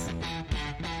dares.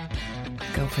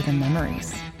 Go for the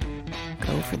memories.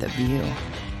 Go for the view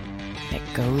that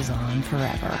goes on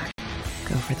forever.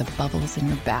 Go for the bubbles in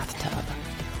your bathtub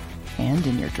and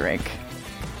in your drink.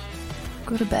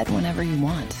 Go to bed whenever you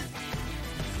want.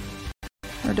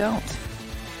 Or don't.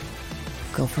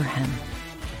 Go for him.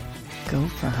 Go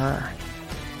for her.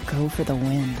 Go for the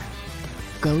win.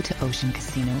 Go to Ocean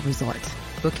Casino Resort.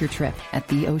 Book your trip at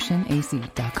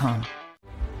theoceanac.com.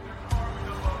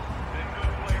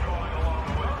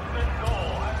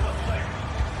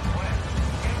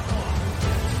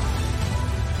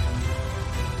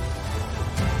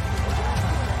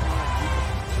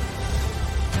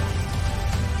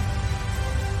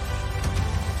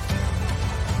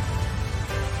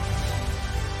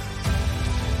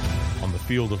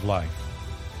 Field of life,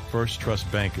 First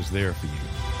Trust Bank is there for you.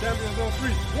 Champions on 3.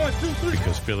 1, 2, 3.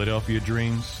 Because Philadelphia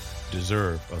dreams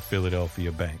deserve a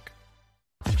Philadelphia bank.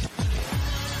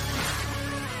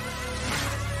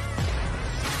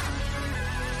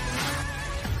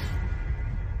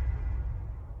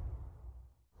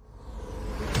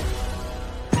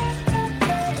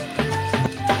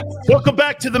 Welcome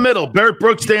back to the middle. Barrett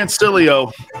Brooks, Dan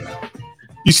Sileo.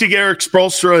 You see Eric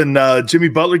Spoelstra and Jimmy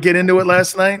Butler get into it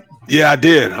last night? Yeah, I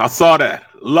did. I saw that.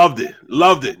 Loved it.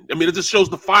 Loved it. I mean, it just shows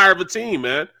the fire of a team,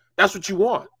 man. That's what you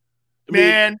want.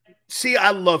 See,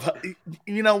 I love –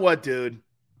 you know what, dude?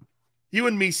 You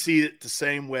and me see it the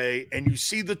same way, and you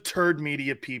see the turd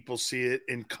media people see it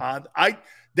in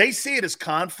they see it as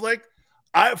conflict.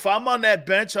 If I'm on that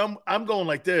bench, I'm going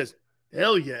like this.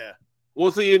 Hell yeah.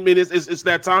 Well, see, I mean, it's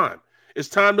that time. It's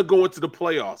time to go into the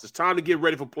playoffs. It's time to get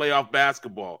ready for playoff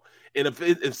basketball. And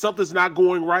if something's not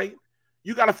going right,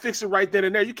 you got to fix it right then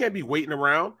and there. You can't be waiting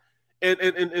around.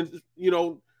 And you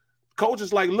know, coach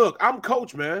is like, look, I'm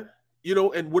coach, man. You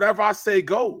know, and whatever I say,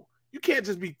 go. You can't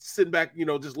just be sitting back, you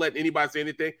know, just letting anybody say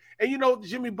anything. And, you know,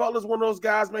 Jimmy Butler's one of those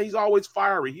guys, man, he's always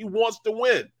fiery. He wants to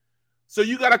win. So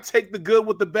you got to take the good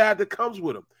with the bad that comes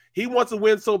with him. He wants to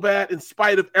win so bad in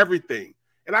spite of everything.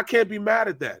 And I can't be mad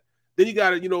at that. Then you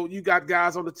got to, you know, you got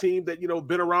guys on the team that, you know,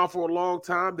 been around for a long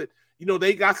time that, you know,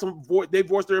 they got they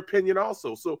voiced their opinion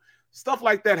also. So stuff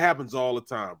like that happens all the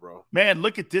time, bro. Man,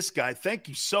 look at this guy. Thank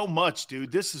you so much,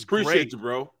 dude. This is great. Appreciate you,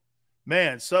 bro.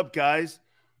 Man, sup, guys?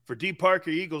 For D. Parker,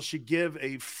 Eagles should give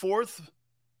a 4th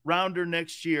rounder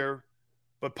next year,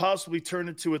 but possibly turn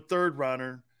into a 3rd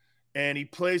rounder. And he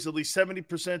plays at least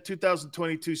 70%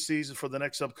 2022 season for the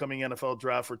next upcoming NFL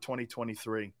draft for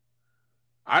 2023.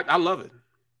 I love it.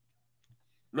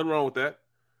 Nothing wrong with that.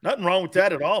 Nothing wrong with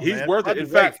that at all, He's man. worth it. In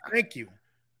fact, thank you.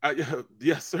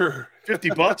 Yes, sir.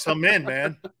 $50, I'm in,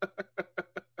 man.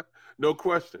 No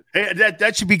question. Hey,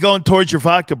 that should be going towards your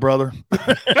vodka, brother.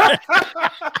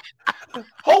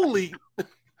 Holy.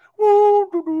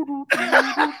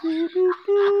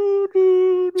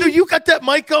 Dude, you got that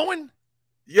mic going?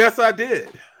 Yes, I did.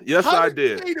 Yes, I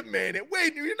did. Wait a minute.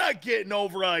 Wait, you're not getting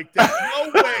over like that.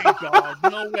 No way, dog.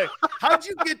 No way. How'd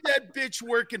you get that bitch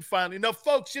working finally? Now,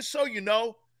 folks, just so you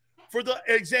know, for the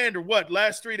Alexander,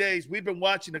 last 3 days, we've been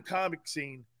watching the comic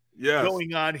scene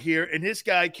going on here, and this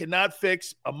guy cannot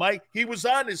fix a mic. He was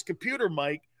on his computer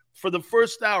mic for the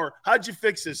first hour. How'd you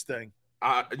fix this thing?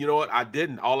 You know what? I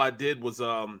didn't. All I did was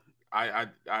I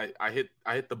hit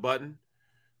the button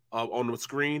on the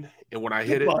screen, and when I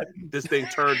hit it, this thing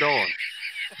turned on.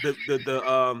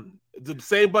 The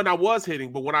same button I was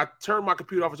hitting, but when I turned my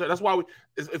computer off, that's why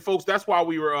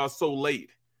we were so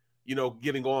late, you know,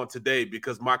 getting on today,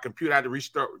 because my computer, I had to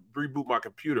reboot my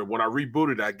computer. When I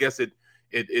rebooted, I guess it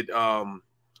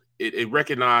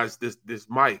recognized this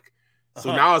mic,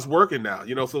 so now it's working now.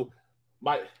 You know, so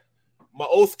my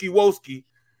Oski Woski,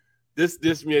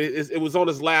 this man, it was on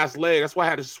his last leg. That's why I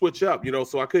had to switch up,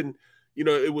 so I couldn't,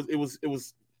 it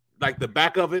was like the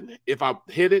back of it. If I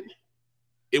hit it,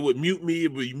 it would mute me.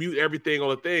 It would mute everything on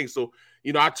the thing. So,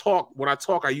 when I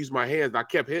talk, I use my hands. I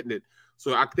kept hitting it.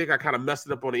 So I think I kind of messed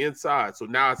it up on the inside. So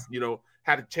now it's,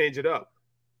 had to change it up.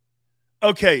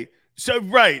 Okay. So,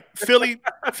 right. Philly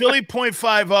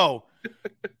 0.50.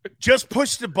 Just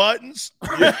push the buttons.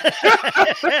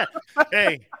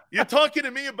 Hey, you're talking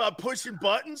to me about pushing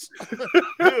buttons?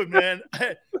 Dude, man,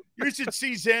 you should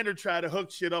see Xander try to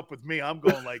hook shit up with me. I'm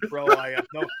going like, bro, I have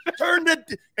no turn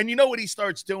it. And you know what he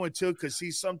starts doing too? Because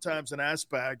he's sometimes an ass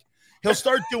bag. He'll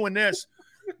start doing this.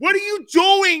 What are you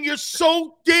doing? You're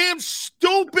so damn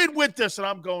stupid with this. And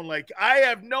I'm going like, I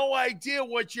have no idea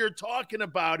what you're talking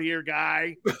about here,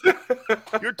 guy.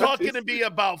 You're talking to me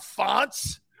about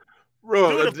fonts?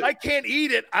 Bro, dude, if I can't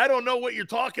eat it, I don't know what you're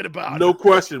talking about. No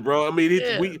question, bro. I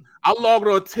mean, I logged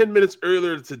on 10 minutes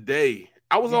earlier today.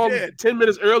 I was on 10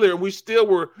 minutes earlier, and we still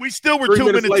were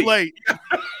 2 minutes late.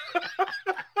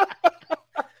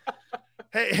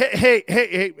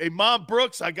 Hey, Mom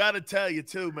Brooks, I got to tell you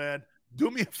too, man.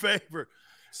 Do me a favor.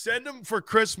 Send them for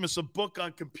Christmas a book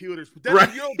on computers. But then,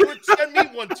 send me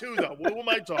one too, though. What am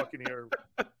I talking here?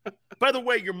 By the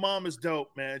way, your mom is dope,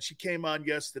 man. She came on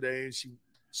yesterday, and she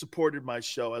supported my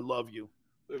show. I love you.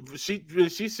 She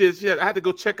says, I had to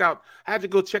go check out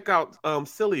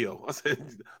Sileo. I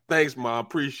said, thanks, Mom.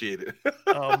 Appreciate it.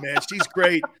 Oh man, she's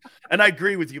great. And I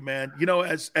agree with you, man.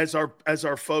 As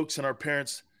our folks and our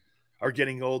parents are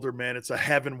getting older, man, it's a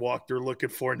heaven walk they're looking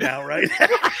for now, right?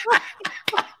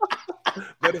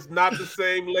 But it's not the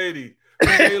same lady. The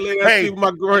same lady I see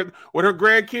with her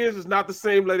grandkids is not the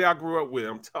same lady I grew up with.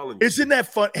 I'm telling you. Isn't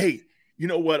that fun? Hey, you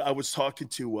know what? I was talking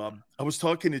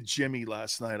to Jimmy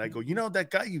last night. I go, that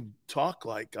guy you talk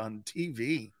like on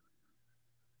TV,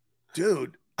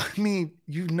 dude. I mean,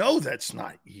 that's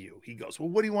not you. He goes, well,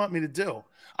 what do you want me to do?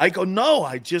 I go, no,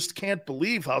 I just can't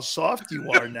believe how soft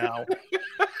you are now.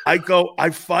 I go, I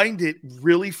find it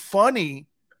really funny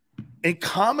and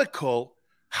comical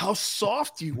how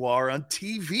soft you are on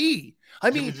TV. I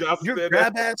mean, you're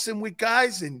grab-assing with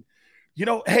guys and,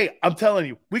 hey, I'm telling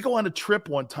you, we go on a trip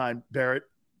one time, Barrett.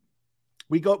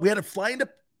 We had to fly into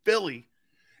Philly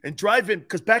and drive in,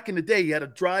 because back in the day, you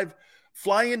had to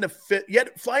fly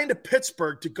into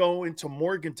Pittsburgh to go into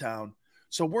Morgantown.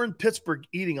 So we're in Pittsburgh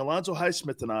eating, Alonzo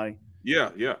Highsmith and I.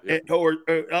 Yeah. Or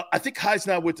I think High's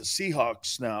now with the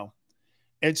Seahawks now.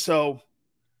 And so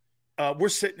we're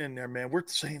sitting in there, man. We're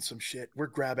saying some shit. We're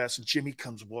grab-ass, and Jimmy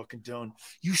comes walking down.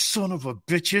 You son of a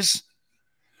bitches.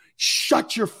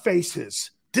 Shut your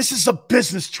faces. This is a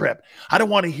business trip. I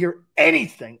don't want to hear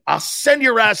anything. I'll send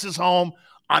your asses home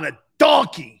on a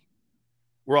donkey.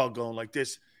 We're all going like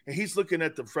this. And he's looking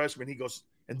at the freshman. He goes,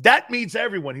 and that means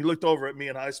everyone. He looked over at me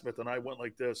and Highsmith, and I went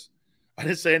like this. I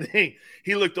didn't say anything.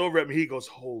 He looked over at me. He goes,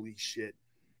 holy shit.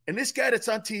 And this guy that's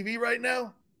on TV right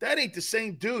now, that ain't the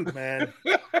same dude, man.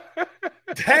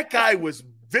 That guy was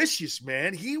vicious,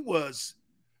 man. He was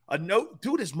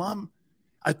dude, his mom,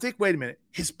 I think, wait a minute.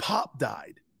 His pop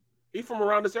died. He from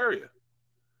around this area?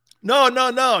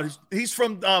 No. He's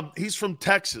from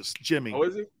Texas, Jimmy. Oh,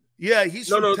 is he? Yeah, he's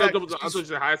from Texas. No, I thought you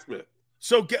said Highsmith.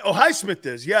 So Highsmith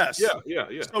is, yes. Yeah.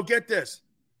 So get this.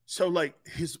 So like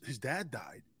his dad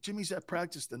died. Jimmy's at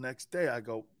practice the next day. I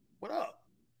go, what up?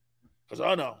 He goes,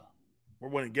 oh no, we're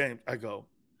winning games. I go,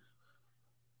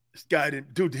 this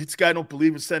guy don't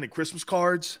believe in sending Christmas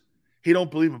cards. He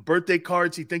don't believe in birthday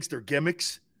cards. He thinks they're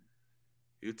gimmicks.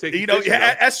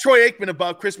 Ask Troy Aikman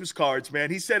about Christmas cards, man.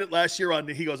 He said it last year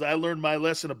he goes, I learned my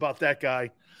lesson about that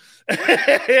guy.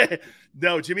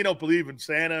 No, Jimmy don't believe in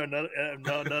Santa. None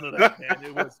of that, man.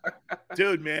 It was,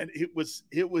 dude, man. He was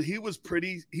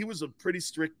a pretty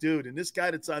strict dude. And this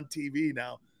guy that's on TV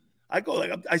now, I go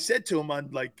like, I said to him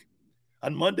on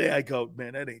Monday, I go,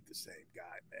 man, that ain't the same guy,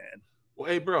 man. Well,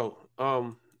 hey, bro,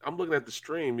 I'm looking at the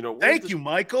stream. Thank you,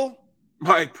 Michael.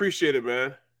 Mike, appreciate it,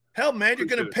 man. Hell, man, you're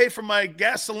going to pay for my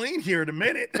gasoline here in a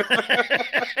minute.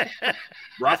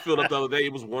 I filled up the other day.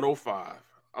 It was 105.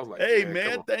 I was like, hey,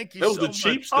 man, thank you so much. That was the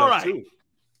cheap stuff, too.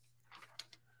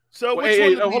 So,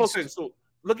 hold on a second. So,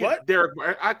 look at Derek.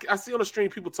 I see on the stream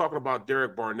people talking about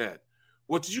Derek Barnett.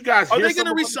 Well, did you guys hear? Are they going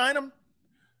to re-sign him?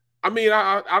 I mean,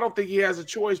 I don't think he has a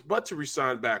choice but to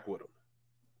re-sign back with him.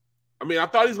 I mean, I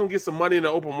thought he was going to get some money in the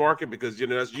open market because,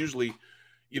 that's usually,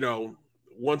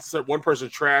 one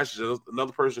person's trash is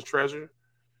another person's treasure.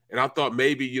 And I thought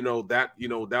maybe, that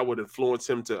would influence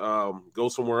him to go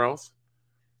somewhere else.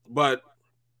 But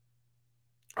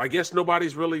I guess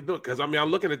nobody's really doing, because, I'm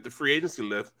looking at the free agency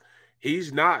list.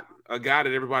 He's not a guy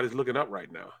that everybody's looking up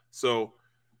right now. So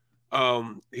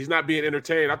He's not being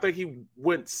entertained. I think he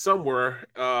went somewhere.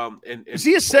 Is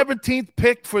he a 17th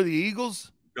pick for the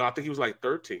Eagles? No, I think he was like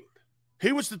 13th.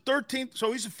 He was the 13th,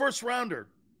 so he's a first rounder.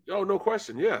 Oh, no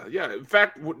question. Yeah. In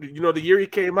fact, the year he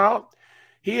came out,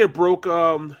 he had broke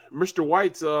Mr.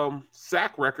 White's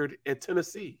sack record at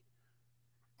Tennessee.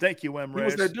 Thank you, M.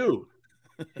 Reyes. He was that dude.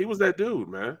 He was that dude,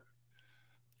 man.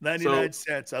 99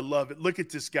 cents. I love it. Look at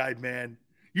this guy, man.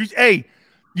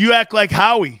 You act like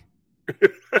Howie.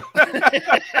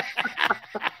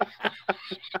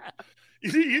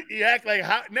 You act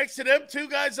like next to them two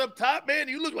guys up top, man.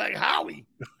 You look like Howie.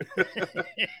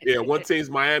 Yeah, one team's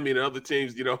Miami and the other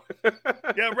team's, Yeah,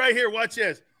 right here. Watch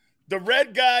this. The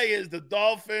red guy is the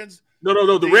Dolphins.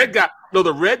 No. The red guy. No,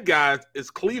 the red guy is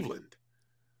Cleveland.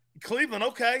 Cleveland,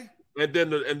 okay. And then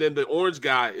the orange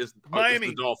guy is Miami.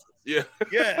 Is the Dolphins. Yeah.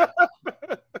 Yeah.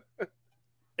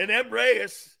 And M.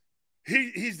 Reyes,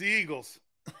 he's the Eagles.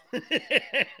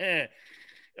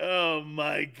 Oh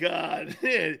my God!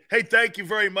 Hey, thank you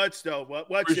very much, though.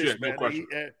 Watch this, man.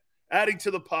 Adding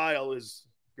to the pile is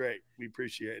great. We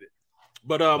appreciate it.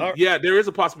 But yeah, there is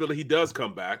a possibility he does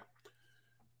come back.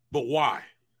 But why?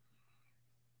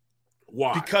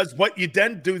 Why? Because what you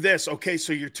then do this. Okay,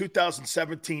 so your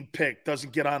 2017 pick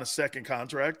doesn't get on a second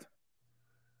contract.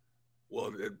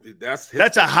 Well,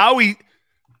 that's a Howie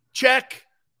check.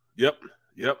 Yep.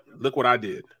 Look what I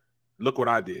did.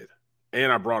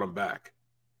 And I brought him back.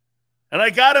 And I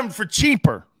got him for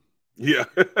cheaper. Yeah.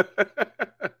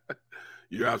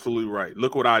 You're absolutely right.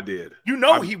 Look what I did.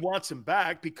 He wants him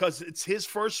back because it's his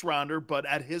first rounder, but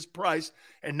at his price.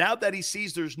 And now that he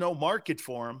sees there's no market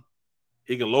for him,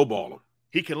 he can lowball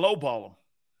him.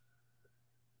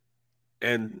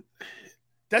 And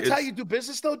that's how you do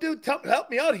business, though, dude. Help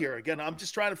me out here again. I'm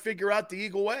just trying to figure out the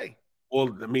Eagle way.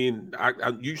 Well, I mean,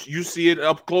 you see it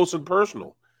up close and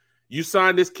personal. You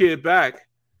sign this kid back,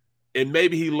 and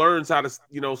maybe he learns how to,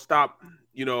 stop,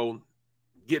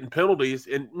 getting penalties.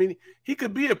 And I mean, he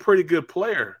could be a pretty good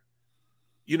player,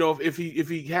 if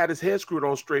he had his head screwed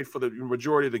on straight for the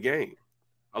majority of the game.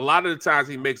 A lot of the times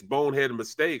he makes boneheaded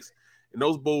mistakes, and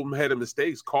those boneheaded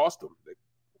mistakes cost him. They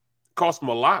cost him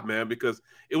a lot, man, because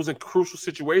it was in crucial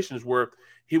situations where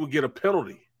he would get a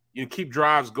penalty. You keep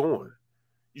drives going.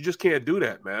 You just can't do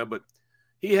that, man. But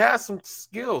he has some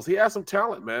skills. He has some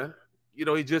talent, man.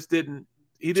 He just didn't.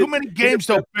 Too many games,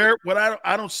 though, Barrett.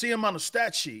 I don't see him on the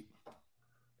stat sheet.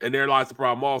 And there lies the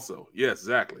problem also. Yes,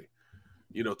 exactly.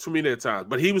 Too many times.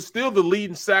 But he was still the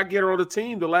leading sack getter on the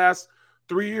team the last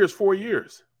 4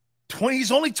 years.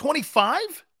 He's only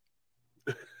 25?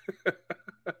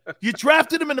 You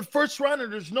drafted him in the first round,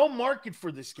 and there's no market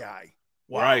for this guy.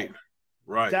 Wow.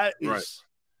 Right. That is. Right.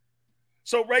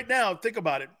 So right now, think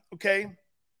about it, okay?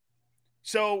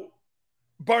 So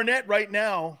Barnett right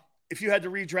now, if you had to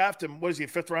redraft him, what is he, a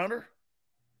fifth rounder?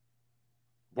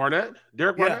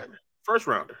 Derek Barnett? First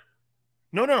rounder.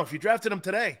 No. If you drafted him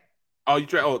today. If you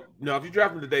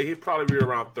draft him today, he'd probably be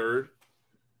around third.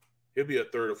 He'll be a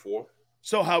third or fourth.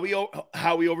 So how we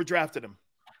overdrafted him?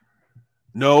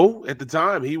 No, at the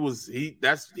time he was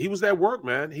that work,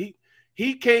 man.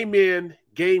 He came in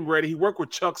game ready. He worked with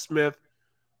Chuck Smith.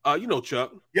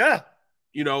 Chuck. Yeah.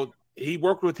 He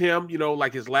worked with him,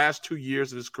 like his last 2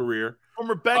 years of his career.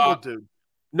 Former Bengal dude.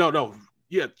 No.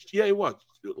 Yeah, he was.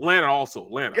 Atlanta also.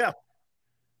 Yeah.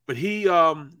 But he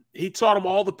taught him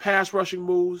all the pass rushing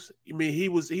moves. I mean, he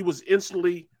was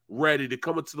instantly ready to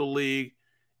come into the league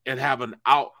and have an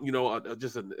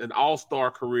an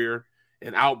all-star career,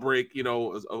 an outbreak,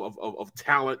 of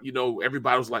talent.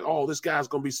 Everybody was like, oh, this guy's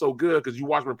going to be so good because you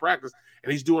watch him in practice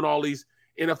and he's doing all these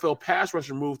NFL pass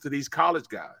rushing moves to these college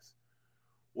guys.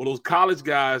 Well, those college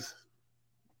guys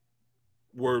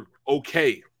were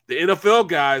okay. The NFL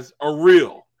guys are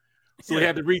real. So he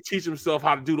had to reteach himself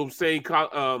how to do those same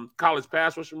college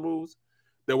pass rushing moves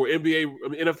that were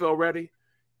NFL ready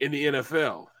in the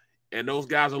NFL. And those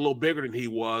guys are a little bigger than he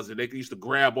was, and they used to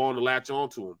grab on and latch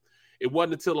onto him. It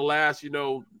wasn't until the last,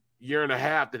 year and a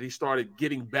half that he started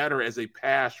getting better as a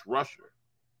pass rusher.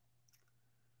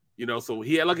 So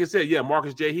he had, like I said,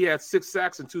 Marcus J., he had 6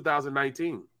 sacks in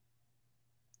 2019.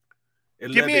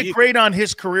 Give me a grade on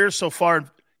his career so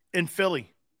far in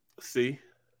Philly. C,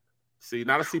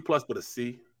 not a C plus, but a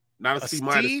C. Not a C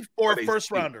minus. C for a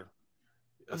first rounder.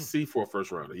 A C for a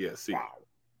first rounder. Yeah, C. Wow.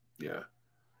 Yeah.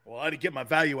 Well, I had to get my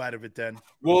value out of it then.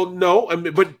 Well, no,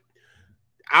 but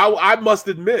I must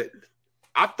admit,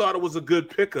 I thought it was a good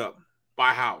pickup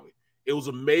by Howie. It was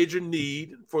a major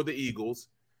need for the Eagles.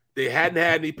 They hadn't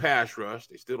had any pass rush.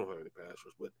 They still don't have any pass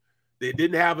rush, but they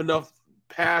didn't have enough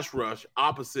pass rush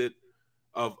opposite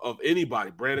of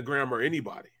anybody, Brandon Graham or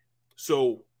anybody.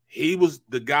 So he was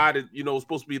the guy that, was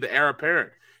supposed to be the heir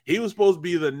apparent. He was supposed to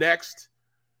be the next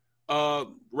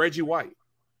Reggie White.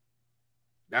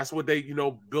 That's what they,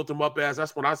 built him up as.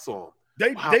 That's what I saw him.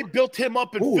 They built him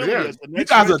up in Philly as the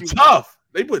next. You guys Reggie are tough.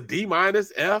 They put D-,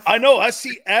 F. I know. I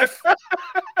see F.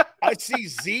 I see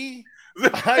Z.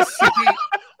 I see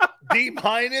D-,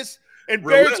 and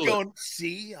Barrett's going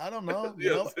C. I don't know.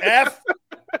 F.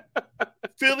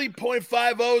 Philly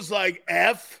 .50's like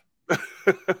F.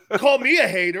 Call me a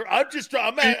hater. I'm just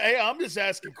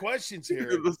asking questions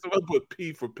here. Let's put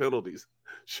P for penalties.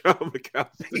 Sean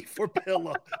McCoskey. P for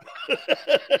pillow.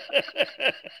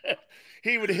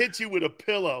 He would hit you with a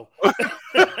pillow.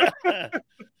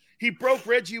 He broke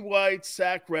Reggie White's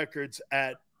sack records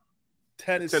at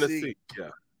Tennessee. Yeah,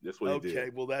 that's what he did.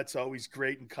 Okay, well, that's always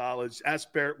great in college.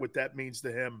 Ask Barrett what that means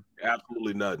to him.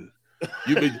 Absolutely nothing.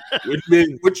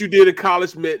 What you did in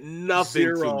college meant nothing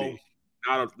Zero. to me.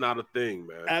 Not a thing,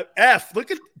 man. F. Look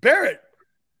at Barrett.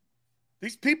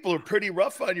 These people are pretty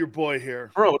rough on your boy here,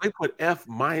 bro. They put F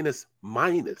minus.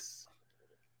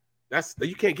 That's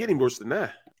you can't get any worse than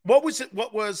that. What was it?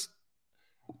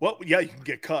 Yeah, you can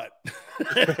get cut.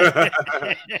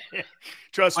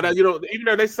 Trust me. Even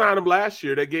though they signed him last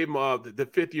year, they gave him the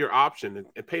 5th-year option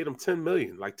and paid him $10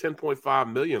 million, like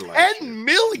 $10.5 million last year. $10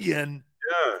 million?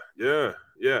 Yeah.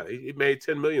 He made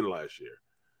 $10 million last year.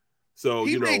 So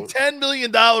he made $10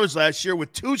 million last year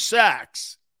with 2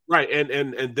 sacks. Right,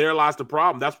 and there lies the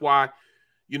problem. That's why,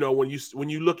 when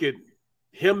you look at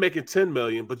him making $10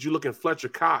 million, but you look at Fletcher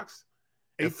Cox,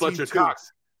 and Fletcher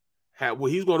Cox he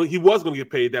was going to get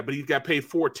paid that, but he got paid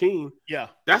 14. Yeah,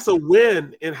 that's a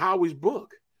win in Howie's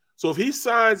book. So if he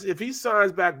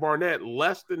signs back Barnett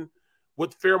less than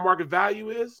what fair market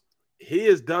value is, he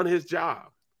has done his job.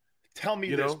 Tell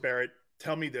me this, Barrett.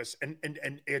 Tell me this, and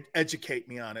educate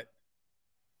me on it.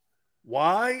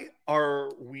 Why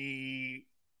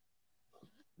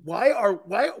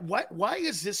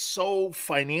is this so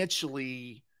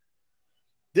financially,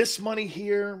 this money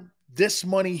here,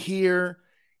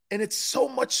 and it's so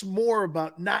much more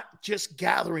about not just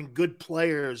gathering good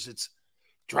players. It's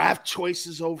draft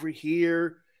choices over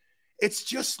here. It's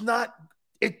just not,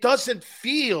 it doesn't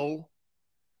feel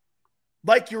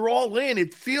like you're all in.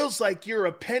 It feels like you're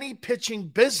a penny pitching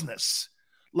business.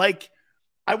 Like,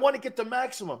 I want to get the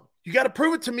maximum. You got to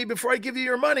prove it to me before I give you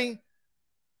your money.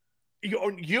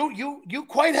 You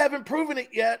quite haven't proven it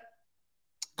yet.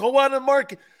 Go on the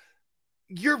market.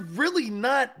 You're really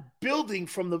not building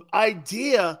from the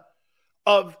idea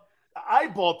of the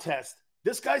eyeball test.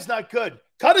 This guy's not good.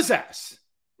 Cut his ass.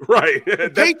 Right.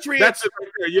 Patriots. That's it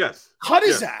right there. Yes. Cut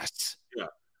his ass. Yeah.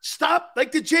 Stop.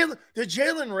 Like the Jalen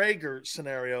Reagor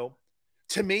scenario,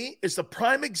 to me, is the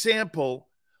prime example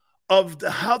of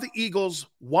how the Eagles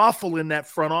waffle in that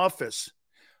front office.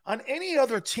 On any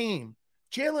other team,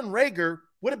 Jalen Reagor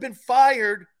would have been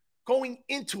fired going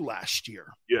into last year.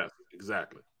 Yes,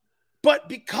 exactly. But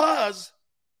because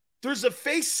there's a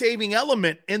face-saving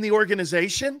element in the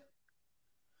organization,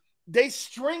 they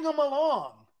string them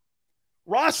along.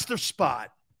 Roster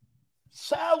spot,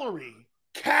 salary,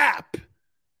 cap,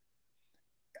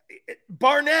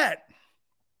 Barnett,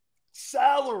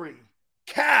 salary,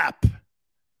 cap.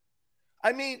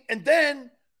 I mean, and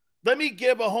then let me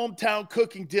give a hometown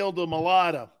cooking deal to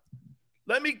Mulata.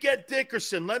 Let me get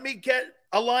Dickerson. Let me get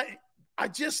a line.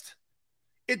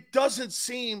 It doesn't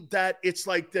seem that it's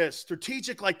like this.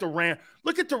 Strategic like the Rams.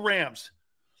 Look at the Rams.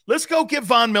 Let's go get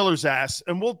Von Miller's ass,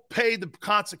 and we'll pay the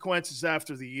consequences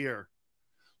after the year.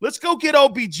 Let's go get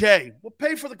OBJ. We'll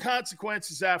pay for the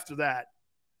consequences after that.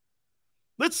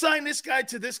 Let's sign this guy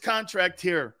to this contract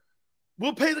here.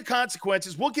 We'll pay the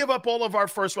consequences. We'll give up all of our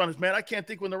first rounders. Man, I can't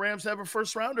think when the Rams have a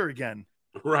first rounder again.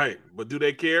 Right. But do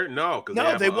they care? No.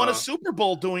 No, they won a Super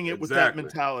Bowl doing it with that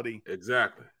mentality.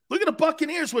 Exactly. Look at the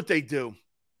Buccaneers, what they do.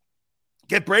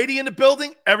 Get Brady in the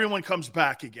building, everyone comes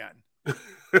back again.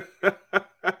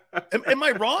 Am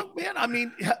I wrong, man? I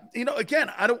mean, again,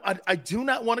 I do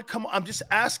not want to come. I'm just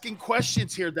asking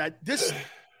questions here that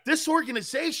this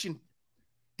organization,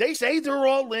 they say they're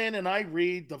all in, and I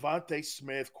read Devontae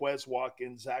Smith, Quez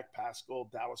Watkins, Zach Pascal,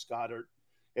 Dallas Goedert,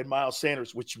 and Miles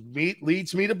Sanders, which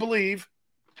leads me to believe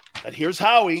that here's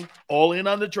Howie, all in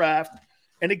on the draft.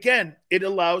 And again, it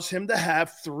allows him to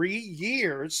have 3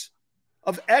 years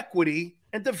of equity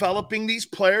and developing these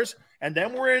players. And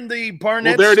then we're in the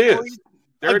Barnett there it is.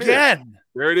 There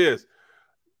it is.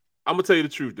 I'm gonna tell you the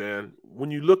truth, Dan.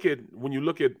 When you look at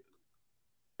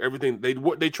everything,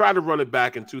 they tried to run it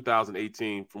back in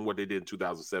 2018 from what they did in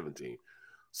 2017.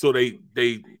 So they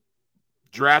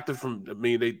drafted from. I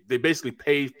mean, they basically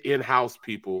paid in-house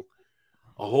people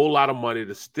a whole lot of money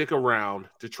to stick around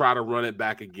to try to run it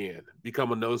back again,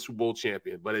 become another Super Bowl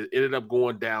champion. But it ended up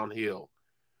going downhill.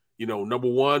 Number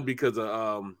one, because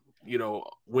of,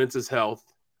 Wentz's health.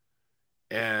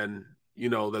 And,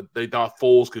 that they thought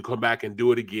Foles could come back and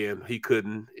do it again. He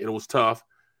couldn't. And it was tough.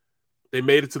 They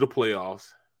made it to the playoffs.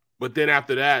 But then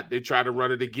after that, they tried to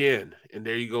run it again. And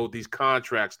there you go, these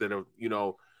contracts that are,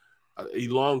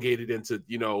 elongated into,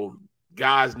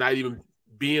 guys not even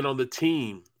being on the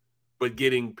team, but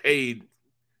getting paid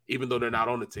even though they're not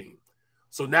on the team.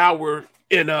 So now we're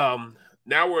in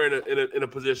a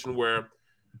position where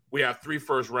we have 3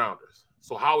 first rounders.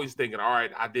 So Howie's thinking, all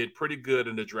right, I did pretty good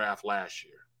in the draft last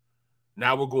year.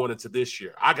 Now we're going into this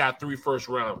year. I got 3 first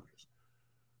rounders.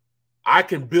 I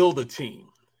can build a team.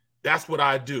 That's what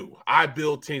I do. I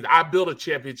build teams. I built a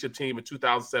championship team in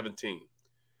 2017.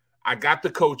 I got the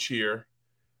coach here.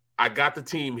 I got the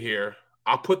team here.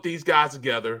 I'll put these guys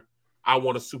together. I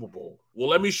won a Super Bowl. Well,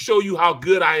 let me show you how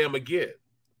good I am again.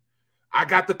 I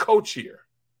got the coach here.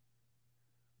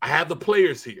 I have the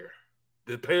players here,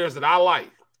 the players that I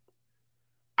like.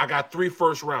 I got 3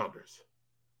 first rounders.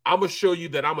 I'm going to show you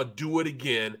that I'm going to do it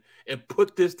again and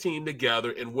put this team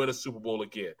together and win a Super Bowl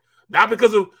again. Not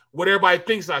because of what everybody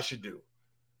thinks I should do.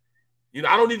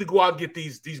 I don't need to go out and get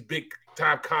these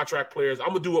big-time contract players. I'm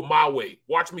going to do it my way.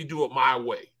 Watch me do it my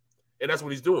way. And that's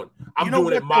what he's doing. I'm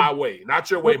doing it my way,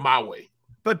 not your way, my way.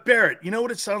 But, Barrett, you know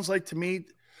what it sounds like to me?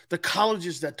 The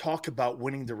colleges that talk about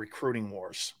winning the recruiting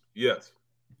wars. Yes.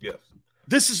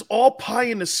 This is all pie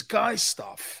in the sky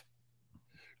stuff.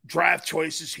 Draft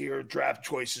choices here, draft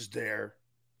choices there.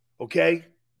 Okay,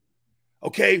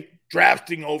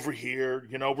 drafting over here.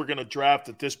 We're going to draft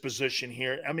at this position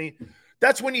here. I mean,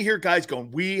 that's when you hear guys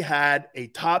going, we had a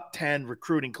top 10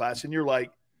 recruiting class. And you're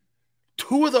like,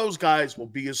 2 of those guys will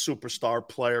be a superstar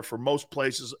player for most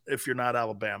places if you're not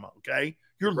Alabama, okay?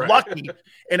 You're lucky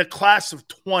in a class of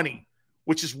 20,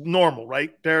 which is normal,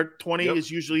 right? Barrett, 20 is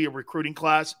usually a recruiting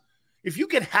class. If you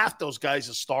get half those guys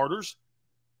as starters,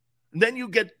 and then you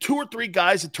get 2 or 3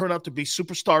 guys that turn out to be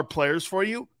superstar players for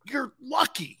you, you're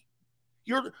lucky.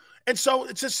 And so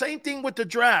it's the same thing with the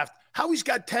draft. Howie's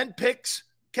got 10 picks,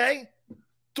 okay?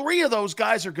 3 of those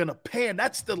guys are going to pan.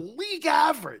 That's the league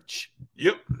average.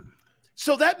 Yep.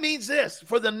 So that means this.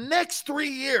 For the next 3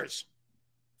 years,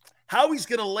 Howie's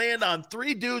going to land on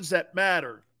 3 dudes that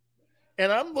matter.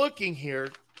 And I'm looking here.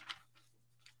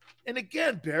 And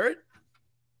again, Barrett,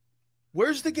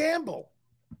 where's the gamble?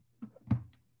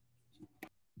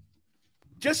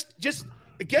 Just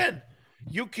again,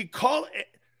 you could call it.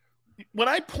 When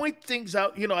I point things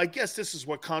out, I guess this is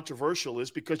what controversial is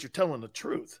because you're telling the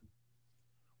truth.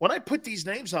 When I put these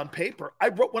names on paper,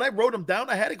 when I wrote them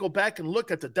down, I had to go back and look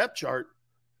at the depth chart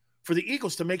for the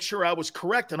Eagles to make sure I was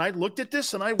correct. And I looked at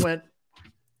this and I went,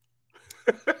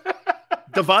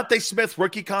 Devontae Smith,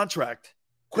 rookie contract.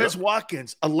 Quiz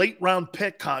Watkins, a late round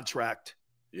pick contract.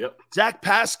 Yep. Zach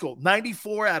Pascal,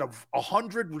 94 out of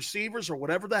 100 receivers or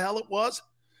whatever the hell it was.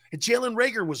 And Jalen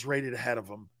Reagor was rated ahead of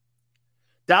him.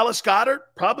 Dallas Goedert,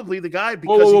 probably the guy.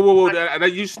 Because whoa.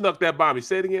 You snuck that by me.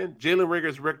 Say it again. Jalen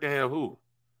Reagor's ranked ahead of who?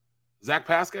 Zach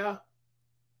Pascal?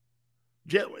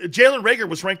 Jalen Reagor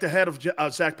was ranked ahead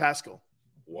of Zach Pascal.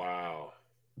 Wow.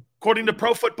 According to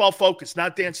Pro Football Focus,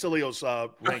 not Dan Sileo's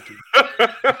ranking.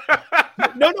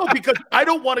 No, because I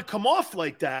don't want to come off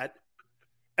like that.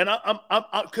 And I'm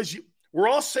because we're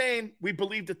all saying we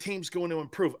believe the team's going to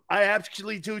improve. I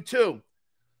actually do too.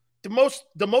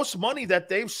 The most money that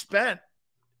they've spent,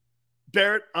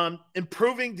 Barrett, on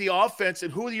improving the offense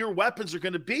and who your weapons are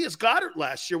going to be is Goddard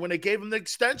last year when they gave him the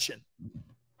extension.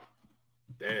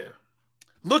 Damn.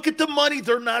 Look at the money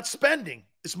they're not spending,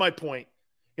 is my point.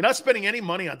 You're not spending any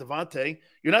money on Devontae.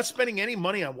 You're not spending any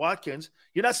money on Watkins.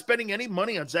 You're not spending any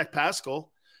money on Zach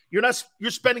Pascal.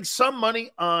 You're spending some money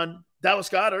on Dallas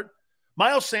Goedert.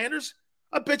 Miles Sanders,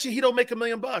 I bet you he don't make $1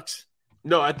 million.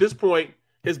 No, at this point,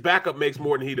 his backup makes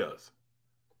more than he does.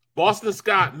 Boston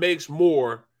Scott makes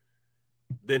more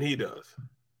than he does.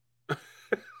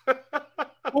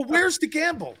 Well, where's the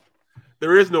gamble?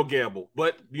 There is no gamble.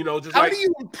 But, just how do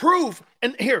you improve?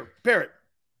 And here, Barrett,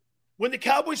 when the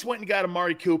Cowboys went and got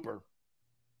Amari Cooper,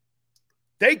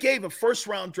 they gave a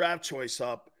first-round draft choice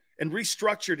up and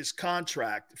restructured his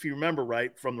contract, if you remember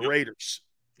right, from the Raiders.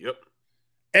 Yep.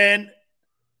 And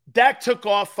Dak took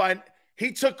off fine.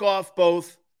 He took off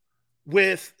both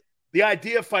with the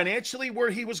idea financially where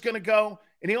he was going to go,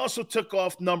 and he also took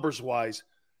off numbers-wise.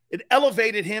 It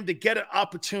elevated him to get an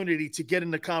opportunity to get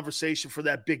in the conversation for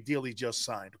that big deal he just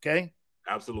signed, okay?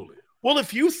 Absolutely. Well,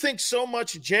 if you think so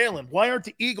much of Jalen, why aren't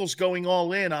the Eagles going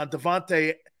all in on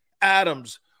Devontae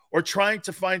Adams or trying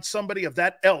to find somebody of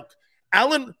that ilk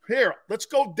let's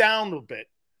go down a bit.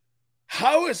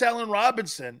 How is Allen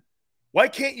Robinson? Why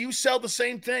can't you sell the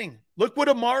same thing? Look what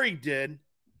Amari did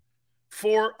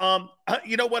for,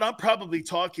 you know what? I'm probably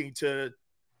talking to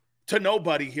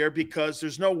nobody here because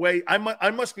there's no way I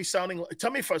must be sounding.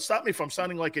 Stop me if I'm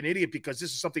sounding like an idiot because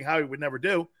this is something Howie would never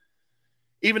do.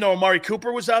 Even though Amari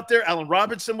Cooper was out there, Allen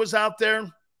Robinson was out there.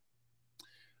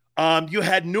 You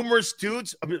had numerous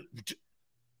dudes.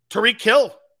 Tyreek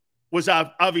Hill was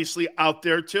obviously out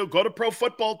there too. Go to Pro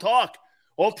Football Talk.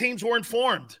 All teams were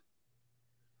informed.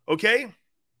 Okay?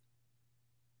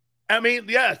 I mean,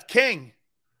 yeah, King.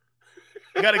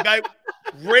 You got a guy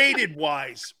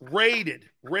rated-wise. Rated.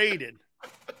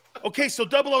 Okay, so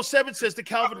 007 says to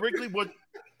Calvin Wrigley, well,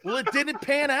 it didn't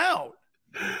pan out.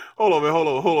 Hold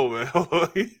on, man.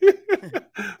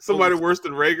 Somebody worse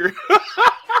than Rager.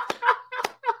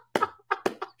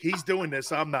 He's doing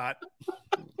this. I'm not.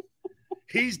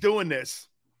 He's doing this.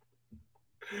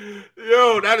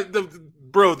 Yo,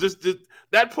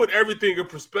 that put everything in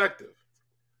perspective.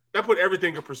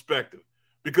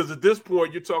 Because at this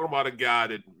point, you're talking about a guy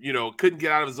that, couldn't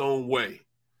get out of his own way.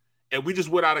 And we just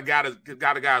went out a guy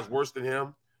that's worse than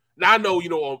him. Now, I know,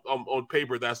 on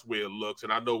paper, that's the way it looks.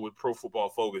 And I know with Pro Football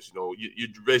Focus, you're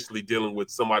basically dealing with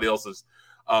somebody else's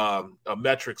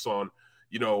metrics on,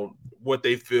 what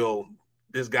they feel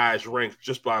this guy is ranked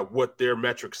just by what their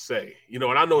metrics say. And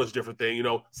I know it's a different thing.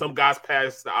 Some guys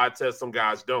pass the eye test, some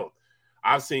guys don't.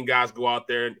 I've seen guys go out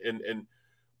there and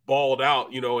balled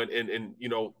out, and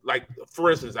like,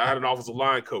 for instance, I had an offensive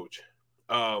line coach,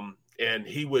 and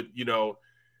he would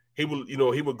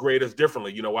grade us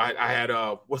differently. I had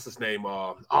what's his name?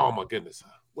 Oh my goodness,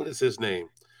 what is his name?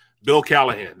 Bill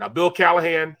Callahan. Now, Bill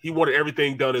Callahan, he wanted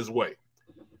everything done his way.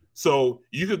 So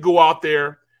you could go out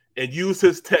there and use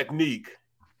his technique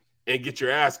and get your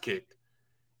ass kicked,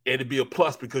 and it'd be a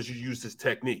plus because you used his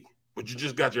technique, but you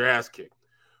just got your ass kicked.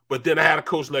 But then I had a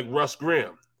coach like Russ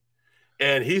Graham,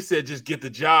 and he said just get the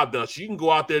job done. So you can go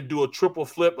out there and do a triple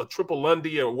flip, a triple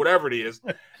Lundy, or whatever it is,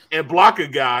 and block a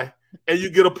guy, and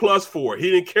you get a plus for it. He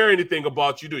didn't care anything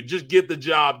about you doing. Just get the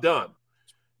job done.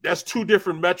 That's two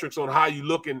different metrics on how you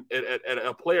look at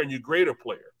a player and you grade a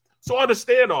player. So I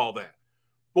understand all that.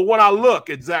 But when I look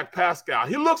at Zach Pascal,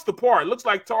 he looks the part. Looks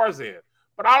like Tarzan.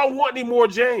 But I don't want any more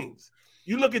James.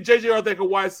 You look at J.J.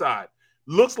 Arthur-Whiteside.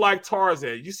 Looks like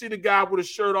Tarzan. You see the guy with his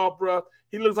shirt off, bro.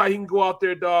 He looks like he can go out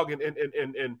there, dog,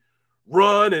 and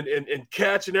run and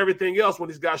catch and everything else when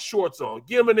he's got shorts on.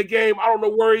 Get him in the game. I don't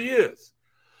know where he is.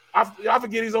 I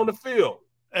forget he's on the field.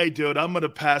 Hey, dude, I'm going to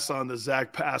pass on the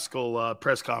Zach Pascal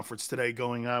press conference today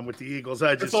going on with the Eagles.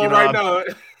 It's all right now.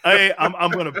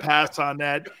 I'm going to pass on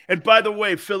that. And by the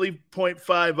way, Philly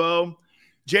 .50,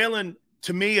 Jalen,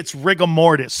 to me, it's rigor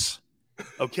mortis.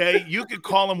 Okay? You can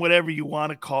call him whatever you want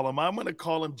to call him. I'm going to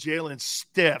call him Jalen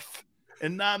Stiff.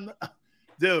 And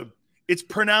dude, it's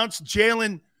pronounced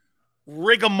Jalen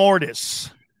rigor mortis.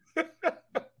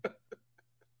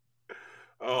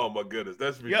 Oh, my goodness.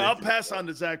 That's ridiculous. Yeah, I'll pass on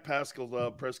to Zach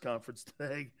Pascal's press conference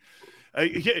today.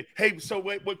 Hey, so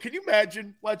wait, can you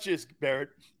imagine? Watch this, Barrett.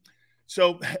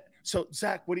 So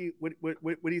Zach, what do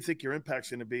you think your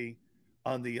impact's going to be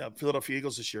on the Philadelphia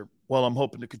Eagles this year? Well, I'm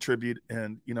hoping to contribute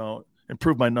and,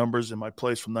 improve my numbers and my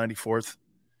place from 94th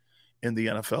in the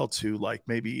NFL to like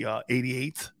maybe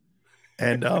 88th.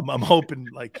 And I'm hoping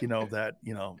that,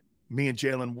 me and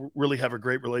Jalen really have a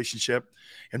great relationship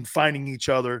and finding each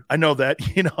other. I know that,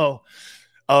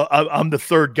 I'm the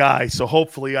third guy. So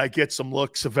hopefully I get some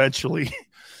looks eventually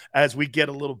as we get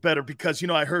a little better because,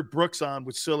 I heard Brooks on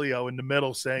with Sileo in the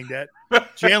middle saying that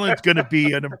Jalen's going to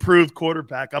be an improved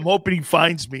quarterback. I'm hoping he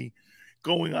finds me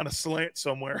going on a slant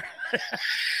somewhere.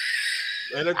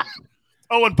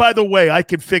 Oh, and by the way, I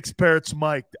can fix Barrett's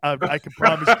mic. I can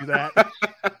promise you that.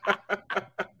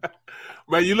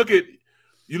 Man, you look at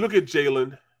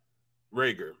Jalen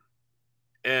Reagor,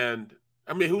 and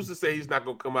I mean, who's to say he's not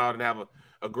going to come out and have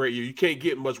a great year? You can't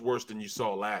get much worse than you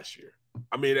saw last year.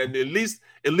 I mean, and at least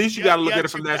you got to look at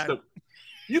it from that stuff.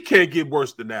 You can't get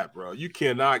worse than that, bro. You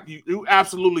cannot. You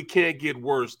absolutely can't get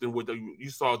worse than what you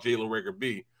saw Jalen Reagor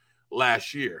be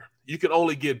last year. You can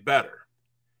only get better.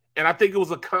 And I think it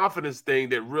was a confidence thing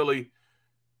that really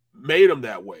made him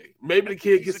that way. Maybe the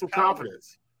kid gets some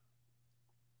confidence.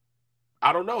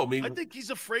 I don't know. I think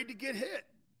he's afraid to get hit.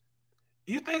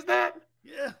 You think that?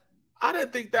 Yeah. I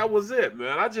didn't think that was it,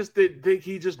 man. I just didn't think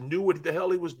he just knew what the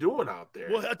hell he was doing out there.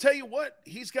 Well, I'll tell you what.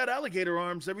 He's got alligator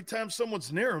arms every time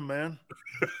someone's near him, man.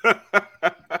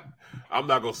 I'm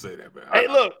not going to say that, man. Hey,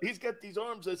 look. He's got these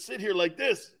arms that sit here like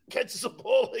this. Catches a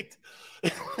ball like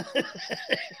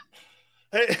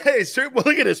Hey, sir, well,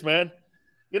 look at this, man.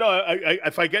 You know,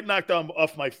 if I get knocked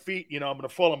off my feet, I'm going to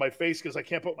fall on my face because I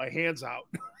can't put my hands out.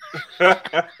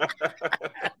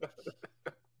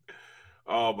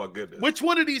 Oh, my goodness. Which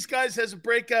one of these guys has a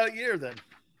breakout year then?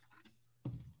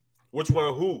 Which one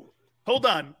of who? Hold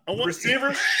on.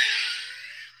 Receivers?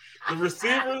 The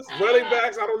receivers, running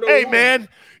backs, I don't know. Hey, man,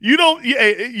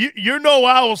 you're no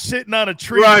owl sitting on a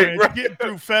tree branch getting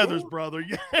through feathers, brother.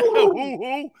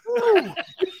 Who?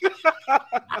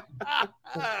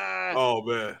 Oh,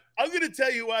 man. I'm going to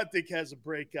tell you who I think has a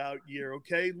breakout year,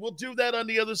 okay? We'll do that on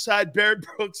the other side. Barrett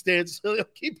Brooks, Dan Sileo.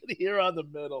 Keep it here on the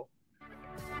middle.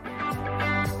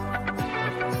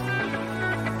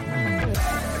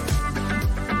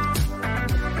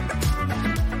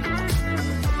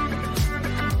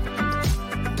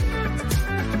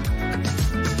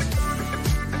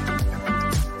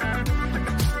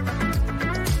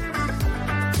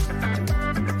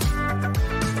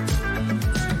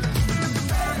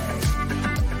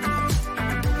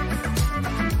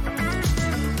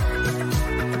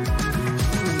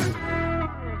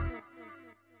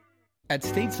 At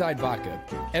Stateside Vodka,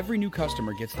 every new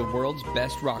customer gets the world's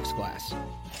best rocks glass.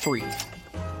 Free.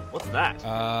 What's that?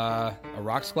 A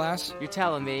rocks glass? You're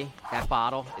telling me that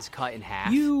bottle is cut in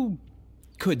half? You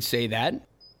could say that.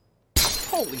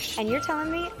 Holy shit. And you're telling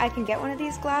me I can get one of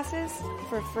these glasses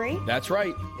for free? That's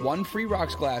right. One free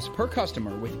rocks glass per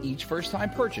customer with each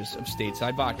first-time purchase of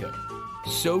Stateside Vodka.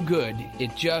 So good,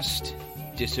 it just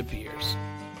disappears.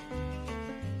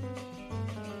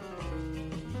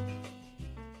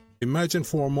 Imagine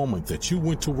for a moment that you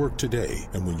went to work today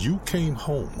and when you came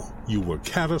home, you were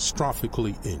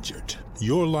catastrophically injured.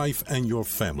 Your life and your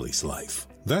family's life.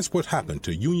 That's what happened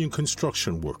to union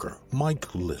construction worker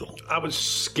Mike Little. I was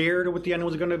scared of what the end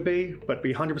was going to be, but to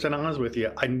be 100% honest with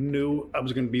you, I knew I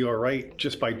was going to be all right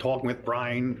just by talking with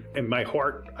Brian. In my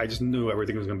heart, I just knew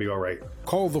everything was going to be all right.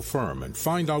 Call the firm and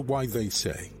find out why they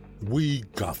say, "We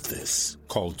got this."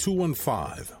 Call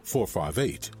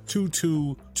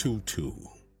 215-458-2222.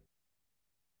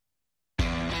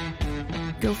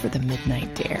 Go for the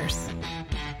midnight dares.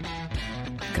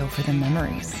 Go for the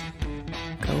memories.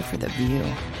 Go for the view.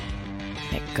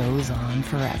 It goes on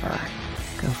forever.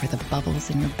 Go for the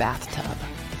bubbles in your bathtub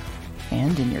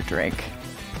and in your drink.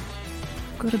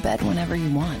 Go to bed whenever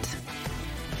you want.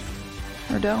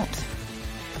 Or don't.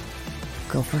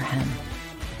 Go for him.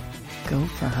 Go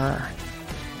for her.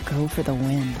 Go for the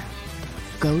win.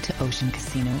 Go to Ocean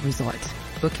Casino Resort.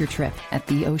 Book your trip at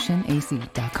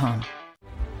theoceanac.com.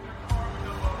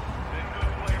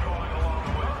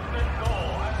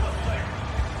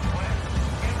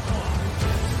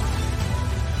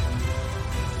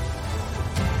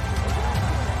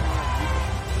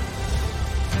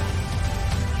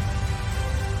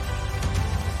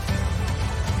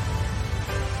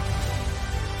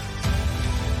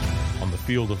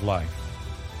 Field of life,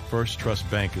 First Trust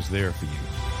Bank is there for you.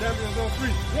 Champions on three.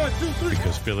 1, 2, 3.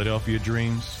 Because Philadelphia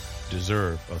dreams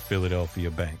deserve a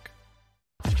Philadelphia bank.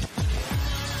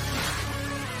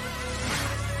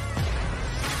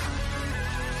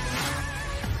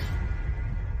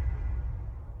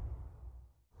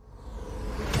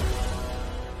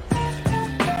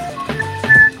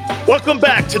 Welcome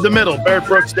back to the middle. Barrett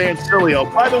Brooks, Dan Sileo.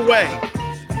 By the way,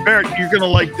 Barrett, you're going to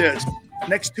like this.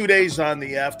 Next 2 days on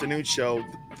the afternoon show,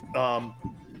 the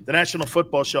National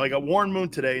Football Show, I got Warren Moon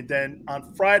today. Then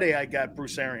on Friday, I got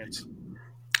Bruce Arians.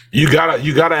 You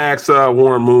gotta ask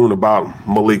Warren Moon about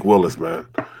Malik Willis, man.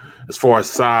 As far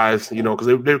as size, because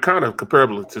they're kind of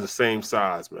comparable to the same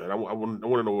size, man. I want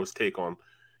to know his take on,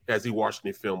 has he watched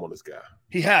any film on this guy?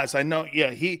 He has. I know.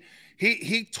 Yeah, he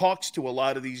talks to a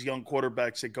lot of these young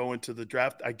quarterbacks that go into the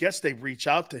draft. I guess they reach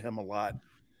out to him a lot.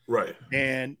 Right.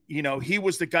 And, he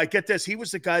was the guy, get this, he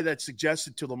was the guy that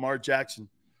suggested to Lamar Jackson,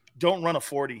 don't run a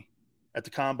 40 at the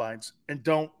combines and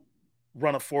don't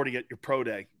run a 40 at your pro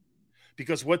day.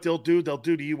 Because what they'll do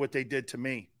to you what they did to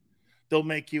me. They'll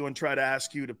make you and try to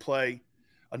ask you to play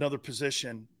another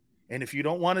position. And if you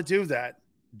don't want to do that,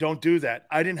 don't do that.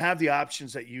 I didn't have the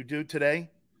options that you do today.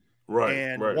 Right.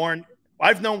 And right. Warren,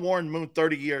 I've known Warren Moon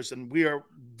 30 years, and we are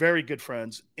very good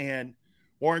friends. And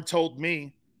Warren told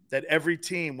me that every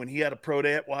team, when he had a pro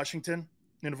day at Washington,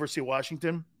 University of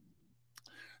Washington,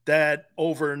 that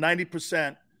over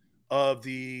 90% of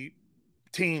the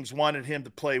teams wanted him to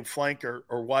play flanker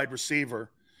or wide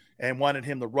receiver and wanted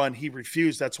him to run. He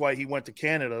refused. That's why he went to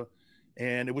Canada.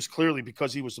 And it was clearly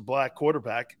because he was a black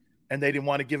quarterback and they didn't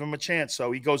want to give him a chance.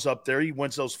 So he goes up there. He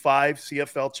wins those 5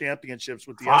 CFL championships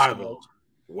with the Eskimos.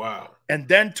 Wow. And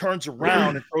then turns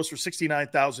around and throws for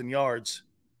 69,000 yards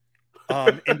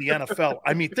in the NFL.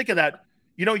 I mean, think of that.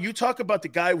 You talk about the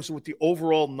guy who was with the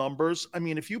overall numbers. I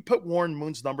mean, if you put Warren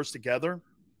Moon's numbers together,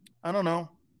 I don't know.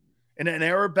 In an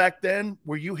era back then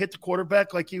where you hit the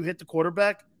quarterback like you hit the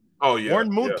quarterback. Oh, yeah. Warren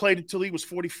Moon played until he was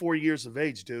 44 years of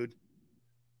age, dude.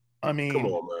 I mean, come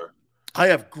on, man. I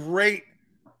have great –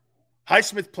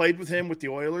 Highsmith played with him with the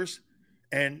Oilers,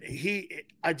 and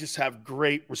I just have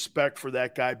great respect for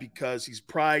that guy because he's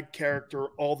pride, character,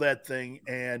 all that thing.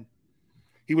 And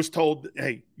he was told,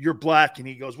 hey, you're black. And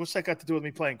he goes, what's that got to do with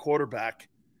me playing quarterback?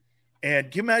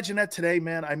 And can you imagine that today,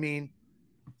 man? I mean,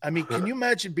 can you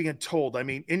imagine being told? I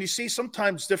mean, and you see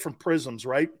sometimes different prisms,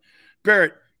 right?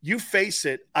 Barrett, you face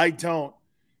it. I don't.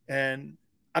 And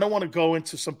I don't want to go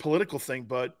into some political thing,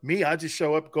 but me, I just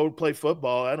show up, go play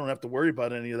football. I don't have to worry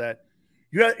about any of that.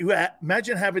 You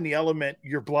imagine having the element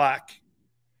you're black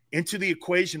into the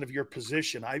equation of your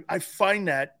position. I find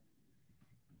that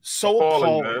so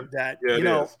appalling that,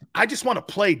 I just want to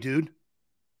play, dude.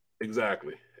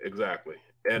 Exactly.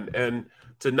 And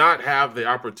to not have the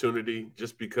opportunity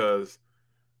just because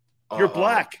you're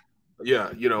black.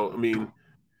 Yeah, I mean,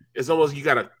 it's almost you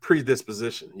got a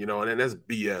predisposition, and that's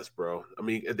BS, bro. I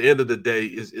mean, at the end of the day,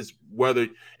 is whether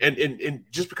and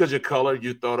just because your color,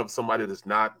 you thought of somebody that's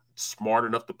not smart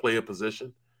enough to play a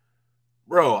position,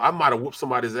 bro. I might have whooped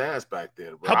somebody's ass back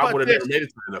then, bro. I would have never made it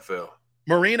to the NFL.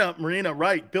 Marina,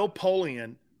 right? Bill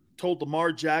Polian told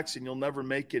Lamar Jackson, "You'll never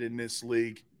make it in this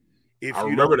league if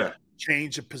you don't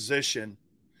change a position."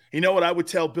 You know what I would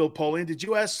tell Bill Polian? Did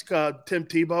you ask Tim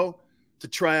Tebow to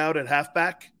try out at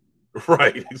halfback?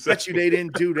 Right, exactly. Bet you they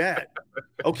didn't do that.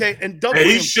 Okay, and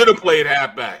he should have played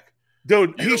halfback,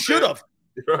 dude. He should have.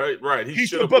 Right. He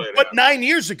should have played. But 9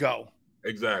 years ago.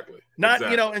 Exactly.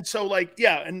 And so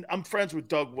and I'm friends with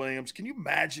Doug Williams. Can you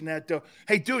imagine that, though?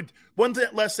 Hey, dude,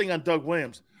 last thing on Doug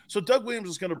Williams. So Doug Williams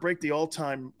is going to break the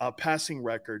all-time passing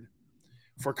record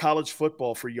for college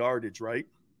football for yardage, right?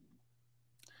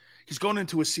 He's going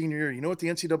into his senior year. You know what the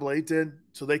NCAA did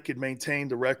so they could maintain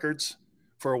the records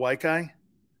for a white guy?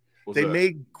 They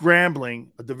made Grambling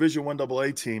a Division I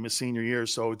AA team his senior year,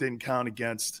 so it didn't count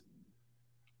against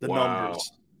the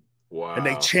numbers. Wow. And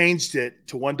they changed it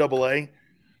to 1AA.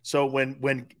 So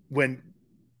when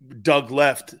Doug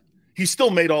left, he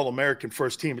still made All-American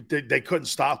first team. They couldn't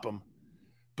stop him.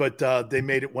 But they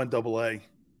made it 1AA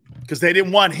because they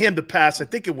didn't want him to pass. I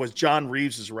think it was John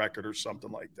Reeves' record or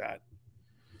something like that.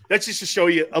 That's just to show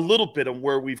you a little bit of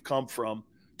where we've come from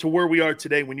to where we are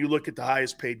today. When you look at the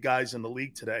highest paid guys in the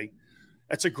league today,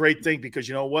 that's a great thing because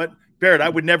you know what, Barrett, I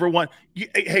would never want –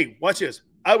 hey, watch this.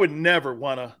 I would never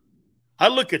want to – I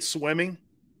look at swimming,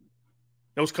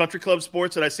 those country club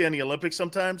sports that I see on the Olympics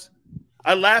sometimes.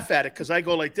 I laugh at it because I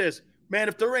go like this. Man,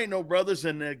 if there ain't no brothers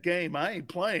in the game, I ain't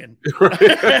playing.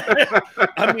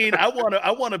 I mean, I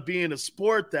want to be in a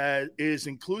sport that is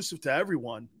inclusive to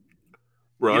everyone.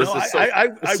 Bro, I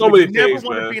would never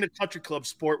want to be in a country club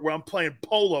sport where I'm playing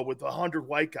polo with 100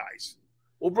 white guys.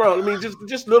 Well, bro, I mean,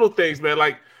 just little things, man.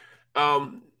 Like,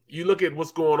 you look at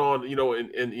what's going on,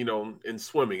 in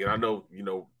swimming, and I know,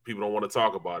 people don't want to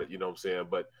talk about it, you know what I'm saying?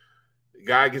 But the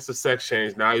guy gets a sex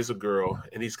change. Now he's a girl,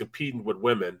 and he's competing with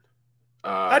women.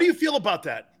 How do you feel about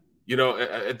that?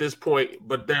 At this point,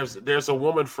 but there's a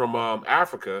woman from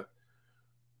Africa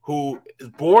who is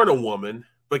born a woman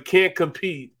but can't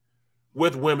compete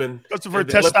with women because of her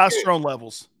testosterone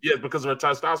levels. Yeah, because of her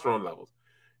testosterone levels.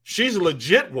 She's a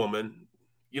legit woman.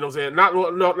 You know what I'm saying?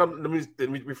 Let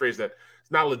me rephrase that.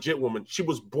 It's not a legit woman. She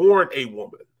was born a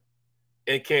woman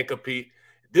and can't compete.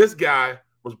 This guy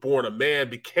was born a man,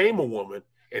 became a woman,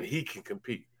 and he can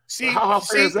compete. How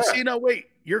fair is that? No, wait.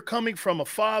 You're coming from a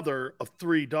father of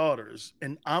 3 daughters,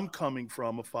 and I'm coming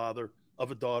from a father of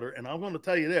a daughter. And I'm going to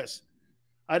tell you this.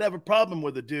 I'd have a problem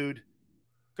with a dude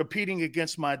competing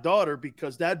against my daughter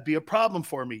because that'd be a problem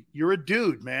for me. You're a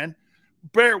dude, man.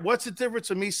 Barrett, what's the difference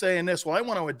of me saying this? Well, I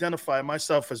want to identify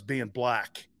myself as being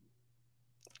black.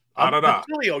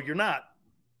 Sileo, you're not.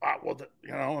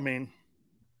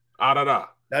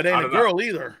 That ain't a girl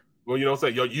either. Well, you know what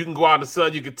I'm saying? You can go out in the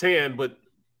sun, you can tan, but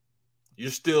you're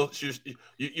still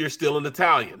an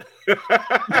Italian. As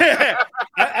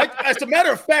a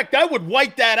matter of fact, I would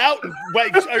wipe that out.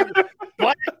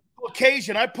 Black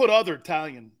Caucasian, I put other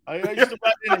Italian. I used to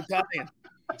write in Italian.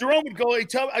 Jerome would go, I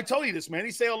tell you this, man.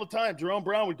 He say all the time, Jerome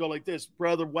Brown would go like this,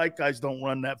 brother, white guys don't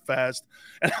run that fast.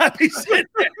 And I'd be sitting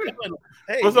there going,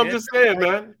 hey, I'm just saying,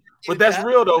 man. But that's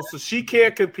real, though. So she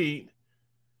can't compete,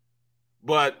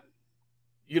 but,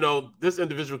 this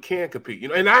individual can compete.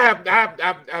 And I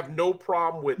have no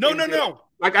problem with No.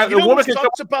 Like, a woman can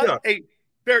Hey,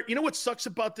 Barrett, you know what sucks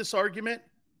about this argument?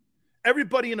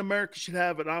 Everybody in America should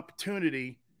have an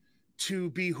opportunity to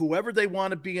be whoever they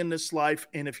want to be in this life.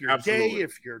 And if you're gay,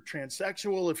 if you're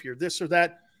transsexual, if you're this or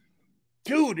that,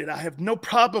 Dude, and I have no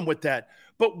problem with that.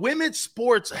 But women's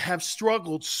sports have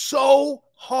struggled so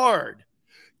hard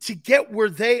to get where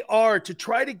they are, to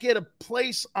try to get a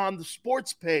place on the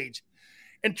sports page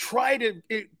and try to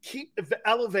keep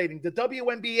elevating the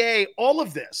WNBA, all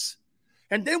of this.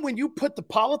 And then when you put the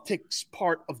politics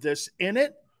part of this in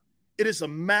it, it is a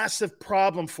massive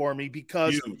problem for me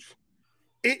because,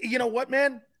 you know what,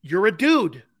 man? You're a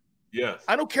dude. Yes.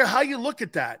 I don't care how you look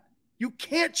at that. You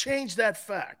can't change that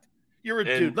fact. You're a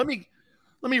dude. Let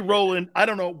me roll in. I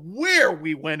don't know where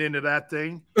we went into that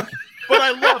thing, but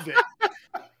I love it.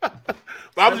 But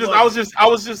I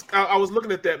was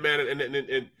looking at that, man,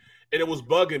 and it was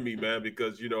bugging me, man,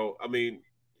 because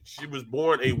she was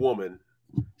born a woman.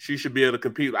 She should be able to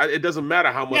compete. It doesn't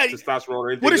matter how much testosterone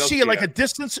or anything. What is she, like a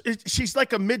distance? She's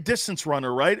like a mid-distance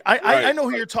runner, right? I know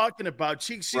who you're talking about.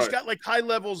 She's got like high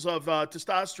levels of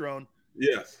testosterone.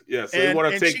 Yes. So you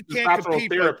want to take testosterone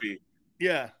therapy.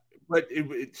 But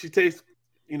she takes,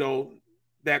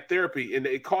 that therapy, and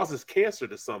it causes cancer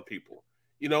to some people.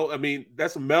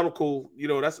 That's medical.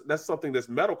 That's something that's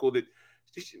medical. That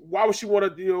why would she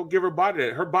want to, give her body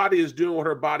that? Her body is doing what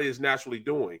her body is naturally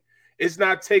doing. It's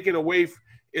not taken away.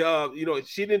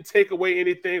 She didn't take away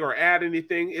anything or add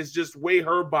anything. It's just way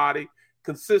her body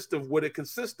consists of what it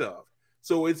consists of.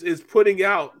 So it's putting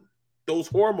out those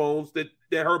hormones that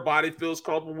her body feels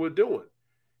comfortable with doing.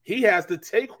 He has to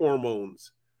take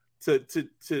hormones to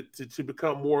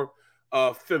become more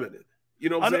feminine. You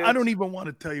know what I'm saying? I don't even want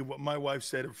to tell you what my wife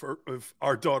said if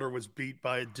our daughter was beat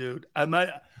by a dude. I'm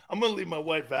going to leave my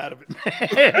wife out of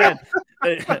it.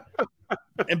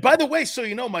 And by the way, so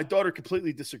my daughter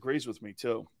completely disagrees with me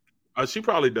too. She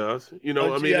probably does.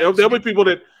 There'll be people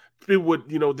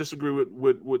would disagree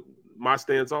with my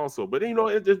stance also. But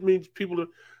it just means people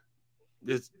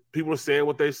are saying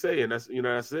what they say, and that's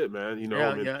it, man. You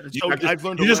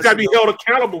just got to be held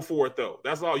accountable for it, though.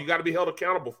 That's all. You got to be held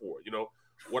accountable for it.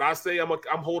 What I say, I'm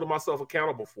holding myself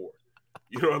accountable for it.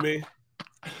 You know what I mean?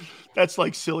 That's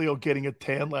like Sileo getting a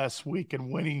tan last week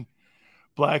and winning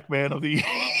Black Man of the Year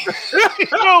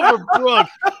over Brooke.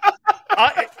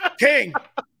 King.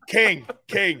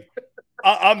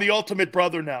 I'm the ultimate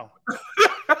brother now.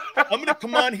 I'm going to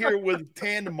come on here with a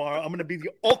tan tomorrow. I'm going to be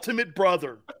the ultimate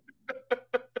brother.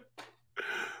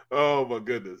 Oh, my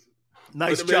goodness.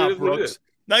 Nice job, Brooks.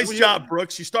 Nice job,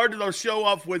 Brooks. You started our show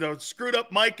off with a screwed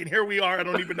up mic, and here we are. I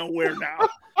don't even know where now.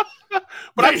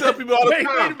 But I tell people all the time.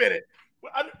 Wait a minute.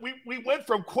 We went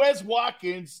from Quez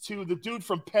Watkins to the dude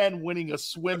from Penn winning a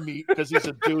swim meet because he's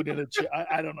a dude in a chair.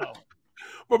 I don't know.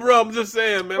 But, bro, I'm just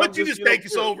saying, man. Why don't you just take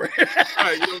us over?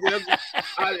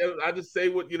 I just say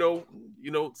what,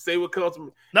 say what comes to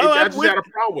me. No, I just had a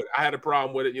problem with it. I had a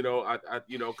problem with it,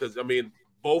 because,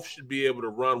 both should be able to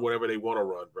run whatever they want to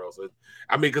run, bro. So,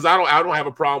 because I don't have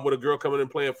a problem with a girl coming and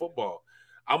playing football.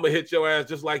 I'm going to hit your ass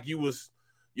just like you was,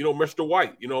 Mr.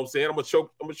 White. You know what I'm saying? I'm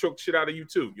gonna choke shit out of you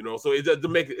too. So it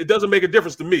doesn't make a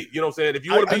difference to me. You know what I'm saying? If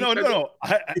you want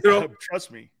to be,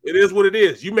 trust me, it is what it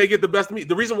is. You may get the best of me.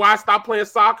 The reason why I stopped playing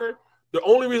soccer, the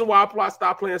only reason why I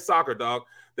stopped playing soccer, dog,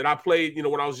 that I played,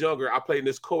 when I was younger, I played in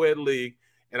this co-ed league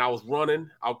and I was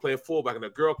running. I was playing fullback, and a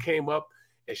girl came up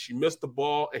and she missed the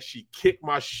ball and she kicked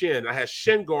my shin. I had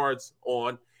shin guards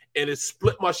on, and it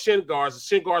split my shin guards. The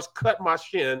shin guards cut my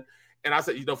shin. And I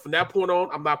said, from that point on,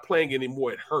 I'm not playing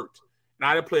anymore. It hurt. And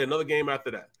I didn't play another game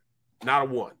after that. Not a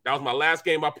one. That was my last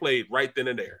game I played right then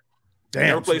and there.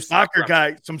 Damn,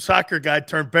 some soccer guy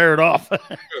turned Barrett off.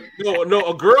 No,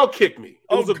 a girl kicked me.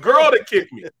 It was a girl that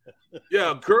kicked me.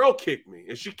 Yeah, a girl kicked me.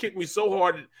 And she kicked me so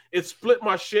hard, it split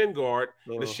my shin guard.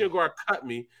 And the shin guard cut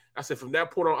me. I said, from that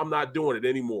point on, I'm not doing it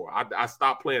anymore. I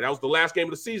stopped playing. That was the last game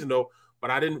of the season, though. But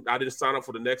I didn't sign up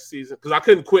for the next season because I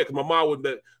couldn't quit. Because my mom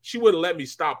wouldn't let me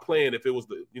stop playing if it was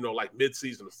like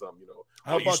mid-season or something.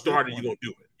 How about you started, you're gonna do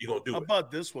it. You're gonna do it. How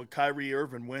about this one? Kyrie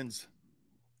Irving wins.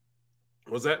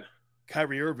 What's that?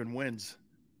 Kyrie Irving wins.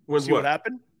 See what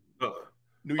happened?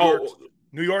 New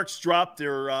York's dropped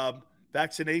their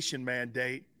vaccination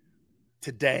mandate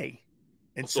today,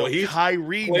 and so he's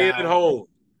Kyrie playing at home.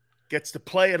 Gets to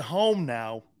play at home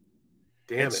now.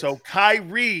 Damn it. So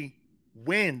Kyrie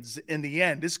wins in the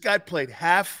end. This guy played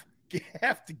half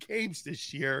the games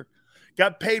this year,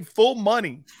 got paid full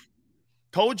money,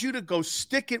 told you to go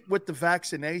stick it with the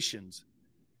vaccinations,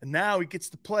 and now he gets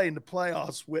to play in the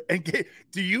playoffs.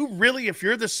 Do you really, if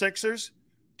you're the Sixers,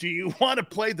 do you want to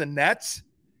play the Nets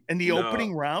in the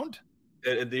opening round?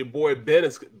 And the boy Ben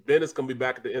is going to be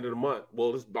back at the end of the month.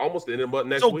 Well, it's almost the end of the month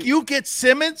next week. So you get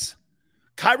Simmons,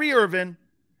 Kyrie Irving,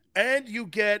 and you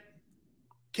get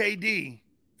KD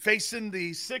facing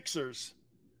the Sixers,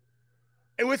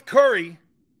 and with Curry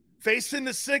facing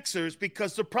the Sixers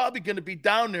because they're probably going to be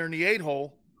down there in the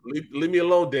 8-hole. Leave me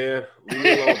alone, Dan. Leave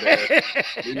me alone, Dan.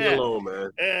 Leave me alone,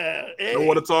 man. I don't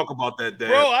want to talk about that, Dan.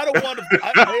 Bro, I don't want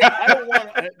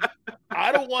to.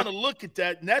 I don't want to look at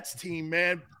that Nets team,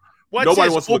 man. What's Nobody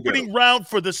this wants to look at opening round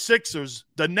for the Sixers?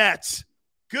 The Nets.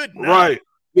 Good night. Right.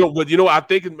 But I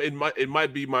think it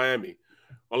might be Miami.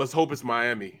 Or let's hope it's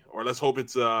Miami. Or let's hope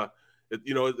it's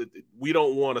we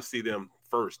don't want to see them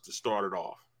first to start it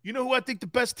off. You know who I think the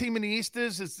best team in the East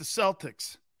is? It's the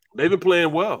Celtics. They've been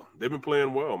playing well. They've been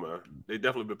playing well, man. They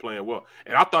definitely been playing well.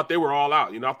 And I thought they were all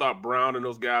out. I thought Brown and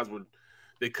those guys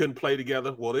they couldn't play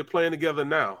together. Well, they're playing together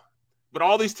now. But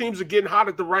all these teams are getting hot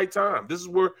at the right time. This is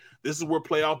where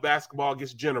playoff basketball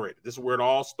gets generated. This is where it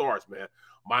all starts, man.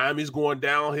 Miami's going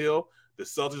downhill. The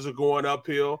Celtics are going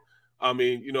uphill. I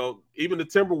mean, even the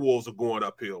Timberwolves are going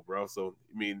uphill, bro. So,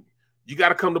 I mean, you got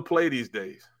to come to play these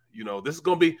days. This is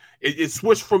going to be it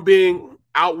switched from being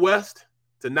out west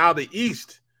to now the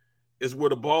East is where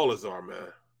the ballers are, man.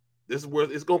 This is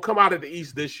where it's going to come out of the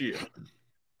East this year.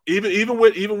 Even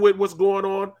with what's going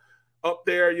on up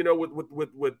there,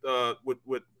 with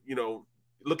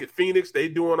look at Phoenix, they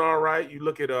doing all right. You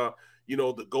look at the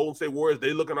Golden State Warriors,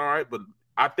 they looking all right, but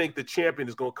I think the champion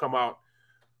is going to come out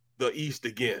the East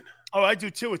again. Oh, I do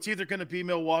too. It's either going to be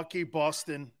Milwaukee,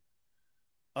 Boston,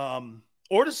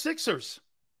 or the Sixers.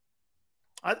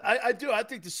 I do. I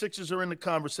think the Sixers are in the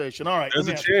conversation. All right. There's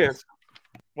a chance.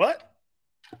 What?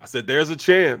 I said there's a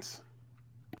chance.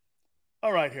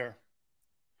 All right, here.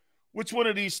 Which one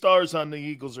of these stars on the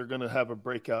Eagles are going to have a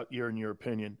breakout year in your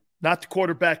opinion? Not the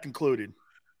quarterback included.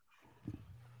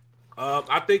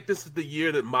 I think this is the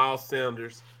year that Miles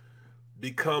Sanders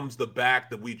becomes the back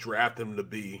that we drafted him to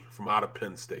be from out of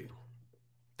Penn State.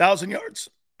 1,000 yards.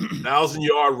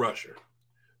 1,000-yard rusher.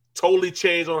 Totally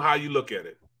changed on how you look at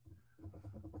it.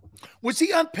 Was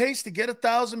he on pace to get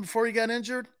 1,000 before he got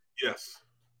injured? Yes.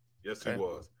 Yes, okay. He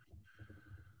was.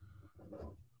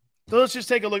 So let's just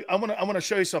take a look. I want to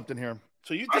show you something here.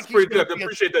 So you think that's pretty good. I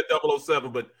appreciate that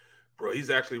 007, but bro, he's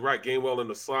actually right. Gainwell in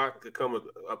the slot could come.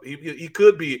 He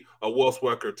could be a Wes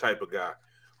Welker type of guy,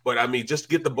 but I mean, just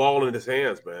get the ball in his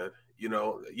hands, man.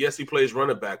 Yes, he plays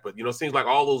running back, but it seems like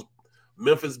all those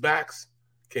Memphis backs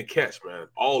can catch, man.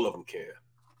 All of them can.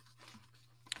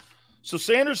 So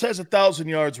Sanders has 1,000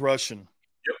 yards rushing.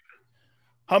 Yep.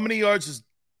 How many yards does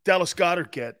Dallas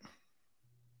Goedert get?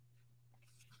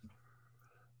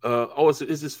 It's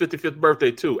his 55th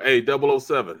birthday too. Hey,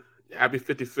 007. Happy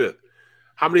 55th.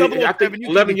 How many? I think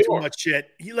 11 yards. Too much shit.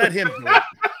 He let him do it.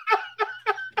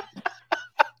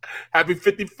 Happy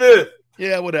 55th.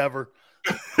 Yeah, whatever.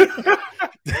 And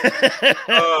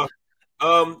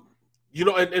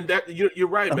that you're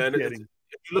right, man.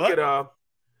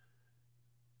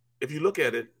 If you look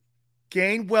at it,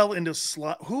 Gainwell in the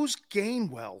slot. Who's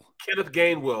Gainwell? Kenneth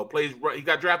Gainwell plays. He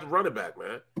got drafted running back,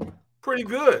 man. Pretty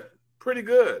good.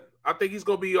 I think he's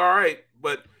gonna be all right,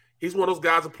 but he's one of those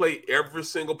guys who play every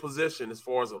single position as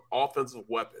far as an offensive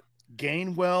weapon.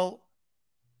 Gainwell,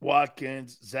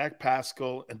 Watkins, Zach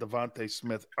Pascal, and Devontae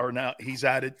Smith are now. He's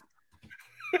added.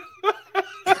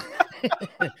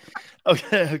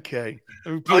 Okay.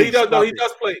 No, he does. No, he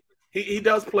does play. He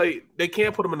does play. They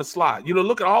can't put him in the slot.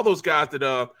 Look at all those guys that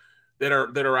are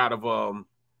out of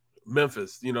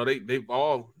Memphis. They've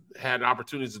all had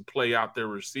opportunities to play out their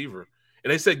receiver,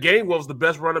 and they said Gainwell's the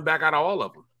best running back out of all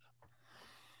of them.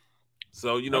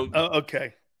 So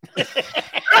okay.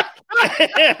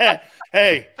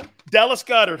 Hey, Dallas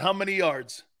Goedert, how many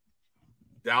yards?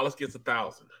 Dallas gets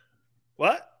 1,000.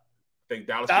 What? I think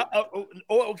Dallas.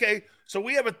 Okay. So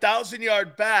we have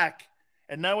 1,000-yard back,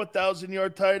 and now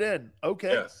 1,000-yard tight end.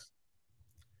 Okay. Yes.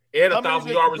 And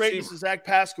 1,000-yard receiver. Zach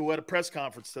Pascal at a press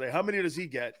conference today. How many does he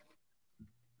get?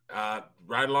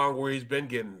 Right along where he's been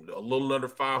getting, a little under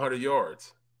 500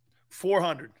 yards.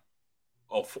 400.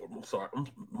 Oh, I'm sorry.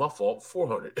 My fault.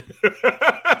 400.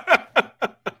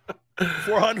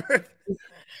 400?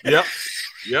 Yep.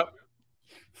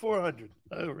 400.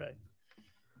 All right.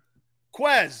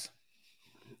 Quez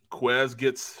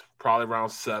gets probably around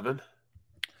 7.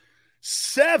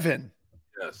 7?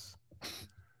 Yes.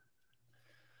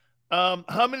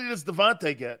 How many does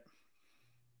Devontae get?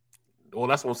 Well,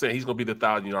 that's what I'm saying. He's going to be the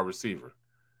 1,000-yard receiver.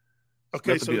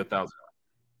 Okay, so be 1,000.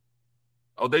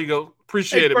 Oh, there you go.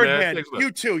 Appreciate it, Birdman, man.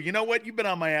 You too. You know what? You've been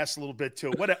on my ass a little bit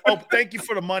too. Thank you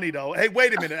for the money, though. Hey,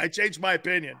 wait a minute. I changed my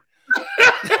opinion.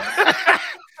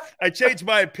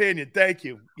 Thank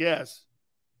you. Yes.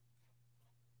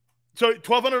 So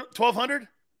 1,200?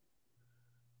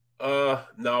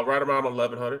 No, right around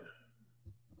 1,100.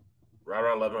 Right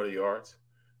around 1,100 yards.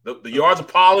 The yards are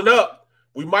piling up.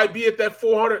 We might be at that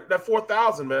 400, that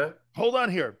 4,000, man. Hold on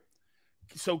here.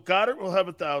 So Goddard will have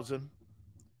 1,000.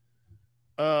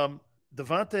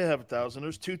 Devontae have 1,000.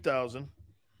 There's 2,000.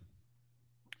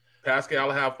 Pascal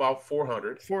will have about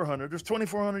 400. 400. There's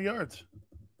 2,400 yards.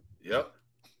 Yep.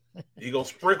 You gonna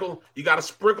sprinkle? You got to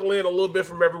sprinkle in a little bit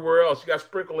from everywhere else. You got to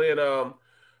sprinkle in.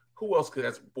 Who else could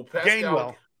that? Well,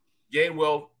 Pascal,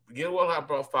 Gainwell have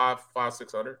about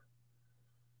 500-600.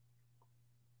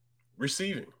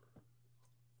 Receiving.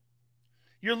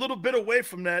 You're a little bit away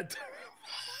from that.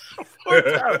 You're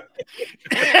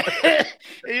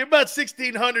about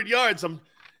 1,600 yards.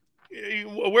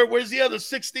 Where's the other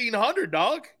 1,600,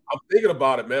 dog? I'm thinking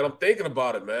about it, man. I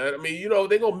mean,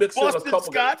 they're gonna mix in a couple.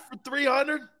 Boston Scott for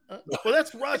 300. Well,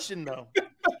 that's rushing though.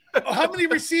 How many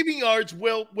receiving yards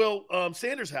will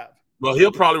Sanders have? Well,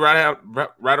 he'll probably right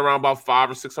around about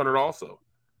 500 or 600 also.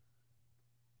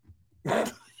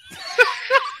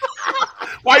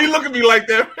 Why you look at me like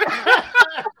that?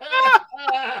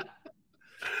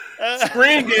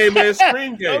 Screen game, man.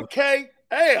 Screen game. Okay.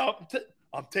 Hey,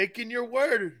 I'm taking your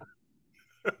word.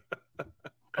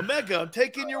 Omega, I'm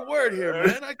taking your word here,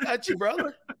 man. I got you,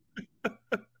 brother.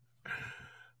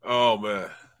 Oh, man.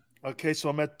 Okay, so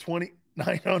I'm at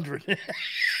 2,900.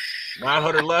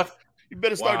 900 left? You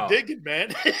better start digging,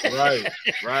 man.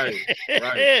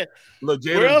 Right. Look,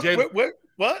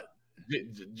 what?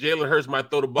 Jalen Hurts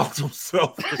might throw the ball to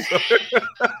himself.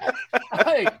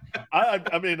 Hey,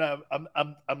 I mean,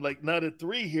 I'm like not at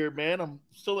 3 here, man. I'm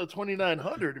still at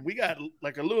 2,900, and we got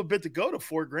like a little bit to go to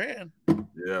 $4,000.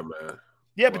 Yeah, man.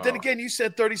 Yeah, but then again, you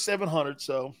said 3,700,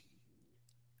 so.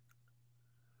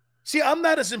 See, I'm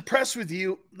not as impressed with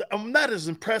you. I'm not as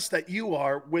impressed that you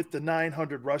are with the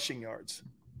 900 rushing yards.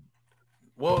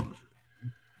 Well,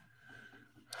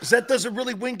 because that doesn't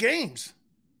really win games.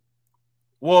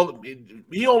 Well,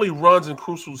 he only runs in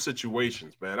crucial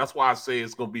situations, man. That's why I say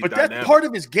it's going to be dynamic. That's part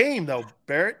of his game, though,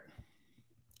 Barrett.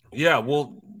 Yeah,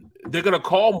 well, they're going to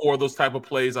call more of those type of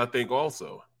plays, I think,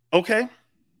 also. Okay.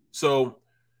 So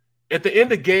at the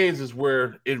end of games is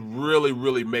where it really,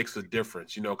 really makes a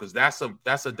difference, because that's a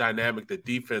dynamic that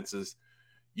defenses,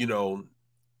 if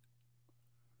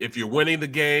you're winning the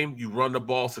game, you run the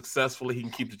ball successfully, he can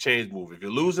keep the chains moving. If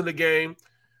you're losing the game,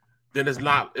 then it's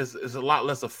a lot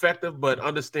less effective. But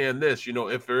understand this,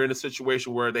 if they're in a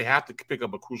situation where they have to pick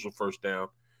up a crucial first down,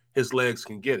 his legs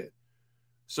can get it.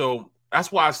 So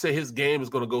that's why I say his game is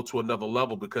going to go to another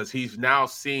level, because he's now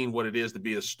seen what it is to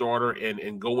be a starter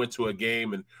and go into a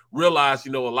game and realize, a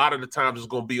lot of the times it's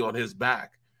going to be on his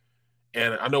back.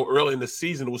 And I know early in the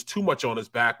season it was too much on his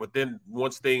back, but then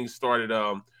once things started,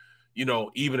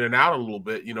 evening out a little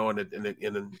bit,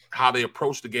 and how they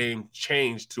approach the game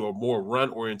changed to a more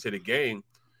run-oriented game,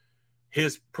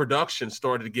 his production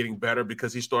started getting better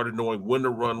because he started knowing when to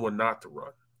run, when not to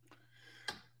run.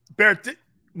 Barrett,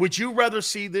 would you rather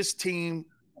see this team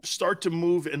start to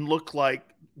move and look like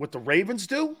what the Ravens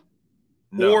do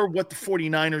or what the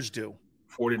 49ers do?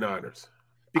 49ers.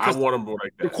 Because I want them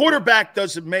like that. The quarterback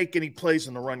doesn't make any plays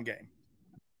in the run game.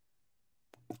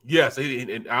 Yes,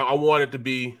 and I want it to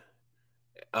be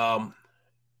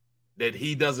that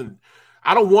he doesn't –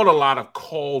 I don't want a lot of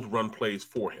called run plays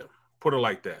for him. Put it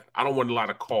like that. I don't want a lot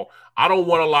of call. I don't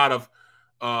want a lot of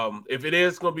if it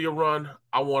is going to be a run,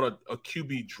 I want a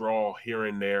QB draw here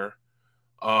and there.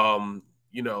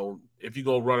 If you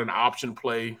go run an option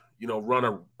play, run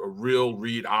a real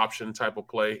read option type of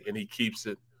play, and he keeps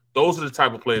it. Those are the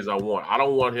type of plays I want. I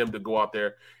don't want him to go out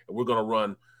there and we're going to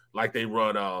run like they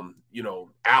run,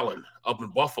 Allen up in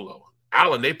Buffalo.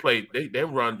 Allen, they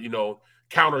run,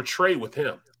 counter trade with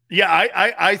him. Yeah,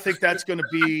 I think that's going to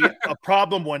be a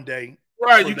problem one day.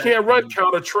 Right, you can't run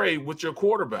counter trade with your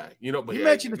quarterback, But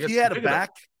imagine if he had a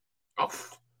back. Oh,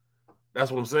 that's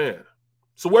what I'm saying.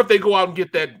 So what if they go out and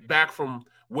get that back from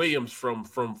Williams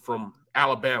from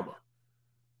Alabama?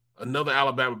 Another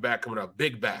Alabama back coming up,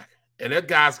 big back. And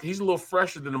that he's a little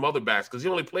fresher than the other backs because he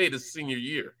only played his senior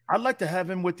year. I'd like to have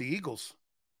him with the Eagles.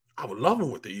 I would love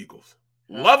him with the Eagles.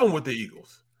 Love him with the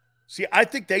Eagles. See, I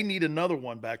think they need another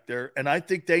one back there. And I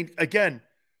think the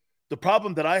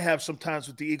problem that I have sometimes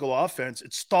with the Eagle offense,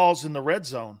 it stalls in the red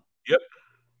zone. Yep.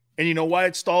 And you know why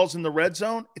it stalls in the red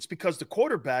zone? It's because the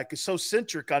quarterback is so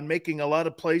centric on making a lot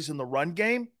of plays in the run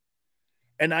game.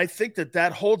 And I think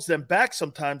that holds them back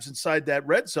sometimes inside that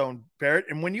red zone, Barrett.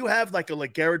 And when you have like a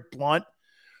LeGarrette Blount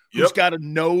who's got a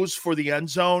nose for the end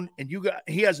zone and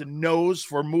he has a nose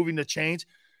for moving the chains,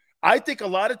 I think a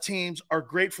lot of teams are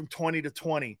great from 20 to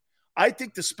 20. I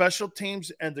think the special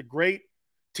teams and the great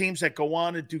teams that go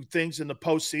on and do things in the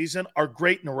postseason are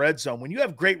great in the red zone. When you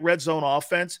have great red zone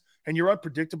offense and you're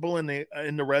unpredictable in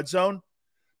the red zone,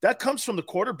 that comes from the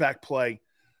quarterback play.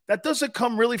 That doesn't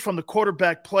come really from the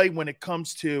quarterback play when it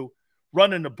comes to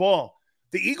running the ball.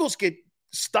 The Eagles get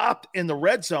stopped in the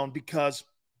red zone because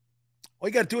all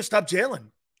you got to do is stop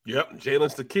Jalen. Yep,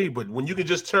 Jalen's the key. But when you can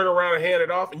just turn around and hand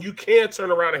it off, and you can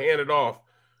turn around and hand it off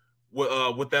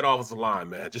with that offensive line,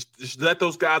 man. Just let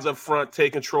those guys up front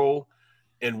take control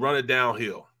and run it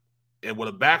downhill. And with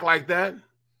a back like that,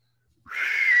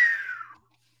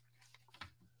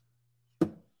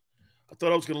 I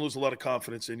thought I was going to lose a lot of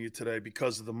confidence in you today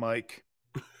because of the mic.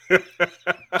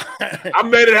 I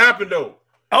made it happen, though.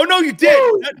 Oh, no, you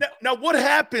did. Now, what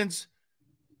happens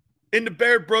in the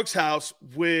Barrett Brooks house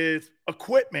with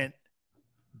equipment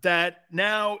that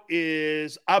now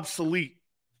is obsolete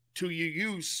to your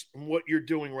use and what you're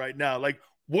doing right now? Like,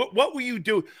 what will you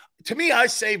do? To me, I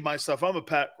save my stuff. I'm a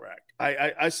pack rack.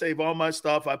 I save all my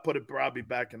stuff. I put it probably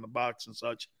back in the box and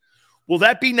such. Will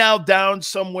that be now down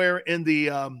somewhere in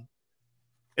the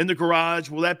garage?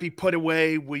 Will that be put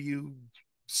away? Will you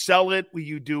sell it?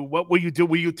 What will you do?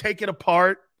 Will you take it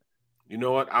apart? You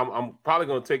know what? I'm probably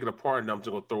going to take it apart and I'm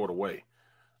just going to throw it away.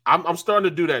 I'm starting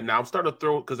to do that now. I'm starting to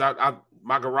throw it because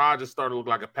my garage is starting to look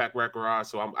like a pack rack garage,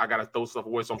 so I got to throw stuff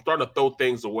away. So I'm starting to throw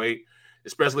things away,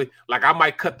 especially like I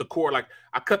might cut the cord. Like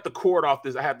I cut the cord off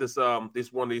this. I have this one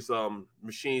of these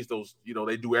machines. Those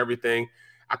they do everything.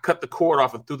 I cut the cord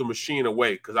off and threw the machine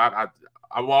away because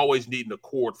I'm always needing a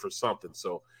cord for something.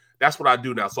 So that's what I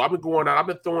do now. So I've been going out. I've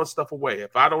been throwing stuff away.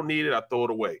 If I don't need it, I throw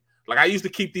it away. Like I used to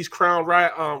keep these Crown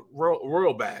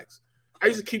Royal bags. I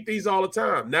used to keep these all the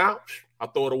time. Now I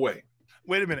throw it away.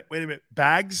 Wait a minute.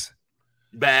 Bags.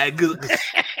 So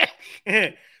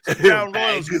Crown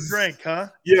Royals you drink, huh?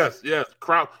 Yes.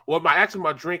 Crown. Well,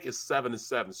 my drink is 7 and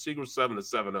 7. Secret 7 and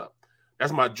 7 Up.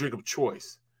 That's my drink of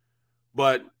choice.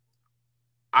 But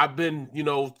I've been,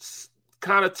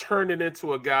 kind of turned it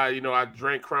into a guy. I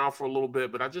drank Crown for a little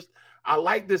bit, but I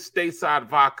like this stateside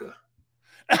vodka.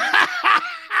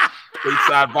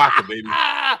 Stateside vodka, baby.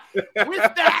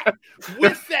 With that,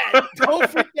 don't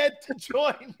forget to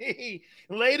join me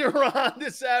later on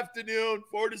this afternoon,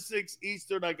 4 to 6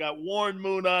 Eastern. I got Warren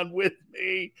Moon on with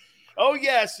me. Oh,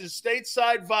 yes, and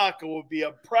Stateside Vodka will be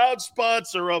a proud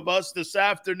sponsor of us this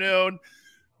afternoon.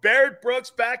 Barrett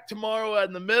Brooks back tomorrow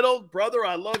in the middle. Brother,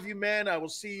 I love you, man. I will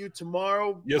see you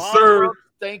tomorrow. Yes, sir. Brother,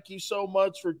 thank you so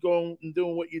much for going and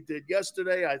doing what you did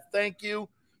yesterday. I thank you.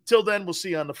 Till then, we'll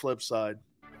see you on the flip side.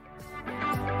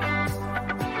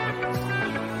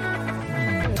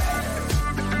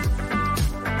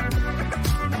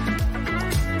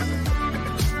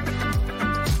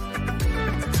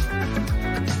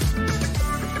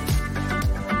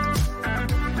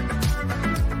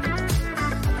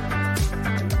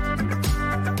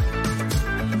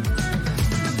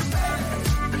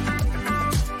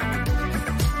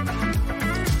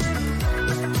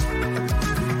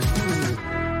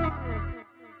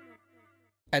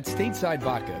 At Stateside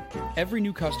Vodka, every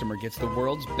new customer gets the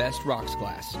world's best rocks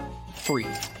glass, free.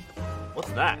 What's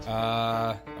that?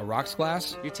 A rocks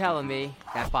glass? You're telling me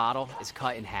that bottle is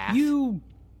cut in half? You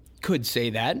could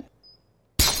say that.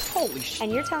 Holy shit.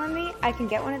 And you're telling me I can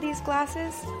get one of these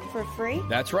glasses for free?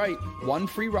 That's right. One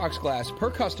free rocks glass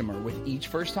per customer with each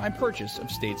first-time purchase of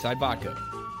Stateside Vodka.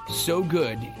 So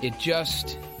good, it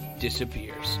just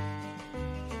disappears.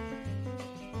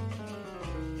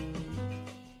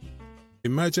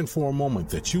 Imagine for a moment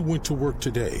that you went to work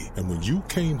today and when you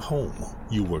came home,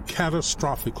 you were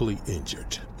catastrophically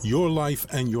injured. Your life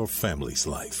and your family's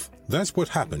life. That's what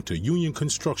happened to union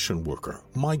construction worker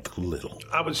Mike Little.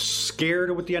 I was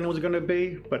scared of what the end was going to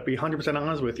be, but to be 100%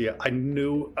 honest with you, I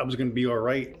knew I was going to be all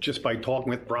right just by talking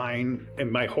with Brian.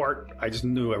 In my heart, I just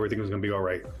knew everything was going to be all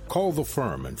right. Call the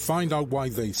firm and find out why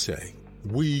they say,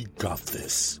 "We got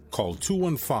this." Call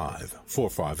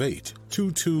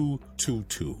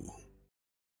 215-458-2222.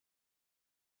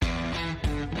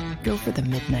 Go for the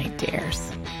midnight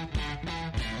dares.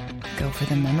 Go for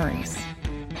the memories.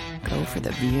 Go for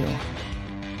the view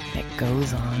that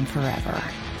goes on forever.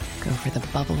 Go for the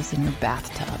bubbles in your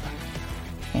bathtub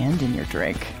and in your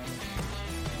drink.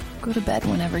 Go to bed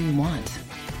whenever you want.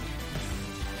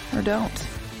 Or don't.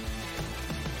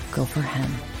 Go for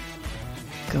him.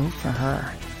 Go for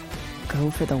her. Go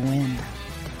for the win.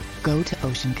 Go to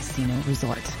Ocean Casino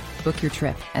Resort. Book your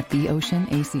trip at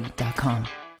theoceanac.com.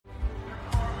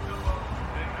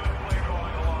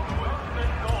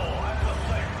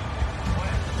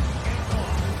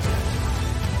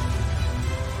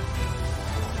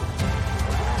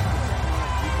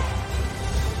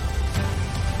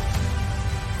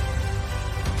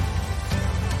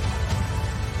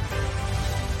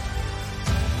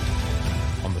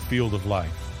 Field of life,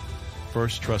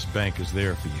 First Trust Bank is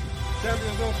there for you.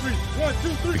 Champions on 3. 1, 2,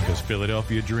 3. Because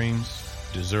Philadelphia dreams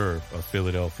deserve a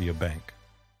Philadelphia bank.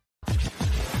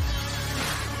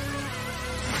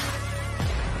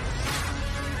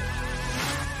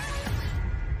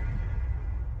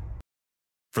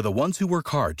 For the ones who work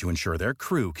hard to ensure their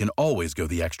crew can always go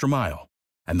the extra mile,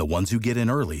 and the ones who get in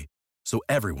early so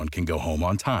everyone can go home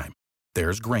on time,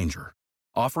 there's Grainger,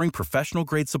 offering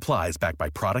professional-grade supplies backed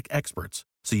by product experts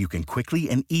so you can quickly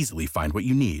and easily find what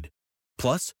you need.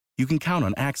 Plus, you can count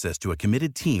on access to a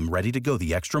committed team ready to go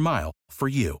the extra mile for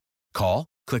you. Call,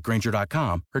 click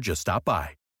Grainger.com, or just stop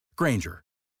by. Grainger,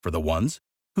 for the ones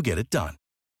who get it done.